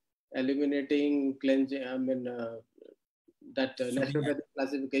then eliminating cleansing, that naturopathic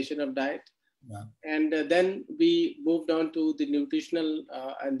classification of diet. Yeah. And then we moved on to the nutritional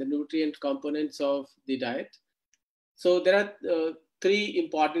and the nutrient components of the diet. So there are three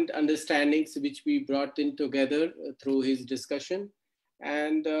important understandings which we brought in together through his discussion.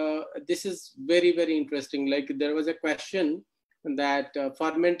 And this is very, very interesting. Like, there was a question that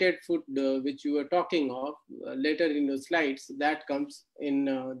fermented food, which you were talking of later in the slides, that comes in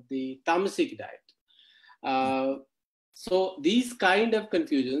the tamasic diet. So these kind of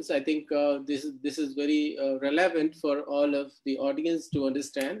confusions, I think this is very relevant for all of the audience to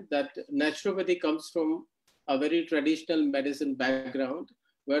understand that naturopathy comes from a very traditional medicine background,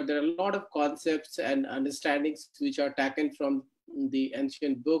 where there are a lot of concepts and understandings which are taken from the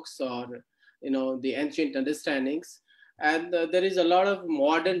ancient books or the ancient understandings. And there is a lot of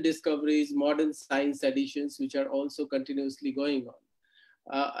modern discoveries, modern science additions, which are also continuously going on.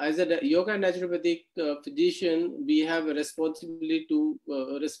 As a yoga and naturopathic physician, we have a responsibility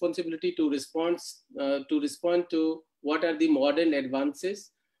to respond to what are the modern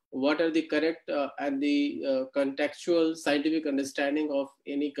advances, what are the correct and the contextual scientific understanding of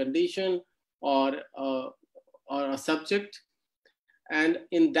any condition or a subject. And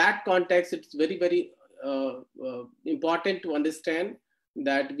in that context, it's very, very important to understand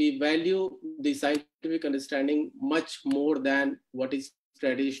that we value the scientific understanding much more than what is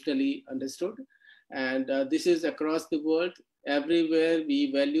traditionally understood. And this is across the world. Everywhere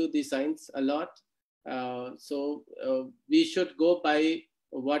we value the science a lot. So we should go by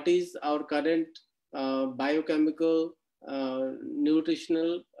what is our current biochemical,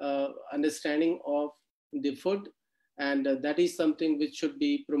 nutritional understanding of the food. And that is something which should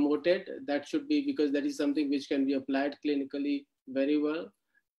be promoted. That should be, because that is something which can be applied clinically very well.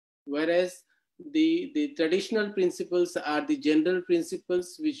 Whereas the traditional principles are the general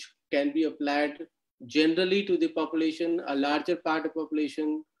principles which can be applied generally to the population, a larger part of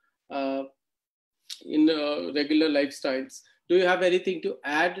population in regular lifestyles. Do you have anything to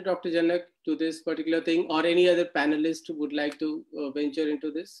add, Dr. Janak, to this particular thing, or any other panelist who would like to venture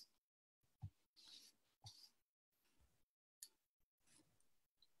into this?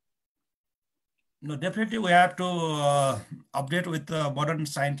 No, definitely we have to update with modern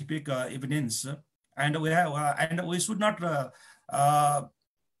scientific evidence, and we should not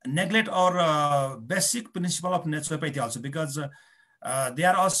neglect our basic principle of naturopathy also, because they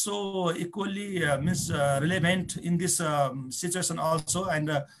are also equally relevant in this situation also,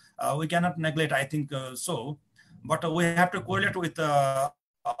 and we cannot neglect, I think so. But we have to correlate with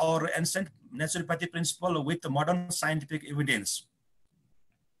our ancient naturopathy principle with modern scientific evidence.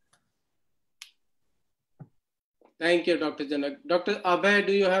 Thank you, Dr. Janak. Dr. Abhay,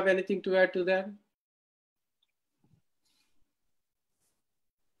 do you have anything to add to that?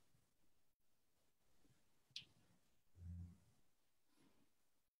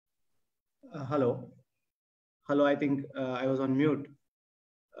 Hello. Hello, I think I was on mute.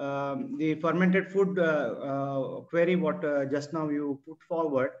 The fermented food query, what just now you put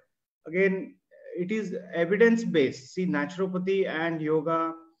forward, again, it is evidence-based. See, naturopathy and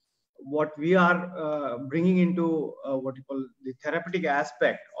yoga, what we are bringing into what you call the therapeutic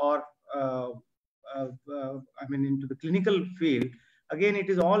aspect, or I mean into the clinical field, again, it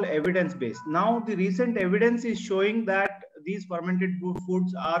is all evidence-based. Now, the recent evidence is showing that these fermented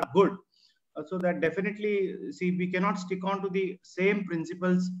foods are good. So that definitely, see, we cannot stick on to the same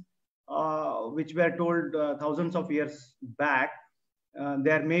principles which were told thousands of years back.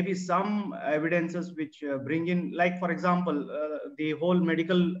 There may be some evidences which bring in, like, for example, the whole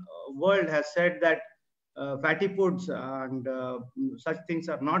medical world has said that fatty foods and such things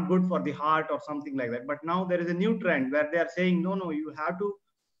are not good for the heart or something like that. But now there is a new trend where they are saying, no, no, you have to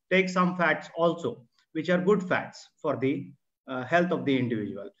take some fats also, which are good fats for the health of the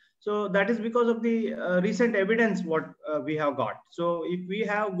individual. So that is because of the recent evidence what we have got. So if we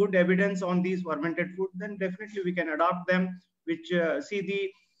have good evidence on these fermented food, then definitely we can adopt them, which see,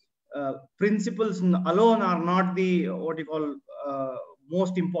 the principles alone are not the what you call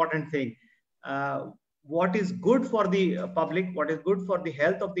most important thing. What is good for the public, what is good for the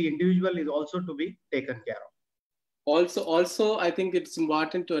health of the individual is also to be taken care of. Also, I think it's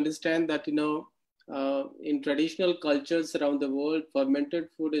important to understand that, in traditional cultures around the world, fermented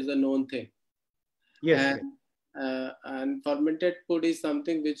food is a known thing. Yes. And fermented food is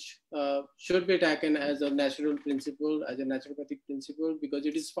something which should be taken as a natural principle, as a naturopathic principle, because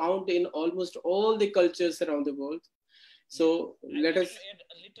it is found in almost all the cultures around the world. So let us add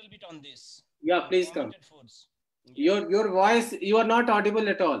a little bit on this. Yeah, please come. Foods. Yeah. Your voice, you are not audible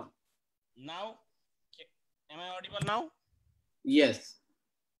at all. Now, am I audible now? Yes.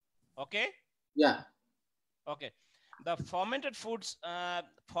 Okay. Yeah. Okay. The fermented foods,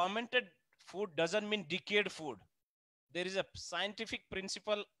 fermented food doesn't mean decayed food. There is a scientific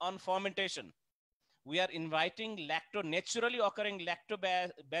principle on fermentation. We are inviting naturally occurring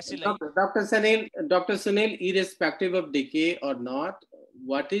lactobacilli. Dr. Sunil, irrespective of decay or not,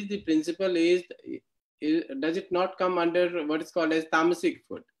 what is the principle is does it not come under what is called as tamasic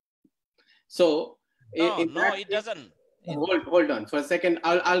food? So no, it doesn't. Hold on for a second.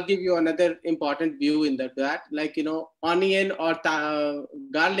 I'll give you another important view in that like, onion or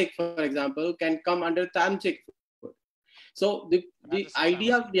garlic, for example, can come under tamasic food. So the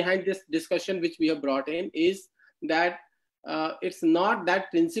idea behind this discussion which we have brought in is that it's not that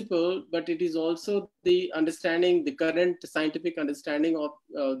principle, but it is also the understanding, the current scientific understanding of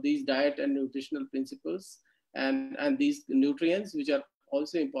these diet and nutritional principles and these nutrients, which are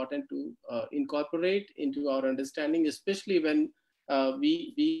also important to incorporate into our understanding, especially when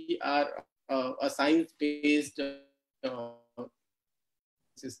we are a science-based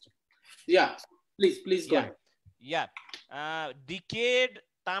system. Yeah, please go ahead. Yeah, decayed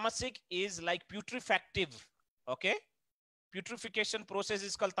tamasic is like putrefactive. Okay, putrefaction process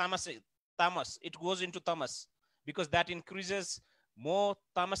is called tamas. It goes into tamas because that increases more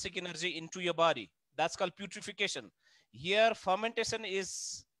tamasic energy into your body. That's called putrefaction. Here, fermentation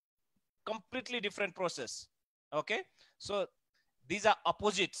is completely different process. Okay, so these are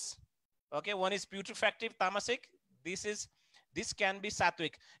opposites. Okay, one is putrefactive tamasic. This can be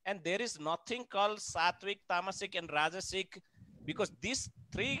sattvic, and there is nothing called sattvic, tamasic, and rajasic, because these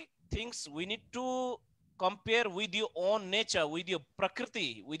three things we need to compare with your own nature, with your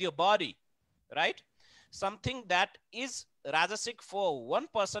prakriti, with your body, right? Something that is rajasic for one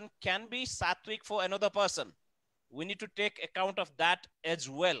person can be sattvic for another person. We need to take account of that as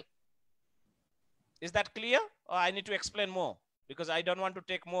well. Is that clear? Or I need to explain more because I don't want to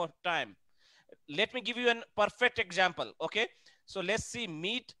take more time. Let me give you a perfect example. Okay. So let's see,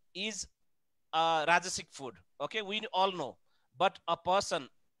 meat is a rajasic food. Okay. We all know, but a person,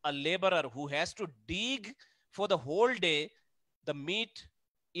 a laborer who has to dig for the whole day, the meat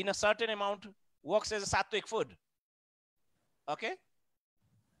in a certain amount works as a sattvic food. Okay.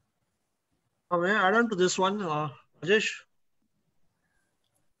 May I add on to this one, Rajesh?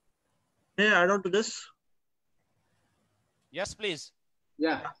 May I add on to this? Yes, please.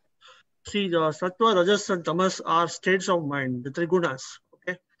 Yeah. See, the sattva, rajas, and tamas are states of mind, the trigunas.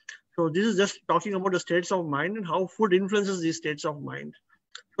 Okay. So this is just talking about the states of mind and how food influences these states of mind.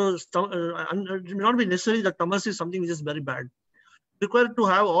 So it may not be necessary that tamas is something which is very bad. required to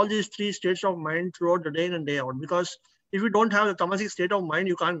have all these three states of mind throughout the day in and day out. Because if you don't have the tamasic state of mind,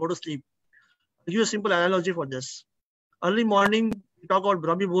 you can't go to sleep. I'll give you a simple analogy for this. Early morning, we talk about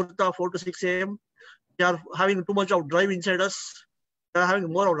Brahmi Muhurta, 4 to 6 a.m. We are having too much of drive inside us. We are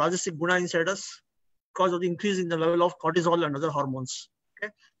having more of Rajasic Guna inside us because of the increase in the level of cortisol and other hormones.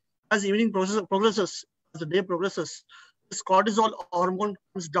 Okay? As evening progresses, as the day progresses, this cortisol hormone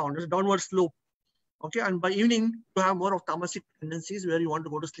comes down. There's a downward slope. Okay, and by evening, you have more of tamasic tendencies where you want to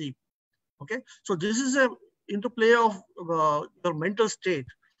go to sleep. Okay, so this is a interplay of your mental state,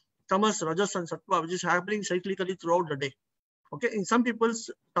 tamas, rajas, and sattva, which is happening cyclically throughout the day. Okay, in some people's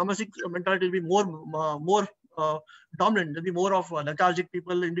tamasic mentality will be more dominant. There'll be more of lethargic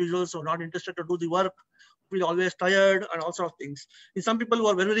people, individuals who are not interested to do the work, feel always tired, and all sorts of things. In some people who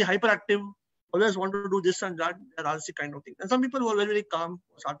are very, very hyperactive, always want to do this and that, rajasic kind of thing. And some people who are very, very calm,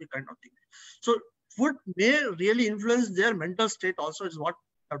 sattvic kind of thing. So food may really influence their mental state also, is what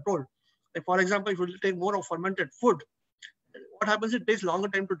I've told. Like for example, if you take more of fermented food, what happens? It takes longer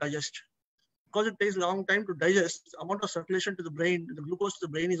time to digest. Because it takes long time to digest, the amount of circulation to the brain, the glucose to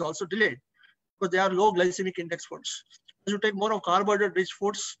the brain is also delayed because they are low glycemic index foods. As you take more of carbohydrate rich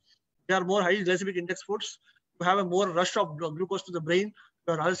foods, they are more high glycemic index foods. You have a more rush of glucose to the brain,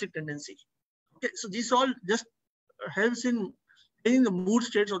 the rajasic tendency. Okay, so this all just helps in changing the mood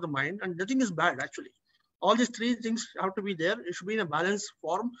states of the mind, and nothing is bad actually. All these three things have to be there. It should be in a balanced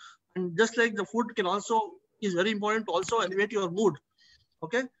form, and just like the food can also is very important to also elevate your mood.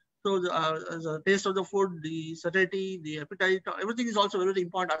 Okay. So the taste of the food, the satiety, the appetite, everything is also a very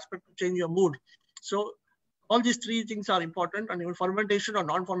important aspect to change your mood. So all these three things are important, and even fermentation or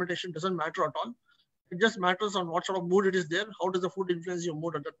non-fermentation doesn't matter at all. It just matters on what sort of mood it is there. How does the food influence your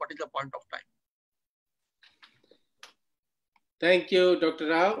mood at that particular point of time? Thank you, Dr.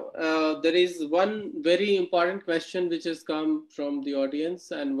 Rao. There is one very important question which has come from the audience,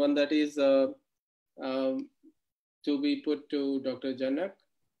 and one that is to be put to Dr. Janak.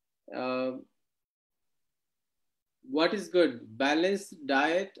 What is good, balanced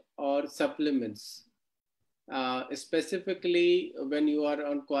diet or supplements? Specifically, when you are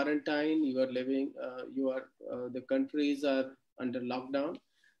on quarantine, you are living, the countries are under lockdown.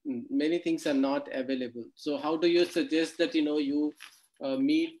 Many things are not available. So how do you suggest that you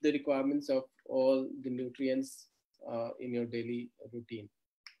meet the requirements of all the nutrients in your daily routine?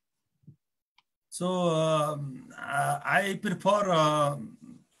 So I prefer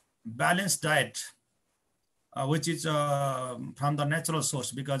balanced diet, which is from the natural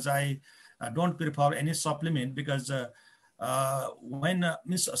source, because I don't prefer any supplement, because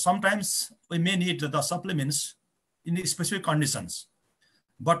sometimes we may need the supplements in specific conditions.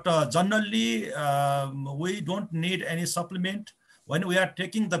 But generally, we don't need any supplement when we are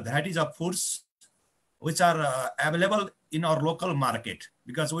taking the varieties of foods which are available in our local market,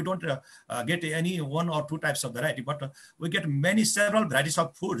 because we don't get any one or two types of variety, but we get several varieties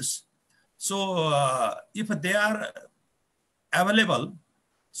of foods. So if they are available,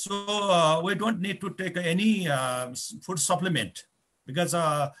 so we don't need to take any food supplement, because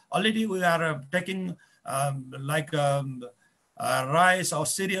already we are taking rice or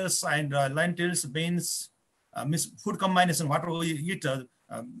cereals and lentils, beans, food combination, what we eat,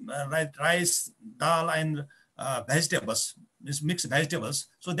 rice, dal, and vegetables, mixed vegetables.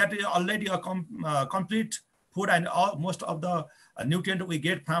 So that is already a complete food, and most of the nutrient we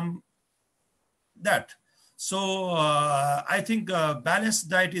get from that. So I think balanced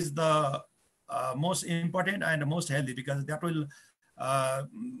diet is the most important and most healthy, because that will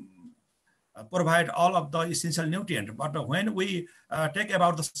provide all of the essential nutrients. But when we take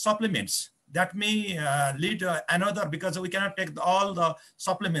about the supplements, that may lead another, because we cannot take all the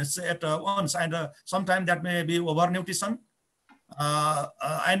supplements at once, and sometimes that may be overnutrition,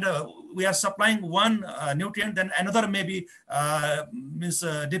 and we are supplying one nutrient, then another may be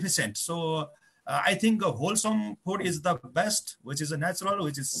deficient. So I think wholesome food is the best, which is natural,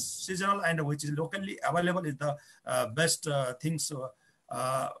 which is seasonal, and which is locally available is the best things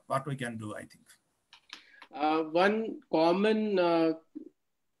what we can do, I think. One common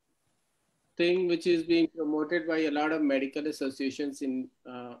thing which is being promoted by a lot of medical associations in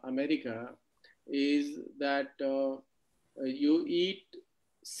America is that you eat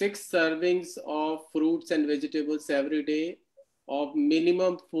 6 servings of fruits and vegetables every day of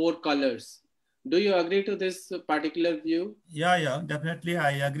minimum 4 colors. Do you agree to this particular view? Yeah, definitely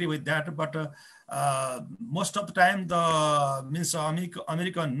I agree with that. But most of the time, the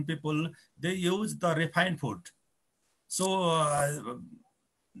American people, they use the refined food. So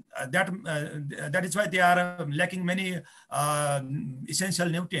that is why they are lacking many essential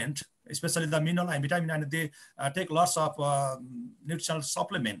nutrients, especially the mineral and vitamin, and they take lots of nutritional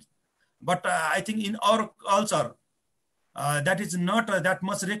supplements. But I think in our culture, that is not that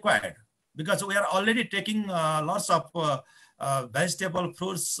much required, because we are already taking lots of vegetable,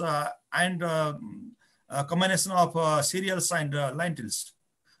 fruits, and combination of cereals and lentils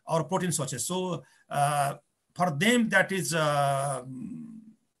or protein sources. So for them, that is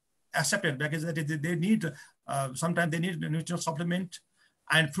accepted, because they need sometimes they need nutritional supplement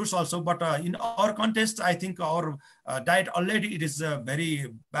and fruits also. But in our context, I think our diet already it is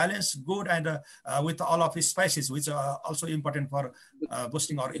very balanced, good, and with all of its spices, which are also important for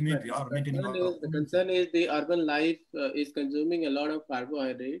boosting our immunity or maintaining our the concern is the urban life is consuming a lot of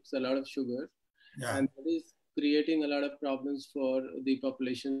carbohydrates, a lot of sugar, and that is creating a lot of problems for the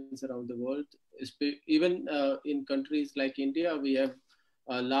populations around the world. Even in countries like India, we have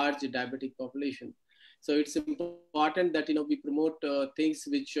a large diabetic population. So it's important that we promote things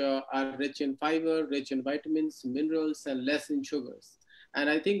which are rich in fiber, rich in vitamins, minerals, and less in sugars. And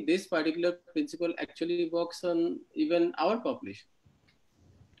I think this particular principle actually works on even our population.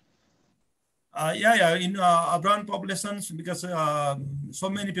 In urban populations, because so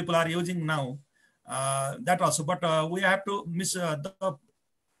many people are using now that also. But we have to miss the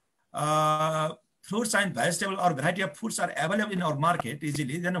fruits and vegetables or variety of foods are available in our market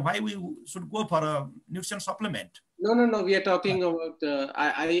easily. Then why we should go for a nutrition supplement? No. We are talking about.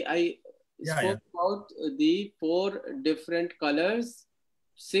 I spoke about the 4 different colors,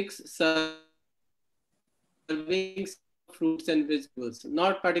 6 servings of fruits and vegetables,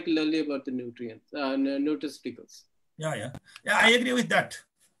 not particularly about the nutrients, nutraceuticals. Yeah, I agree with that.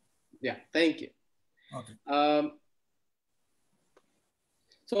 Yeah, thank you. Okay.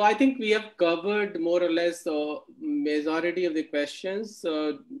 So I think we have covered more or less majority of the questions.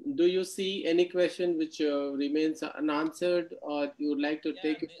 Do you see any question which remains unanswered, or you would like to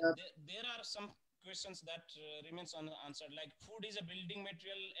take it up? There are some questions that remains unanswered, like food is a building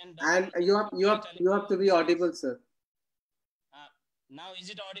material, and you have to be audible, sir. Now is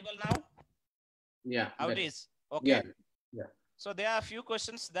it audible now? Yeah. How it is? Okay. Yeah. So there are a few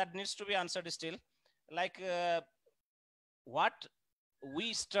questions that needs to be answered still, like what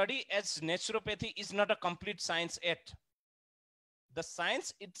we study as naturopathy is not a complete science yet. The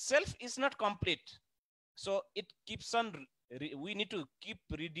science itself is not complete. So it keeps on, we need to keep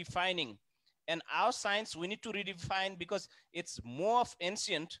redefining. And our science, we need to redefine, because it's more of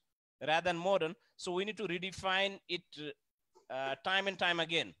ancient rather than modern. So we need to redefine it time and time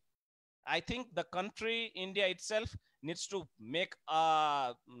again. I think the country, India itself, needs to make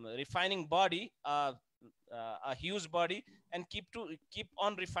a refining body, a huge body, and keep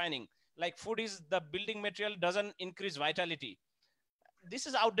on refining. Like food is the building material, doesn't increase vitality. This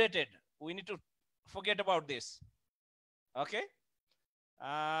is outdated. We need to forget about this. Okay.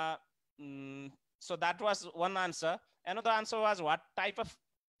 So that was one answer. Another answer was, what type of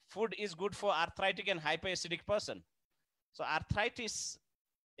food is good for arthritic and hyperacidic person? So arthritis,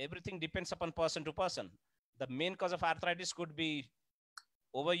 everything depends upon person to person. The main cause of arthritis could be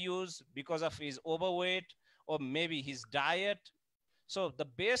overuse because of his overweight, or maybe his diet. So the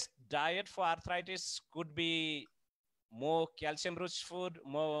best diet for arthritis could be more calcium-rich food,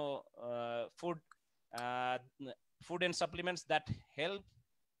 more food and supplements that help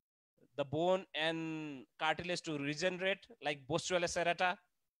the bone and cartilage to regenerate, like Boswellia serrata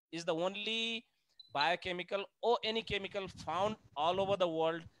is the only biochemical or any chemical found all over the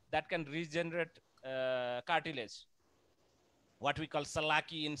world that can regenerate cartilage, what we call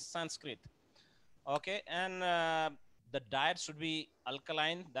salaki in Sanskrit. Okay, and the diet should be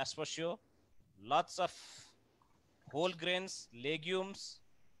alkaline, that's for sure. Lots of whole grains, legumes,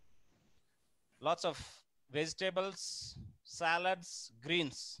 lots of vegetables, salads,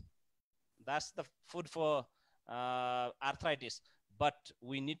 greens. That's the food for arthritis. But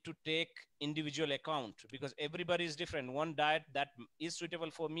we need to take individual account, because everybody is different. One diet that is suitable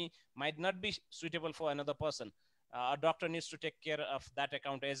for me might not be suitable for another person. A doctor needs to take care of that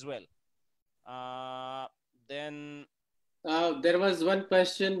account as well. Then there was one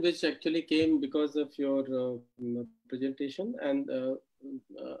question which actually came because of your presentation, and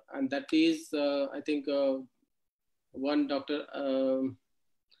that is, I think, one Dr.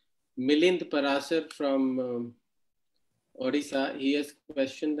 Milind Parasar from Odisha. He has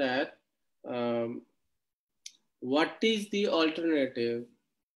questioned that what is the alternative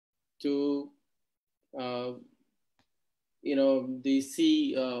to the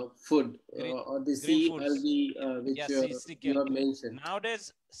sea food or the sea algae which you have mentioned.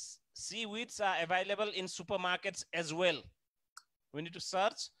 Nowadays, seaweeds are available in supermarkets as well. We need to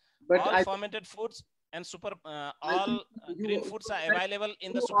search But all fermented foods and all green foods are available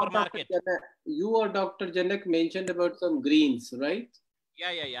in the supermarket. You or Dr. Janak mentioned about some greens, right?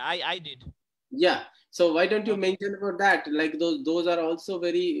 Yeah. I did. Yeah. So why don't you mention about that? Like those are also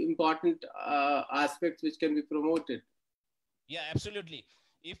very important aspects which can be promoted. Yeah, absolutely.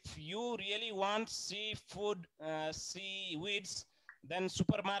 If you really want seafood, seaweeds, then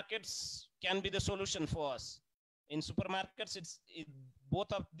supermarkets can be the solution for us. In supermarkets,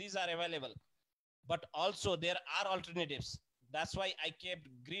 both of these are available, but also there are alternatives. That's why I kept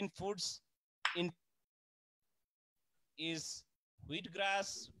green foods in is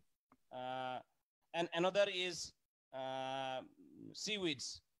wheatgrass, and another is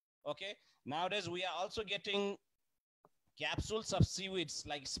seaweeds. Okay. Nowadays we are also getting capsules of seaweeds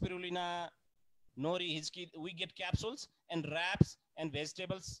like spirulina, nori, hiski. We get capsules and wraps and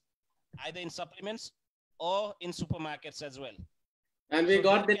vegetables either in supplements or in supermarkets as well. And we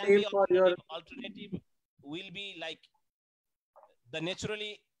got the name for your alternative will be like the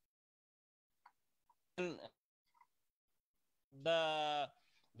naturally the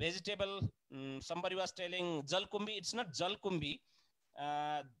vegetable. Somebody was telling jalkumbi. It's not jalkumbi.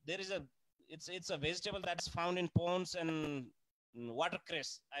 There is it's a vegetable that's found in ponds and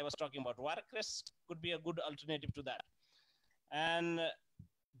watercress. I was talking about watercress could be a good alternative to that. And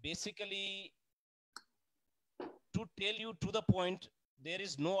basically, to tell you to the point, there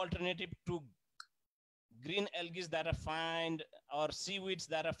is no alternative to green algae that are found or seaweeds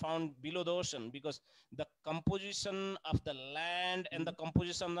that are found below the ocean, because the composition of the land and the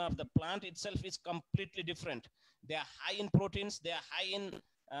composition of the plant itself is completely different. They are high in proteins, they are high in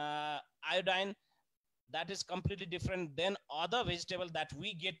iodine. That is completely different than other vegetables that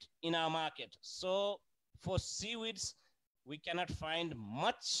we get in our market. So for seaweeds, we cannot find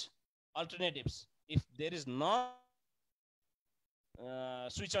much alternatives if there is no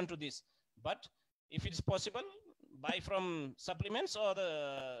switch on to this. But if it's possible, buy from supplements or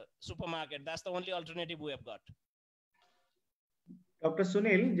the supermarket. That's the only alternative we have got. Dr.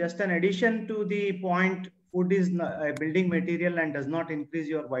 Sunil, just an addition to the point, food is a building material and does not increase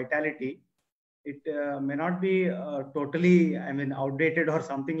your vitality. It may not be totally, outdated or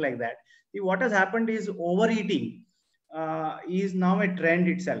something like that. See, what has happened is overeating is now a trend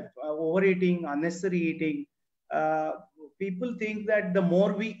itself. Overeating, unnecessary eating. People think that the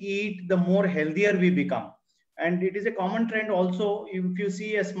more we eat, the more healthier we become. And it is a common trend also. If you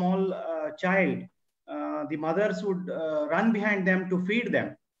see a small child, the mothers would run behind them to feed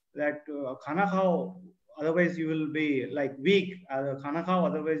them. That khana khao, otherwise you will be like weak. Khana khao,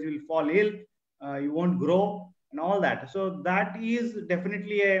 otherwise you will fall ill. You won't grow and all that. So that is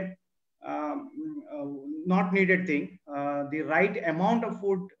definitely a not needed thing. The right amount of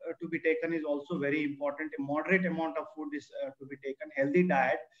food to be taken is also very important. A moderate amount of food is to be taken, healthy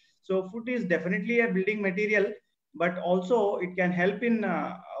diet. So food is definitely a building material, but also it can help in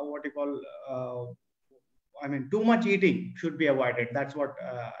what you call, too much eating should be avoided. That's what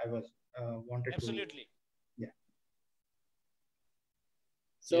I was wanted Absolutely. to. Yeah.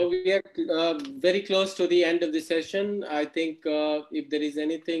 So we are very close to the end of the session. I think if there is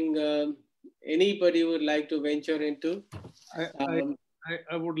anything anybody would like to venture into.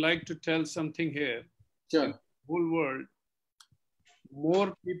 I would like to tell something here. Sure. In the whole world,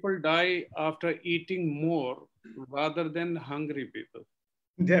 more people die after eating more rather than hungry people.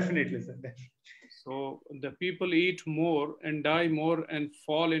 Definitely, sir. Definitely. So the people eat more and die more and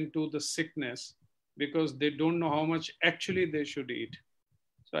fall into the sickness because they don't know how much actually they should eat.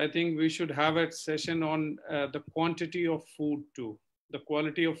 So I think we should have a session on the quantity of food too. The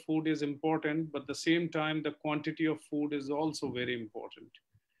quality of food is important, but at the same time, the quantity of food is also very important.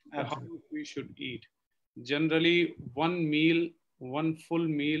 How much we should eat. Generally, one full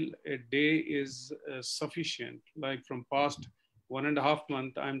meal a day is sufficient. Like from past 1.5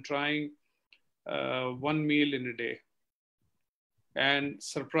 months, I'm trying 1 meal in a day. And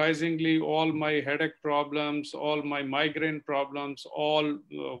surprisingly, all my headache problems, all my migraine problems, all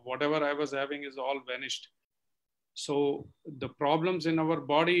whatever I was having is all vanished. So the problems in our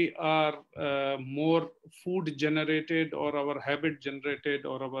body are more food generated or our habit generated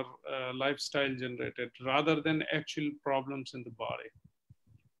or our lifestyle generated rather than actual problems in the body.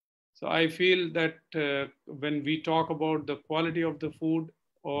 So I feel that when we talk about the quality of the food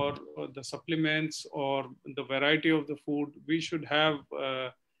or the supplements or the variety of the food, we should have a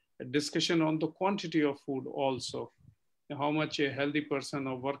discussion on the quantity of food also. How much a healthy person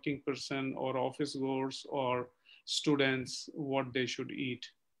or working person or office goers or students, what they should eat.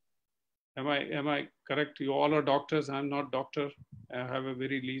 Am I correct? You all are doctors. I'm not doctor. I have a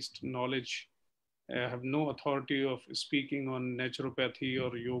very least knowledge I have no authority of speaking on naturopathy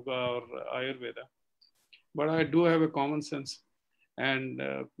or yoga or Ayurveda, but I do have a common sense, and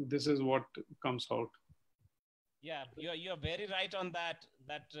this is what comes out. Yeah, you're very right on that.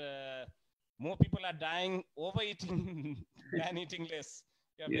 That more people are dying overeating than eating less.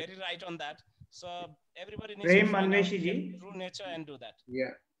 You're very right on that. So everybody needs to find out their true nature and do that.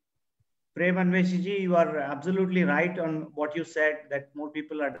 Yeah. Prem Anveshiji, you are absolutely right on what you said, that more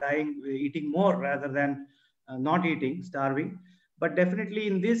people are dying eating more rather than not eating, starving. But definitely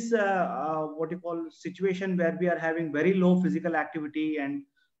in this what you call situation where we are having very low physical activity, and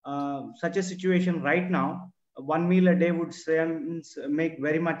such a situation right now, one meal a day would make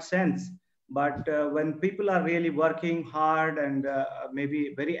very much sense. But when people are really working hard and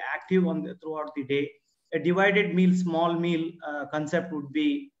maybe very active throughout the day, a divided meal, small meal concept would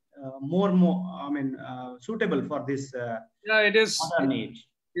be more suitable for this Yeah, it is. modern age.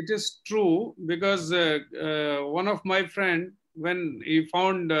 It is true, because one of my friend, when he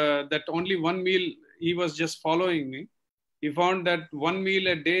found that only one meal, he was just following me. He found that one meal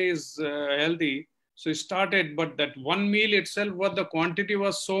a day is healthy. So he started, but that one meal itself, what the quantity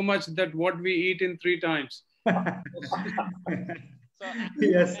was so much that what we eat in 3 times. So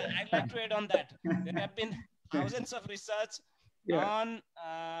Yes. I'd like to add on that. There have been thousands of research on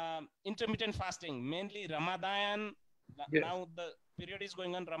intermittent fasting, mainly Ramadan. Now the period is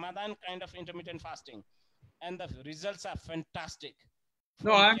going on, Ramadan kind of intermittent fasting, and the results are fantastic.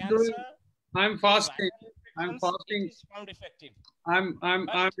 No, I'm fasting. I'm fasting. It is found effective. I'm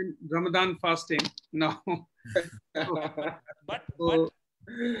in Ramadan fasting now. but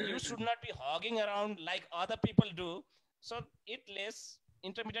you should not be hogging around like other people do. So eat less.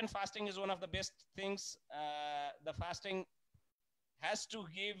 Intermittent fasting is one of the best things the fasting has to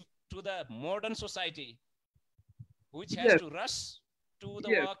give to the modern society, which has to rush to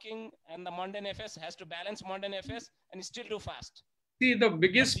the working, and the mundane affairs, has to balance mundane affairs and still do fast. See, the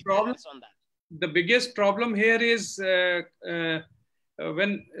biggest problem here is when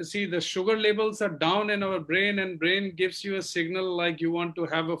the sugar levels are down in our brain, and brain gives you a signal like you want to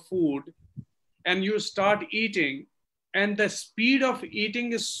have a food, and you start eating, and the speed of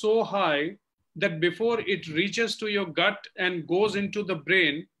eating is so high that before it reaches to your gut and goes into the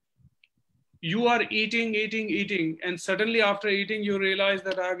brain, you are eating, and suddenly after eating, you realize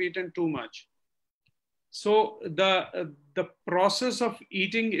that I've eaten too much. So the process of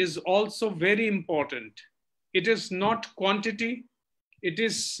eating is also very important. It is not quantity, it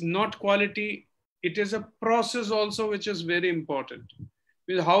is not quality, it is a process also which is very important.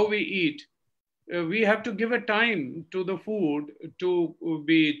 With how we eat, we have to give a time to the food to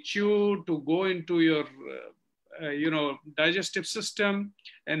be chewed, to go into your digestive system,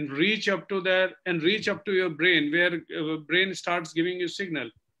 and reach up to that, and reach up to your brain, where brain starts giving you signal.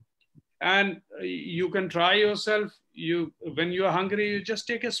 And you can try yourself. When you are hungry, you just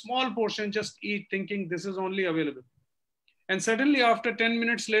take a small portion, just eat, thinking this is only available. And suddenly after 10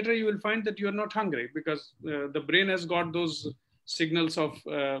 minutes later, you will find that you are not hungry, because the brain has got those signals of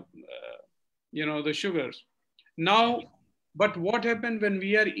the sugars. Now, but what happened when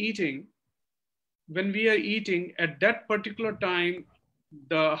we are eating? When we are eating at that particular time,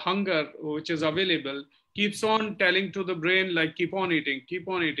 the hunger which is available keeps on telling to the brain, like, keep on eating, keep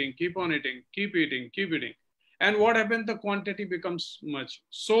on eating, keep on eating, keep eating, keep eating. And what happens? The quantity becomes much.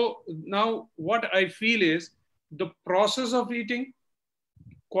 So now what I feel is the process of eating,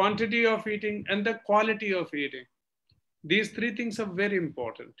 quantity of eating, and the quality of eating. These 3 things are very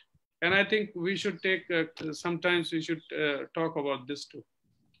important. And I think we should take, sometimes we should talk about this too.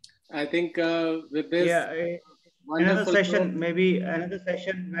 I think with this, another session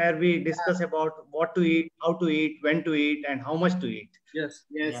where we discuss about what to eat, how to eat, when to eat, and how much to eat. Yes.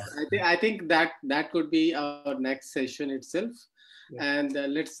 I think that could be our next session itself. Yeah. And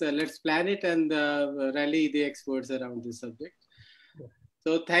let's plan it and rally the experts around this subject. Yeah.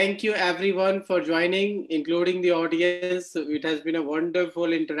 So thank you everyone for joining, including the audience. It has been a wonderful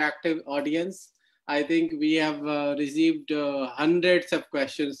interactive audience. I think we have received hundreds of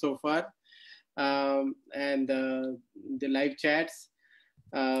questions so far, and the live chats.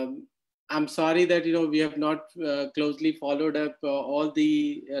 I'm sorry that we have not closely followed up all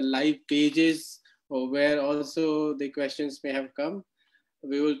the live pages where also the questions may have come.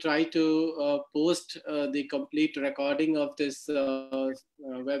 We will try to post the complete recording of this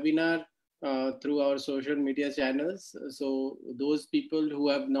webinar through our social media channels. So those people who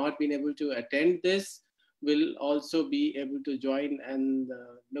have not been able to attend this will also be able to join and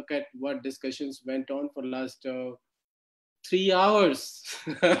look at what discussions went on for last 3 hours.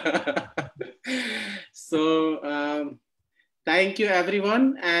 So thank you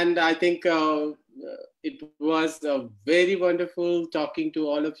everyone. And I think it was very wonderful talking to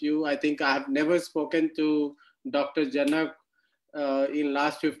all of you. I think I have never spoken to Dr. Janak in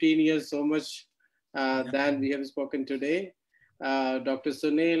last 15 years so much than we have spoken today. Dr.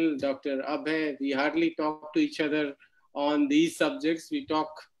 Sunil, Dr. Abhay, we hardly talk to each other on these subjects. We talk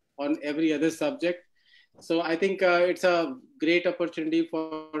on every other subject. So I think it's a great opportunity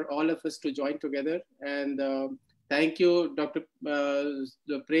for all of us to join together. And thank you, Dr.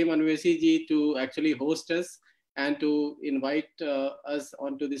 Prem Anvesi ji, to actually host us and to invite us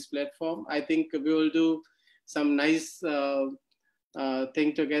onto this platform. I think we will do some nice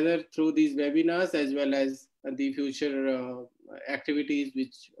thing together through these webinars, as well as the future activities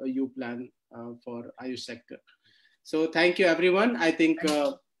which you plan for Ayush sector. So thank you, everyone. I think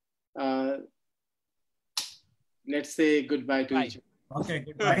let's say goodbye to each other. Okay,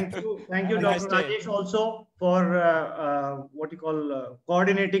 goodbye. Thank you, Dr. Rajesh, also for what you call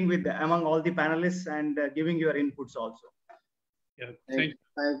coordinating with among all the panelists and giving your inputs also. Yeah, Thank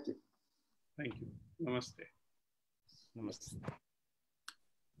you. Thank you. Namaste. Namaste.